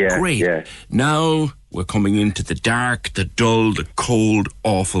 It was great. Now we're coming into the dark, the dull, the cold,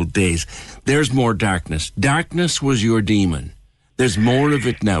 awful days. There's more darkness. Darkness was your demon. There's more of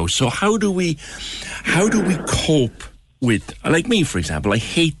it now. So how do we cope with, like me, for example, I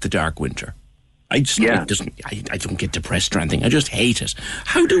hate the dark winter. I don't get depressed or anything. I just hate it.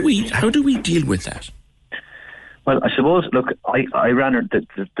 How do we deal with that? Well, I suppose, look, I ran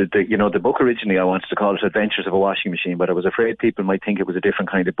the book originally. I wanted to call it Adventures of a Washing Machine, but I was afraid people might think it was a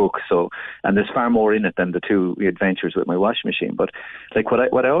different kind of book. So, and there's far more in it than the two adventures with my washing machine. But like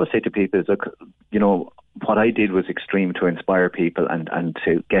what I always say to people is, look, you know, what I did was extreme to inspire people and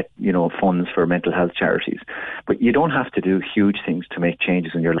to get, you know, funds for mental health charities. But you don't have to do huge things to make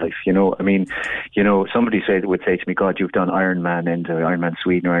changes in your life. You know, I mean, you know, somebody would say to me, God, you've done Ironman and Ironman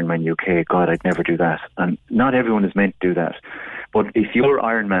Sweden or Ironman UK. God, I'd never do that. And not everyone is meant to do that. But if your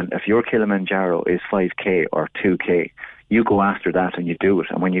Ironman, if your Kilimanjaro is 5K or 2K, you go after that and you do it.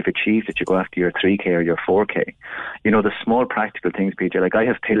 And when you've achieved it, you go after your 3K or your 4K. You know, the small practical things, PJ, like I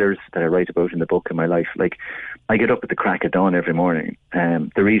have pillars that I write about in the book in my life. Like I get up at the crack of dawn every morning.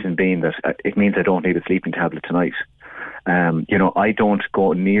 The reason being that it means I don't need a sleeping tablet tonight. You know, I don't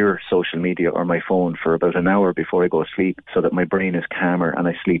go near social media or my phone for about an hour before I go to sleep so that my brain is calmer and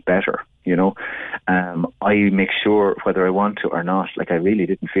I sleep better, you know. I make sure whether I want to or not, like I really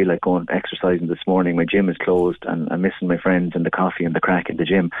didn't feel like going exercising this morning. My gym is closed and I'm missing my friends and the coffee and the crack in the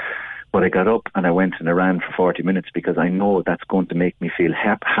gym. But I got up and I went and I ran for 40 minutes because I know that's going to make me feel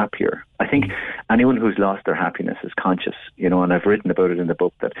happier. I think anyone who's lost their happiness is conscious, you know, and I've written about it in the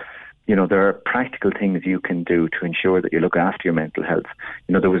book that, you know, there are practical things you can do to ensure that you look after your mental health.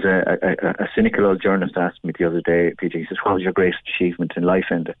 You know, there was a cynical old journalist asked me the other day, PJ, he says, what was your greatest achievement in life?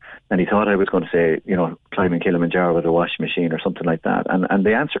 And he thought I was going to say, you know, climbing Kilimanjaro with a washing machine or something like that. And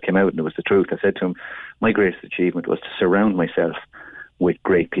the answer came out and it was the truth. I said to him, my greatest achievement was to surround myself with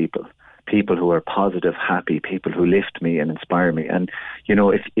great people. People who are positive, happy, people who lift me and inspire me. And, you know,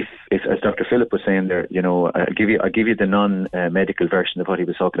 if as Dr. Philip was saying there, you know, I'll give you the non-medical version of what he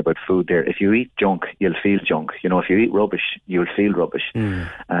was talking about food there. If you eat junk, you'll feel junk. You know, if you eat rubbish, you'll feel rubbish.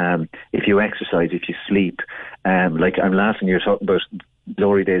 If you exercise, if you sleep, like I'm laughing, you're talking about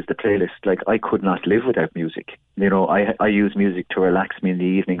Glory Days, the playlist, like I could not live without music. You know, I use music to relax me in the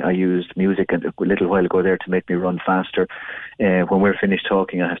evening. I used music a little while ago there to make me run faster. When we're finished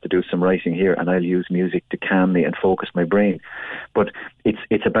talking, I have to do some writing here and I'll use music to calm me and focus my brain. But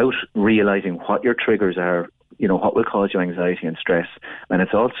it's about realising what your triggers are, you know, what will cause you anxiety and stress. And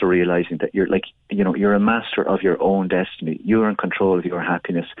it's also realising that you're like, you know, you're a master of your own destiny. You're in control of your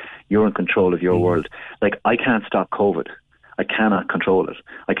happiness. You're in control of your world. Like I can't stop COVID. I cannot control it.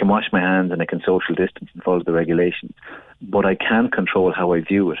 I can wash my hands and I can social distance and follow the regulations, but I can control how I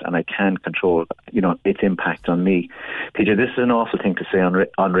view it and I can control, you know, its impact on me. PJ, this is an awful thing to say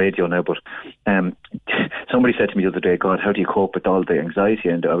on radio now, but somebody said to me the other day, God, how do you cope with all the anxiety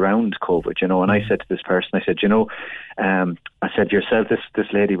and around COVID, you know? And I said to this person, I said, you know, I said, yourself, this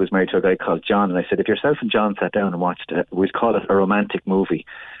lady was married to a guy called John, and I said, if yourself and John sat down and watched, we'd call it a romantic movie.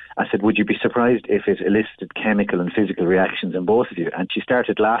 I said, would you be surprised if it elicited chemical and physical reactions in both of you? And she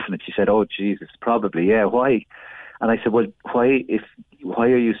started laughing and she said, oh, Jesus, probably, yeah, why? And I said, well, why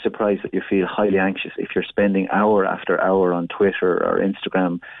are you surprised that you feel highly anxious if you're spending hour after hour on Twitter or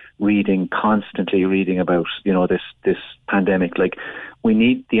Instagram constantly reading about, you know, this pandemic? Like, we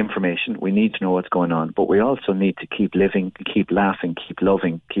need the information, we need to know what's going on, but we also need to keep living, keep laughing, keep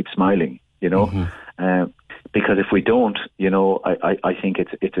loving, keep smiling, you know? Because if we don't, you know, I think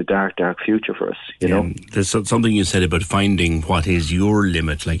it's a dark, dark future for us, you know. There's something you said about finding what is your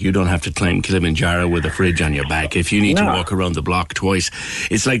limit. Like, you don't have to climb Kilimanjaro with a fridge on your back. If you need to walk around the block twice,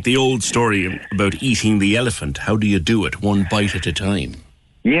 it's like the old story about eating the elephant. How do you do it? One bite at a time.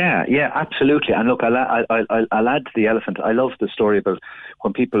 Yeah, absolutely. And look, I'll add to the elephant. I love the story about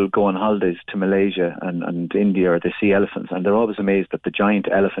when people go on holidays to Malaysia and India, or they see elephants, and they're always amazed that the giant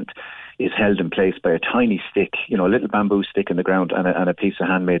elephant is held in place by a tiny stick, a little bamboo stick in the ground and a piece of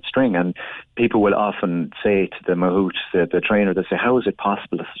handmade string. And people will often say to the mahout, the trainer, they say, how is it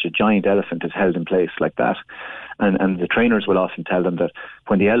possible that such a giant elephant is held in place like that? And the trainers will often tell them that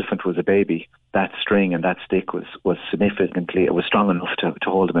when the elephant was a baby, that string and that stick was strong enough to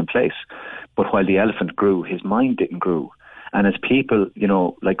hold him in place. But while the elephant grew, his mind didn't grow. And as people,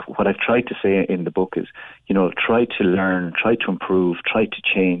 like what I've tried to say in the book is, try to learn, try to improve, try to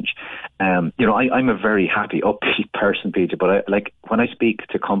change. I'm a very happy, upbeat person, Peter, but when I speak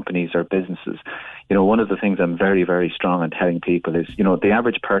to companies or businesses, one of the things I'm very, very strong on telling people is, the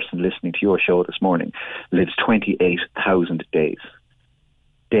average person listening to your show this morning lives 28,000 days.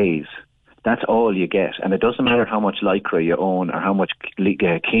 Days. That's all you get. And it doesn't matter how much lycra you own or how much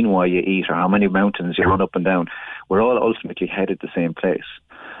quinoa you eat or how many mountains you run up and down. We're all ultimately headed the same place.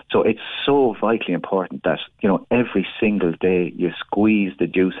 So it's so vitally important that, every single day you squeeze the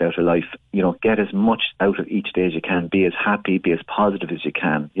juice out of life, get as much out of each day as you can, be as happy, be as positive as you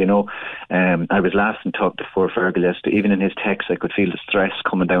can, I was laughing talking to Fergal yesterday. Even in his text, I could feel the stress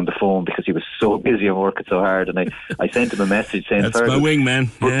coming down the phone because he was so busy and working so hard. And I sent him a message saying, that's my wingman,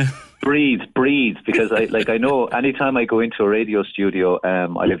 yeah. Breathe, because I know anytime I go into a radio studio,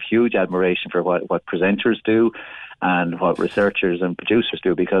 I have huge admiration for what presenters do and what researchers and producers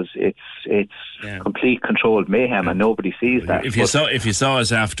do, because it's complete controlled mayhem and nobody sees that. If you saw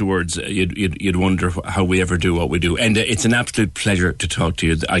us afterwards, you'd wonder how we ever do what we do. And it's an absolute pleasure to talk to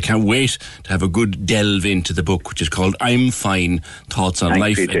you. I can't wait to have a good delve into the book, which is called I'm Fine: Thoughts on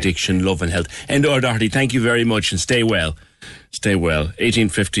Life, Addiction, Love and Health. Enda O'Doherty, thank you very much and stay well. Stay well.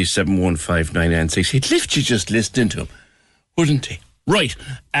 1850 715 996. He'd lift you just listening to him, wouldn't he? Right.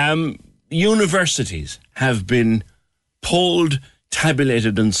 Universities have been polled,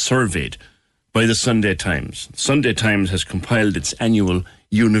 tabulated and surveyed by the Sunday Times. Sunday Times has compiled its annual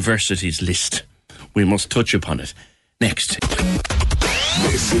universities list. We must touch upon it next.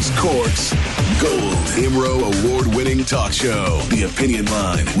 This is Cork's Gold IMRO award-winning talk show, The Opinion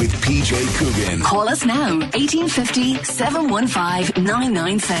Line with PJ Coogan. Call us now, 1850 715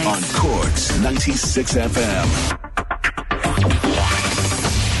 996. On Cork's 96 FM.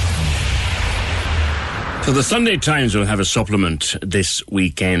 So the Sunday Times will have a supplement this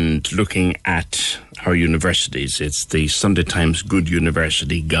weekend looking at our universities. It's the Sunday Times Good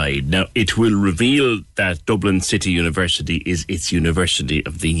University Guide. Now, it will reveal that Dublin City University is its University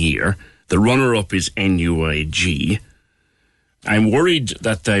of the Year. The runner-up is NUIG. I'm worried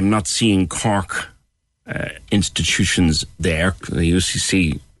that I'm not seeing Cork institutions there, the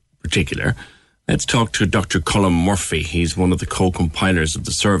UCC in particular. Let's talk to Dr. Colm Murphy. He's one of the co-compilers of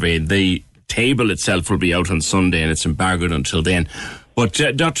the survey. The table itself will be out on Sunday and it's embargoed until then. But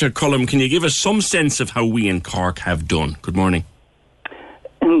Dr. Colm, can you give us some sense of how we in Cork have done? Good morning.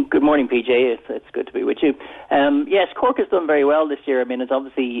 Good morning, PJ. It's good to be with you. Yes, Cork has done very well this year. I mean,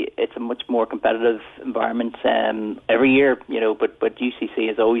 it's a much more competitive environment every year, but UCC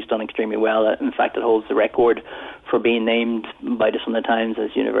has always done extremely well. In fact, it holds the record for being named by the Sunday Times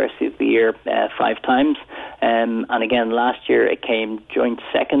as University of the Year 5 times. And again, last year it came joint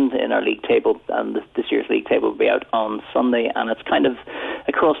second in our league table, and this year's league table will be out on Sunday, and it's kind of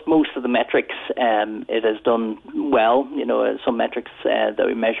across most of the metrics it has done well. Some metrics that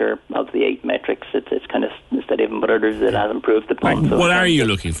we measure, of the 8 metrics, it's kind of steady, but others it has improved upon. So what are you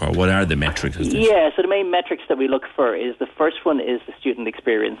looking for? What are the metrics? Yeah, so the main metrics that we look for is, the first one is the student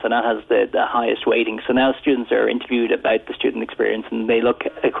experience, and that has the highest weighting. So now students are interviewed about the student experience, and they look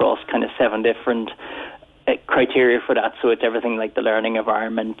across kind of 7 different criteria for that. So it's everything like the learning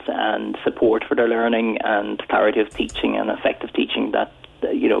environment and support for their learning and clarity of teaching and effective teaching. That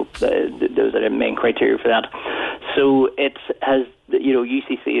those are the main criteria for that. So it has,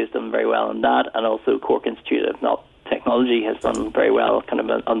 UCC has done very well on that, and also Cork Institute of Technology has done very well kind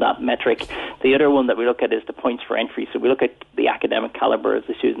of on that metric. The other one that we look at is the points for entry. So we look at the academic calibre of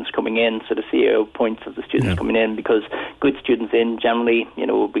the students coming in, so the CAO points of the students coming in, because good students in generally,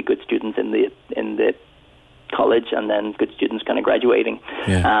 will be good students in the college, and then good students kind of graduating.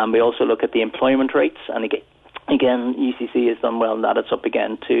 We also look at the employment rates, and again, UCC has done well in that. It's up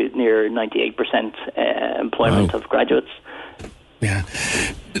again to near 98% employment of graduates. Yeah.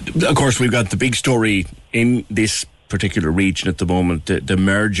 Of course, we've got the big story in this particular region at the moment, the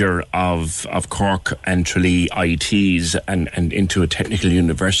merger of Cork and Tralee ITs and into a technical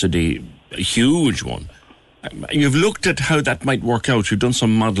university, a huge one. You've looked at how that might work out. You've done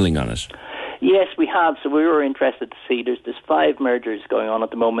some modelling on it. Yes, we have. So we were interested to see there's 5 mergers going on at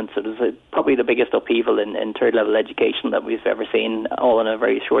the moment. So there's probably the biggest upheaval in third level education that we've ever seen, all in a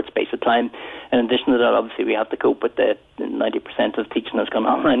very short space of time. In addition to that, obviously we have to cope with the 90% of teaching has gone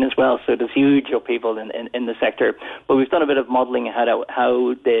online as well. So there's huge upheaval in the sector. But we've done a bit of modelling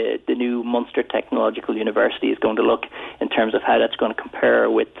how the new Munster Technological University is going to look in terms of how that's going to compare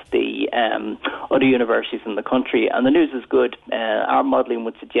with the other universities in the country. And the news is good. Our modelling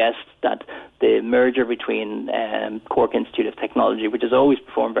would suggest that the merger between Cork Institute of Technology, which has always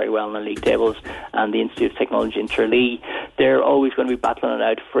performed very well in the league tables, and the Institute of Technology in Tralee, they're always going to be battling it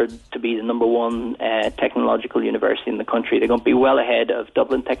out to be the number one technological university in the country. They're going to be well ahead of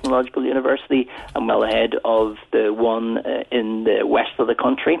Dublin Technological University and well ahead of the one in the west of the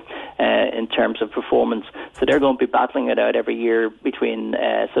country in terms of performance. So they're going to be battling it out every year between,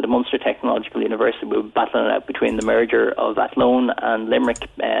 so the Munster Technological University will be battling it out between the merger of Athlone and Limerick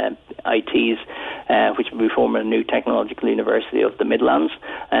ITs, which will be forming a new technological university of the Midlands.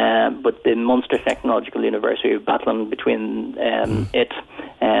 But the Munster Technological University will be battling between it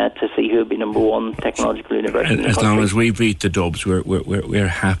to see who will be number one technological university in the country. As long as we beat the Dubs, we're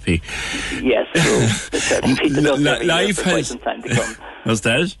happy. Yes, we'll certainly beat the Dubs for quite some time to come. What's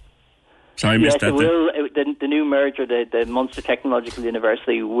that? Sorry, I missed that. The new merger, the Munster Technological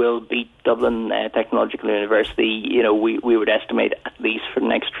University will beat Dublin Technological University. You know, we would estimate at least for the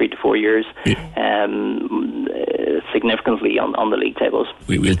next 3 to 4 years, significantly on the league tables.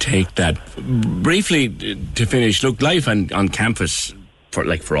 We will take that. Briefly to finish, look, life on campus,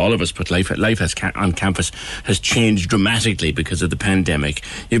 for all of us, but life on campus has changed dramatically because of the pandemic.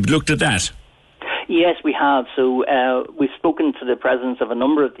 You've looked at that. Yes, we have. So we've spoken to the presidents of a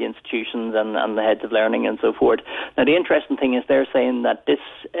number of the institutions and the heads of learning and so forth. Now, the interesting thing is they're saying that this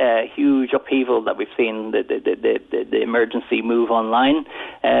huge upheaval that we've seen, the emergency move online,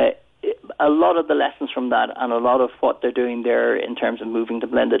 a lot of the lessons from that and a lot of what they're doing there in terms of moving to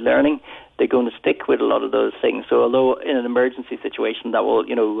blended learning, they're going to stick with a lot of those things. So although in an emergency situation that will,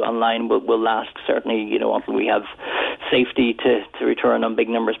 online will last certainly, until we have safety to return on big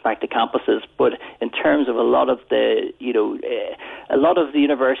numbers back to campuses. But in terms of a lot of the, a lot of the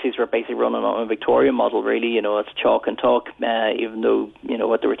universities were basically running on a Victorian model, really. It's chalk and talk, even though,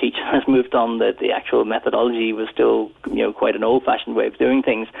 what they were teaching has moved on, the actual methodology was still, quite an old-fashioned way of doing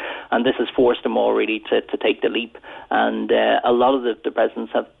things. And this has forced them all really to take the leap. And a lot of the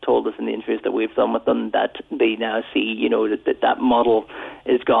presidents have told us in the interviews that we've done with them that they now see, that model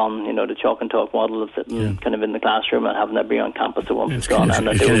is gone. The chalk and talk model of sitting kind of in the classroom and having everybody on campus at once is gone. And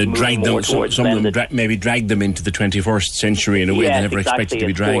that they will move more towards some of them maybe dragged them into the 21st century in a way they never expected to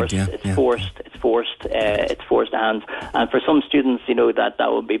be dragged. It's forced hands. And for some students,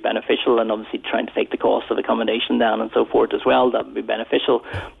 that would be beneficial, and obviously trying to take the cost of accommodation down and so forth as well, that would be beneficial.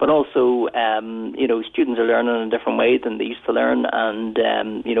 But also, students are learning in a different way than they used to learn, and,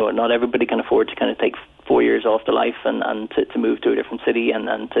 not everybody can afford to kind of take 4 years off their life and to move to a different city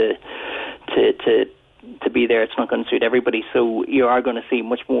and to be there. It's not going to suit everybody. So you are going to see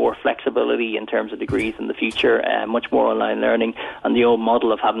much more flexibility in terms of degrees in the future, much more online learning, and the old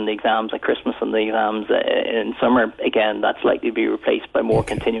model of having the exams at Christmas and the exams in summer, again, that's likely to be replaced by more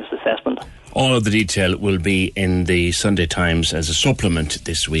continuous assessment. All of the detail will be in the Sunday Times as a supplement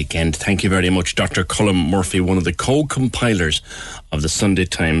this weekend. Thank you very much, Dr. Colm Murphy, one of the co-compilers of the Sunday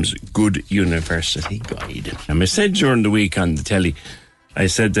Times Good University Guide. And I said during the week on the telly, I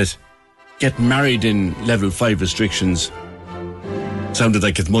said that get married in level 5 restrictions sounded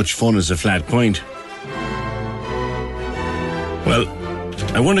like as much fun as a flat point. Well,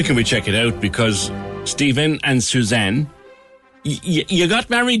 I wonder, can we check it out? Because Stephen and Suzanne, you got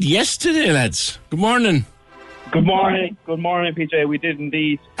married yesterday, lads. Good morning. Good morning. Good morning, PJ. We did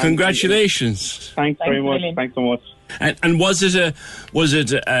indeed. Congratulations. Thanks very much. Thanks so much. And was it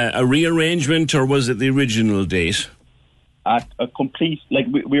a rearrangement, or was it the original date? A complete,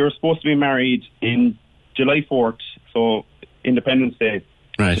 we were supposed to be married in July 4th, so Independence Day.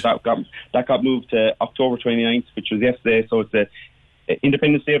 Right. So that got moved to October 29th, which was yesterday. So it's the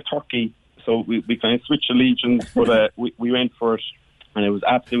Independence Day of Turkey. So we kind of switched allegiance, but we went for it, and it was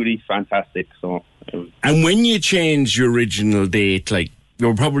absolutely fantastic. And when you changed your original date, you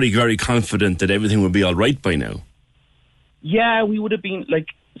were probably very confident that everything would be all right by now. Yeah, we would have been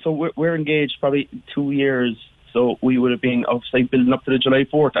so we're engaged probably 2 years. So we would have been obviously building up to the July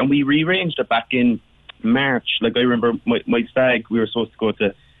 4th, and we rearranged it back in March. I remember my stag, we were supposed to go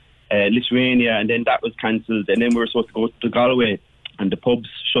to Lithuania, and then that was cancelled, and then we were supposed to go to Galway, and the pubs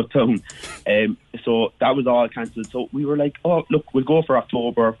shut down. So that was all cancelled. So we were like, oh, look, we'll go for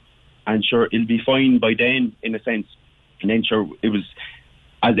October, and sure, it'll be fine by then, in a sense. And then sure, it was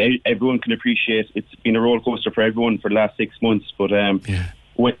as everyone can appreciate, it's been a roller coaster for everyone for the last 6 months. But and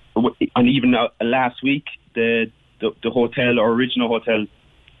even last week, the hotel, our original hotel,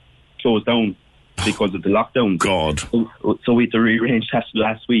 closed down because of the lockdown. God. So we had to rearrange that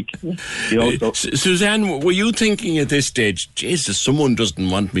last week. Suzanne, were you thinking at this stage, Jesus, someone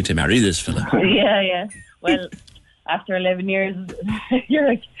doesn't want me to marry this fella? Yeah. Well, after 11 years, you're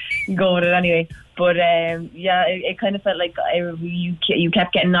like, go with it anyway. But it kind of felt like you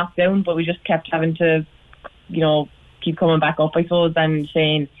kept getting knocked down, but we just kept having to, keep coming back up, I suppose, and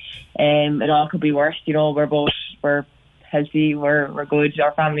saying it all could be worse. We're healthy, we're good,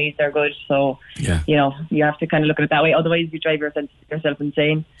 our families are good, so you have to kind of look at it that way, otherwise you drive yourself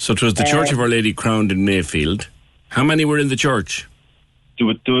insane. So it was the Church of Our Lady Crowned in Mayfield. How many were in the church? There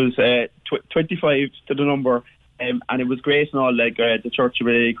was 25 to the number, and it was great and all. Like the Church of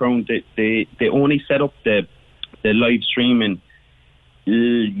Our Lady Crowned, they only set up the live streaming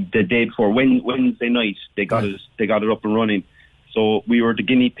the day before Wednesday night. They got it up and running, so we were the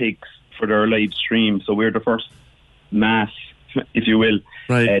guinea pigs for their live stream. So we were the first mass, if you will,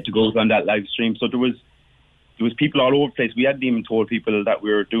 to go on that live stream. So there was people all over the place. We hadn't even told people that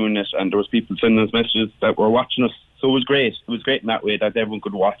we were doing it, and there was people sending us messages that were watching us. So it was great. It was great in that way that everyone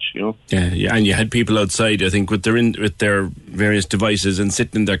could watch, Yeah, and you had people outside, I think, with their various devices and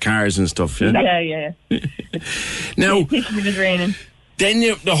sitting in their cars and stuff. Yeah. Now, it was raining. Then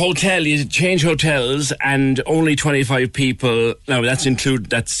the hotel, you change hotels, and only 25 people. Now that's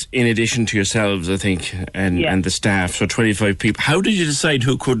in addition to yourselves, I think, and the staff. So 25 people. How did you decide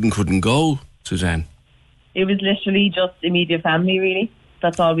who could and couldn't go, Suzanne? It was literally just immediate family, really.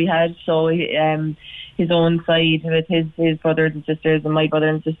 That's all we had. So his own side with his brothers and sisters and my brother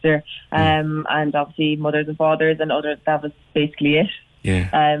and sister, and obviously mothers and fathers and others. That was basically it.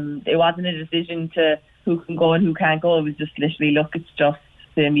 Yeah. It wasn't a decision to who can go and who can't go. It was just literally, look, it's just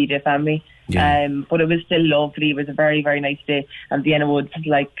the immediate family. Yeah. But it was still lovely. It was a very, very nice day. And Vienna Woods, just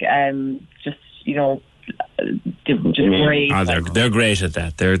great. They're great at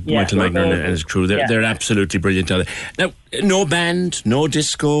that. They're Michael Magner and his crew. They're absolutely brilliant. Now, no band, no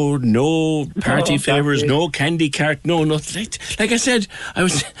disco, no party favours, no candy cart, no nothing. Like I said, I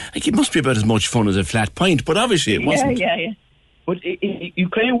was like, it must be about as much fun as a flat pint, but obviously it wasn't. Yeah. But you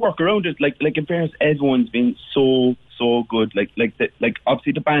kind of work around it. Like in fairness, everyone's been so good. Like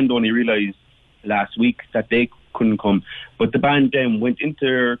obviously the band only realised last week that they couldn't come, but the band then went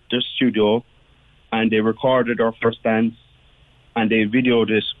into their studio and they recorded our first dance and they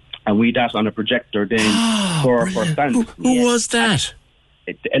videoed it, and we did that on a projector then for our first dance. Who was that?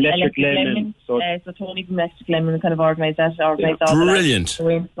 Electric Lemon. So Tony from Electric Lemon kind of organised that. Brilliant. So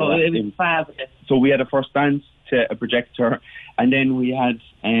it was fabulous. So we had a first dance to a projector, and then we had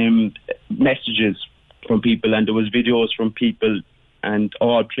messages from people, and there was videos from people, and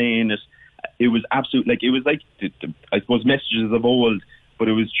all playing it. It was absolute, it was like I suppose messages of old, but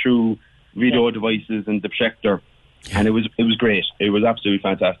it was through video devices and the projector, and it was great. It was absolutely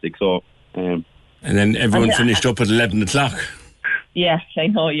fantastic. So, and then everyone finished up at 11 o'clock. Yeah, I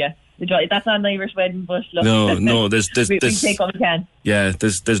know. Yeah. That's not an Irish wedding, but look, no. There's we take what we can. Yeah,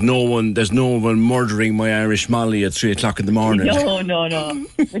 there's no one murdering my Irish Molly at 3 o'clock in the morning. No,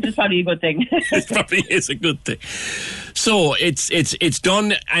 which is probably a good thing. It probably is a good thing. So it's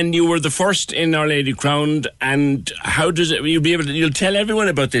done, and you were the first in Our Lady Crowned. And how does it? You'll tell everyone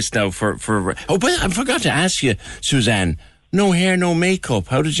about this now. Oh, but I forgot to ask you, Suzanne. No hair, no makeup.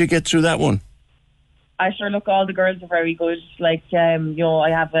 How did you get through that one? I sure look, all the girls are very good. Like, I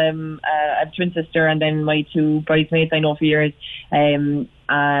have a twin sister and then my two bridesmaids I know for years. So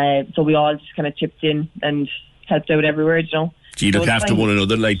we all just kind of chipped in and helped out everywhere, You look after one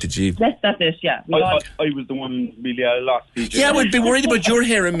another, did you? That's it, yeah. I was the one really I lost. PJ. Yeah, I would be worried about your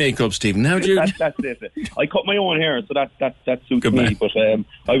hair and makeup, Stephen. How do you? That's it. I cut my own hair, so that suits me. But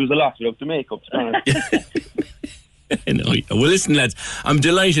I was a lot without the makeup, to be honest. No. Well, listen, lads, I'm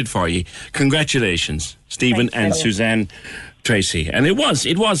delighted for you. Congratulations, Stephen and Suzanne Tracy. And it was,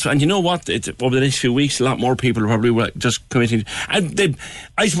 and you know what? Over the next few weeks, a lot more people are probably just committing. And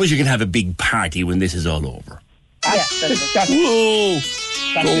I suppose you can have a big party when this is all over. Yeah, that's it. Whoa!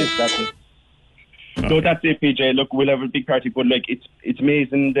 That's it. So that's it, PJ. Look, we'll have a big party, but it's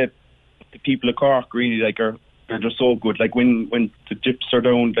amazing that the people of Cork really are just so good. Like when the dips are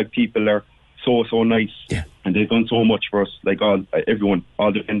down, people are so nice, and they've done so much for us, everyone,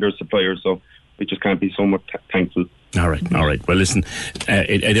 all the vendors, suppliers, so we just can't be so much thankful. All right. Well, listen,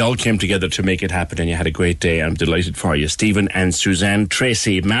 it all came together to make it happen, and you had a great day. I'm delighted for you. Stephen and Suzanne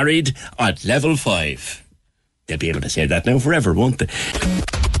Tracy, married at level 5. They'll be able to say that now forever, won't they?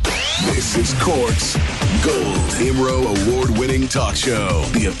 This is Cork's Gold IMRO award-winning talk show,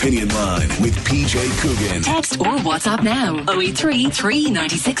 The Opinion Line with PJ Coogan. Text or WhatsApp now. 083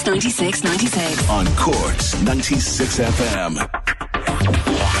 396 96 96. On Cork's 96 FM.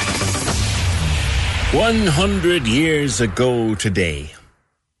 100 years ago today,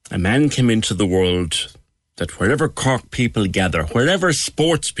 a man came into the world that wherever Cork people gather, wherever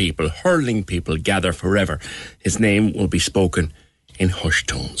sports people, hurling people gather forever, his name will be spoken in hushed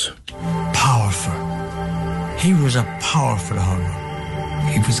tones. Powerful. He was a powerful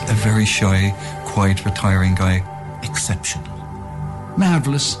hurler. He was a very shy, quiet, retiring guy. Exceptional.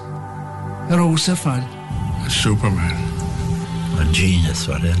 Marvellous. Roosevelt. A Superman. A genius,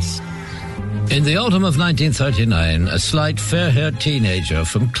 what else? In the autumn of 1939, a slight, fair-haired teenager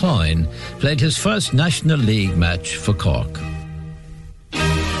from Cloyne played his first National League match for Cork.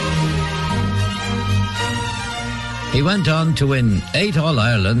 He went on to win 8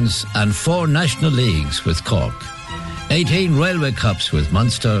 All-Irelands and 4 National Leagues with Cork, 18 Railway Cups with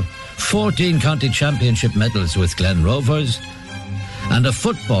Munster, 14 County Championship medals with Glen Rovers, and a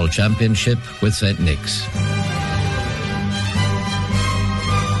football championship with St. Nick's.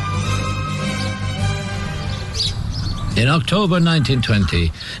 In October 1920,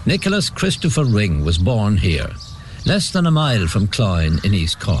 Nicholas Christopher Ring was born here, less than a mile from Cloyne in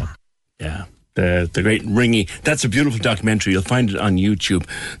East Cork. Yeah, the great Ringy. That's a beautiful documentary. You'll find it on YouTube.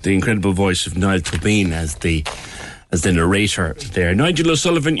 The incredible voice of Niall Tobin as the narrator there. Nigel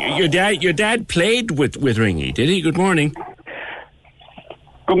O'Sullivan, your dad played with Ringy, did he? Good morning.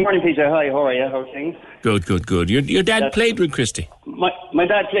 Good morning, PJ. Hi, how are you? How are things? Good. Your dad played with Christy? My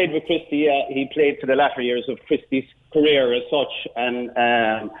dad played with Christy. He played for the latter years of Christy's career as such. And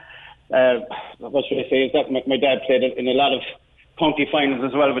what should I say? Is that my dad played in a lot of county finals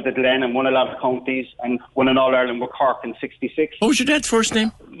as well with the Glen and won a lot of counties and won an All-Ireland with Cork in '66. What was your dad's first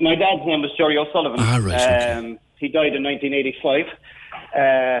name? My dad's name was Jerry O'Sullivan. Right. Okay. He died in 1985.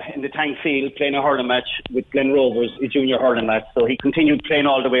 In the Tank Field playing a hurling match with Glen Rovers, a junior hurling match. So he continued playing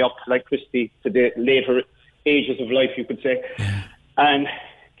all the way up, like Christy, to the later ages of life, you could say, and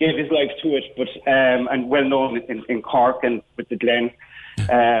gave his life to it. But and well known in Cork and with the Glen,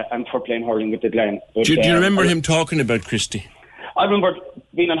 and for playing hurling with the Glen. But, do you remember him talking about Christy? I remember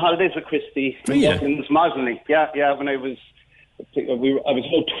being on holidays with Christy in Dublin's Mosley. Yeah. When I was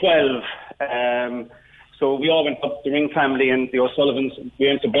about 12. So we all went up, the Ring family and the O'Sullivans, we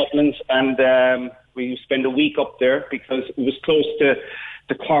went to Butlins, and we spent a week up there because it was close to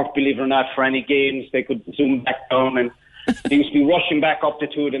the Cork, believe it or not, for any games. They could zoom back down, and they used to be rushing back up the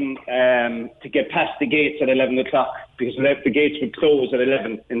two of them to get past the gates at 11 o'clock because the gates would close at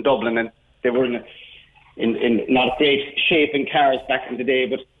 11 in Dublin, and they were in not great shape in cars back in the day,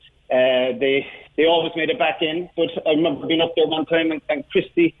 but they always made it back in. But I remember being up there one time, and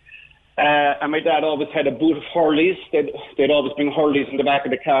Christy... and my dad always had a boot of Hurleys. They'd always bring Hurleys in the back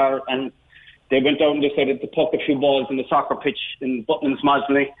of the car, and they went down and decided to puck a few balls in the soccer pitch in Butlins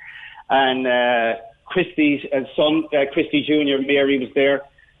Mosley. And Christy's son, Christy Jr., Mary was there,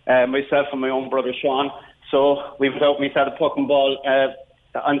 myself and my own brother Sean. So we went out and we started pucking ball.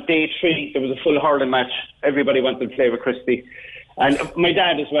 On day 3, there was a full hurling match. Everybody wanted to play with Christy. And my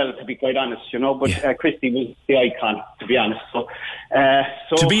dad as well, to be quite honest, but Christy was the icon, to be honest. So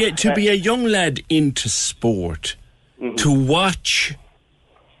to be a young lad into sport, to watch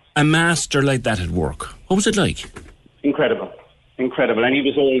a master like that at work, what was it like? Incredible. And he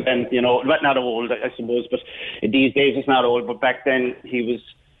was old then, not old, I suppose, but these days it's not old. But back then he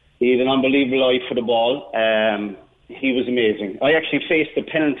had an unbelievable eye for the ball. He was amazing. I actually faced a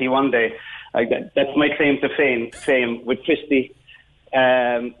penalty one day. That's my claim to fame with Christy.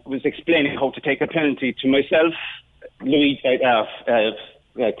 Was explaining how to take a penalty to myself,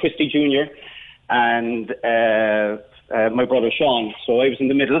 Christy Jr. and my brother Sean. So I was in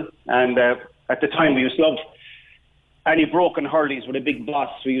the middle, and at the time we used to love any broken hurleys with a big boss.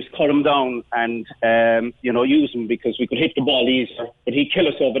 We used to cut them down and use them because we could hit the ball easier. But he'd kill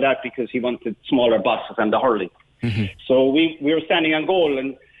us over that because he wanted smaller bosses than the hurley. So we were standing on goal,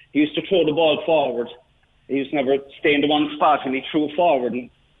 and he used to throw the ball forward. He used to never stay in the one spot, and he threw forward, and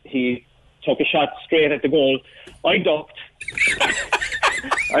he took a shot straight at the goal. I ducked.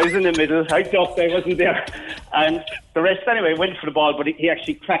 I was in the middle. I ducked. I wasn't there. And the rest, anyway, went for the ball, but he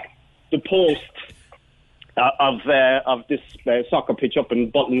actually cracked the post of this soccer pitch up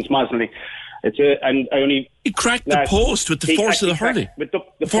in Butlins Mosley. He cracked the post with the force of the hurley? With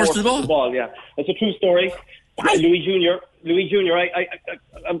the force of the ball, yeah. It's a true story. Louis Jr.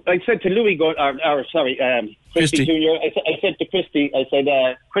 I said to Louis, Christy Jr. I said to Christy,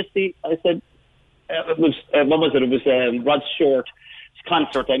 Christy, it was what was it? It was Rod Stewart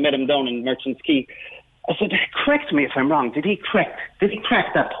concert. I met him down in Merchants Quay. I said, correct me if I'm wrong. Did he crack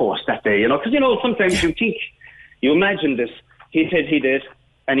that post that day? Because sometimes you think, you imagine this. He said he did,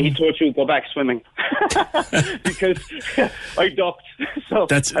 and he told you to go back swimming because I ducked. So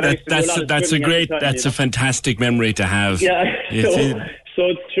that's a fantastic memory to have. Yeah, so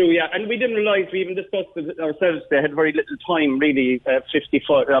it's true. Yeah, and we didn't realise, we even discussed it ourselves. They had very little time, really.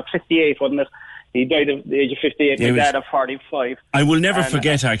 58, wasn't it? He died at the age of 58. My dad at 45. I will never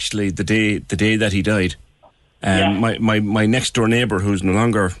forget, actually, the day that he died. My next door neighbour, who's no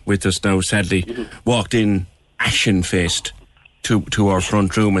longer with us now, sadly, walked in ashen faced to our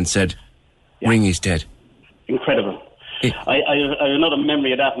front room and said, Ringy's dead. Incredible. I have another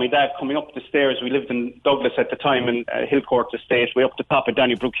memory of that. My dad coming up the stairs. We lived in Douglas at the time, in Hillcourt Estate, way up the top of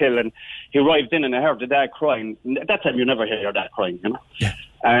Donnybrook Hill, and he arrived in and I heard the dad crying. At that time you never hear your dad crying, Yeah.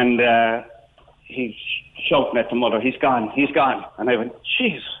 And he's shouting at the mother, he's gone. And I went,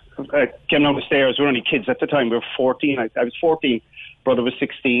 jeez. I came down the stairs. We were only kids at the time. We were 14. I was 14. Brother was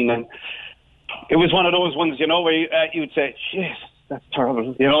 16. And it was one of those ones, where you'd say, jeez, that's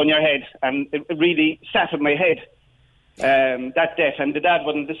terrible, in your head. And it really sat in my head, that death. And the dad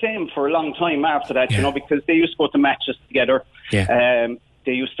wasn't the same for a long time after that, because they used to go to matches together. Yeah.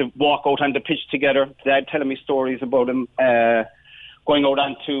 They used to walk out on the pitch together. Dad telling me stories about him going out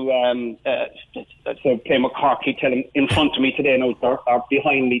onto playing with Cork. He'd tell him in front of me today, or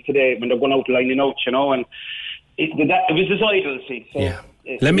behind me today when they're going out lining out, and it was his idol, see. So yeah.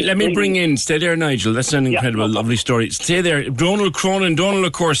 Let me bring in, stay there, Nigel. That's an incredible, lovely story. Stay there. Donal Cronin. Donal,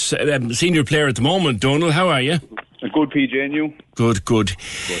 of course, senior player at the moment. Donal, how are you? Good, PJ, and you? Good.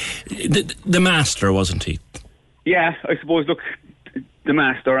 The master, wasn't he? Yeah, I suppose, look, the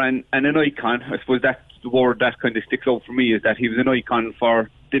master and an icon. I suppose that's the word that kind of sticks out for me, is that he was an icon for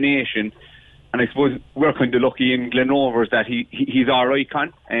the nation. And I suppose we're kind of lucky in Glen Rovers that he's our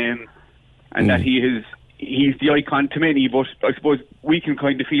icon, and that he's the icon to many, but I suppose we can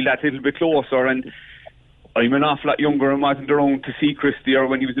kind of feel that a little bit closer. And I'm an awful lot younger and wasn't around to see Christy or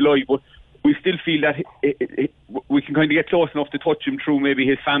when he was alive, but we still feel that we can kind of get close enough to touch him through maybe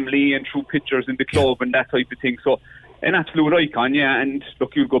his family and through pictures in the club and that type of thing. So an absolute icon, yeah. And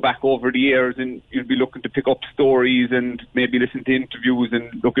look, you'll go back over the years and you'll be looking to pick up stories and maybe listen to interviews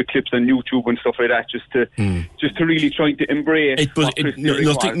and look at clips on YouTube and stuff like that, just to really try to embrace.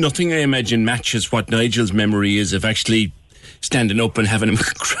 Nothing I imagine matches what Nigel's memory is of actually standing up and having him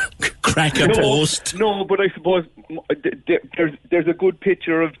crack a post. No, but I suppose there's a good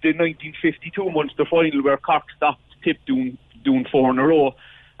picture of the 1952 Munster final where Cork stopped Tip doing 4 in a row.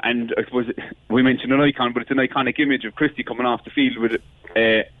 And I suppose we mentioned an icon, but it's an iconic image of Christy coming off the field with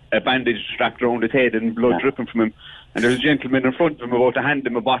a bandage strapped around his head and blood dripping from him. And there's a gentleman in front of him about to hand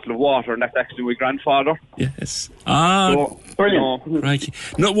him a bottle of water, and that's actually my grandfather. Yes. Brilliant. Right.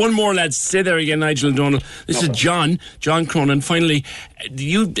 No, one more, lads. Stay there again, Nigel and Donal. This is John Cronin. Finally,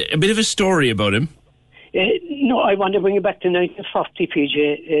 a bit of a story about him. No, I want to bring you back to 1940,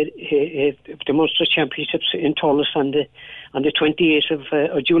 PJ. The Munster Championships in Thurles on the 28th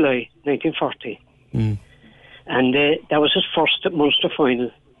of July, 1940. Mm. And that was his first Munster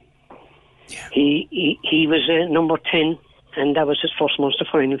final. Yeah. He was number 10, and that was his first Munster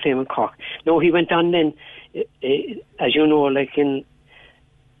final team in Cork. No, he went on then, as you know,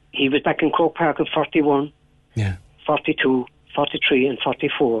 he was back in Croke Park in 41, 42, 43 and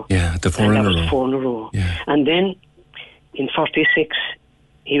 44. Yeah, the 4 in a row. 4 in a row. Yeah. And then in 46,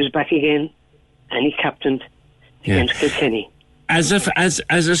 he was back again, and he captained against Kilkenny. As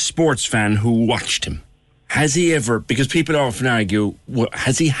a sports fan who watched him, has he ever, because people often argue,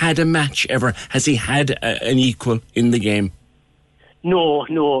 has he had a match ever? Has he had an equal in the game? No.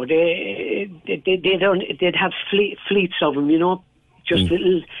 They'd have fleets of him, just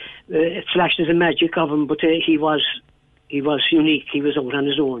little flashes of magic of him, but he was unique. He was out on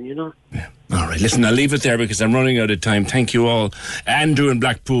his own, Yeah. All right, listen, I'll leave it there because I'm running out of time. Thank you all. Andrew in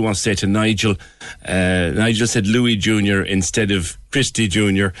Blackpool wants to say to Nigel. Nigel said Louis Jr. instead of Christy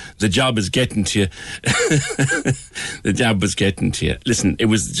Jr. The job is getting to you. The job was getting to you. Listen, it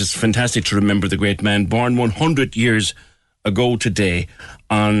was just fantastic to remember the great man born 100 years ago today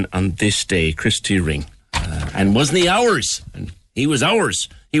on this day, Christy Ring. And wasn't he ours? And he was ours.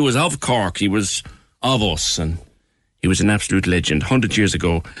 He was of Cork. He was of us. And he was an absolute legend 100 years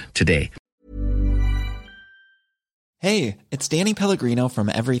ago today. Hey, it's Danny Pellegrino from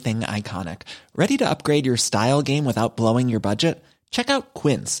Everything Iconic. Ready to upgrade your style game without blowing your budget? Check out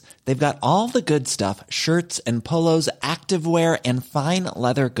Quince. They've got all the good stuff, shirts and polos, activewear, and fine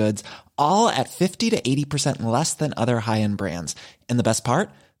leather goods, all at 50 to 80% less than other high-end brands. And the best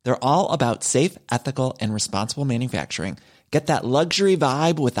part? They're all about safe, ethical, and responsible manufacturing. Get that luxury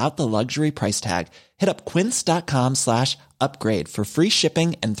vibe without the luxury price tag. Hit up quince.com/upgrade for free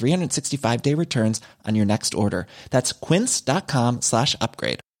shipping and 365-day returns on your next order. That's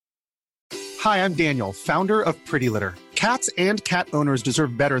quince.com/upgrade. Hi, I'm Daniel, founder of Pretty Litter. Cats and cat owners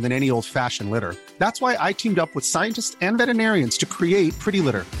deserve better than any old-fashioned litter. That's why I teamed up with scientists and veterinarians to create Pretty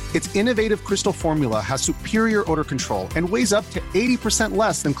Litter. Its innovative crystal formula has superior odor control and weighs up to 80%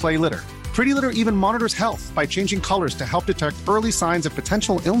 less than clay litter. Pretty Litter even monitors health by changing colors to help detect early signs of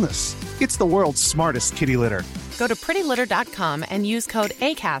potential illness. It's the world's smartest kitty litter. Go to prettylitter.com and use code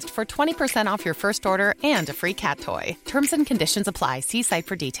ACAST for 20% off your first order and a free cat toy. Terms and conditions apply. See site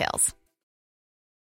for details.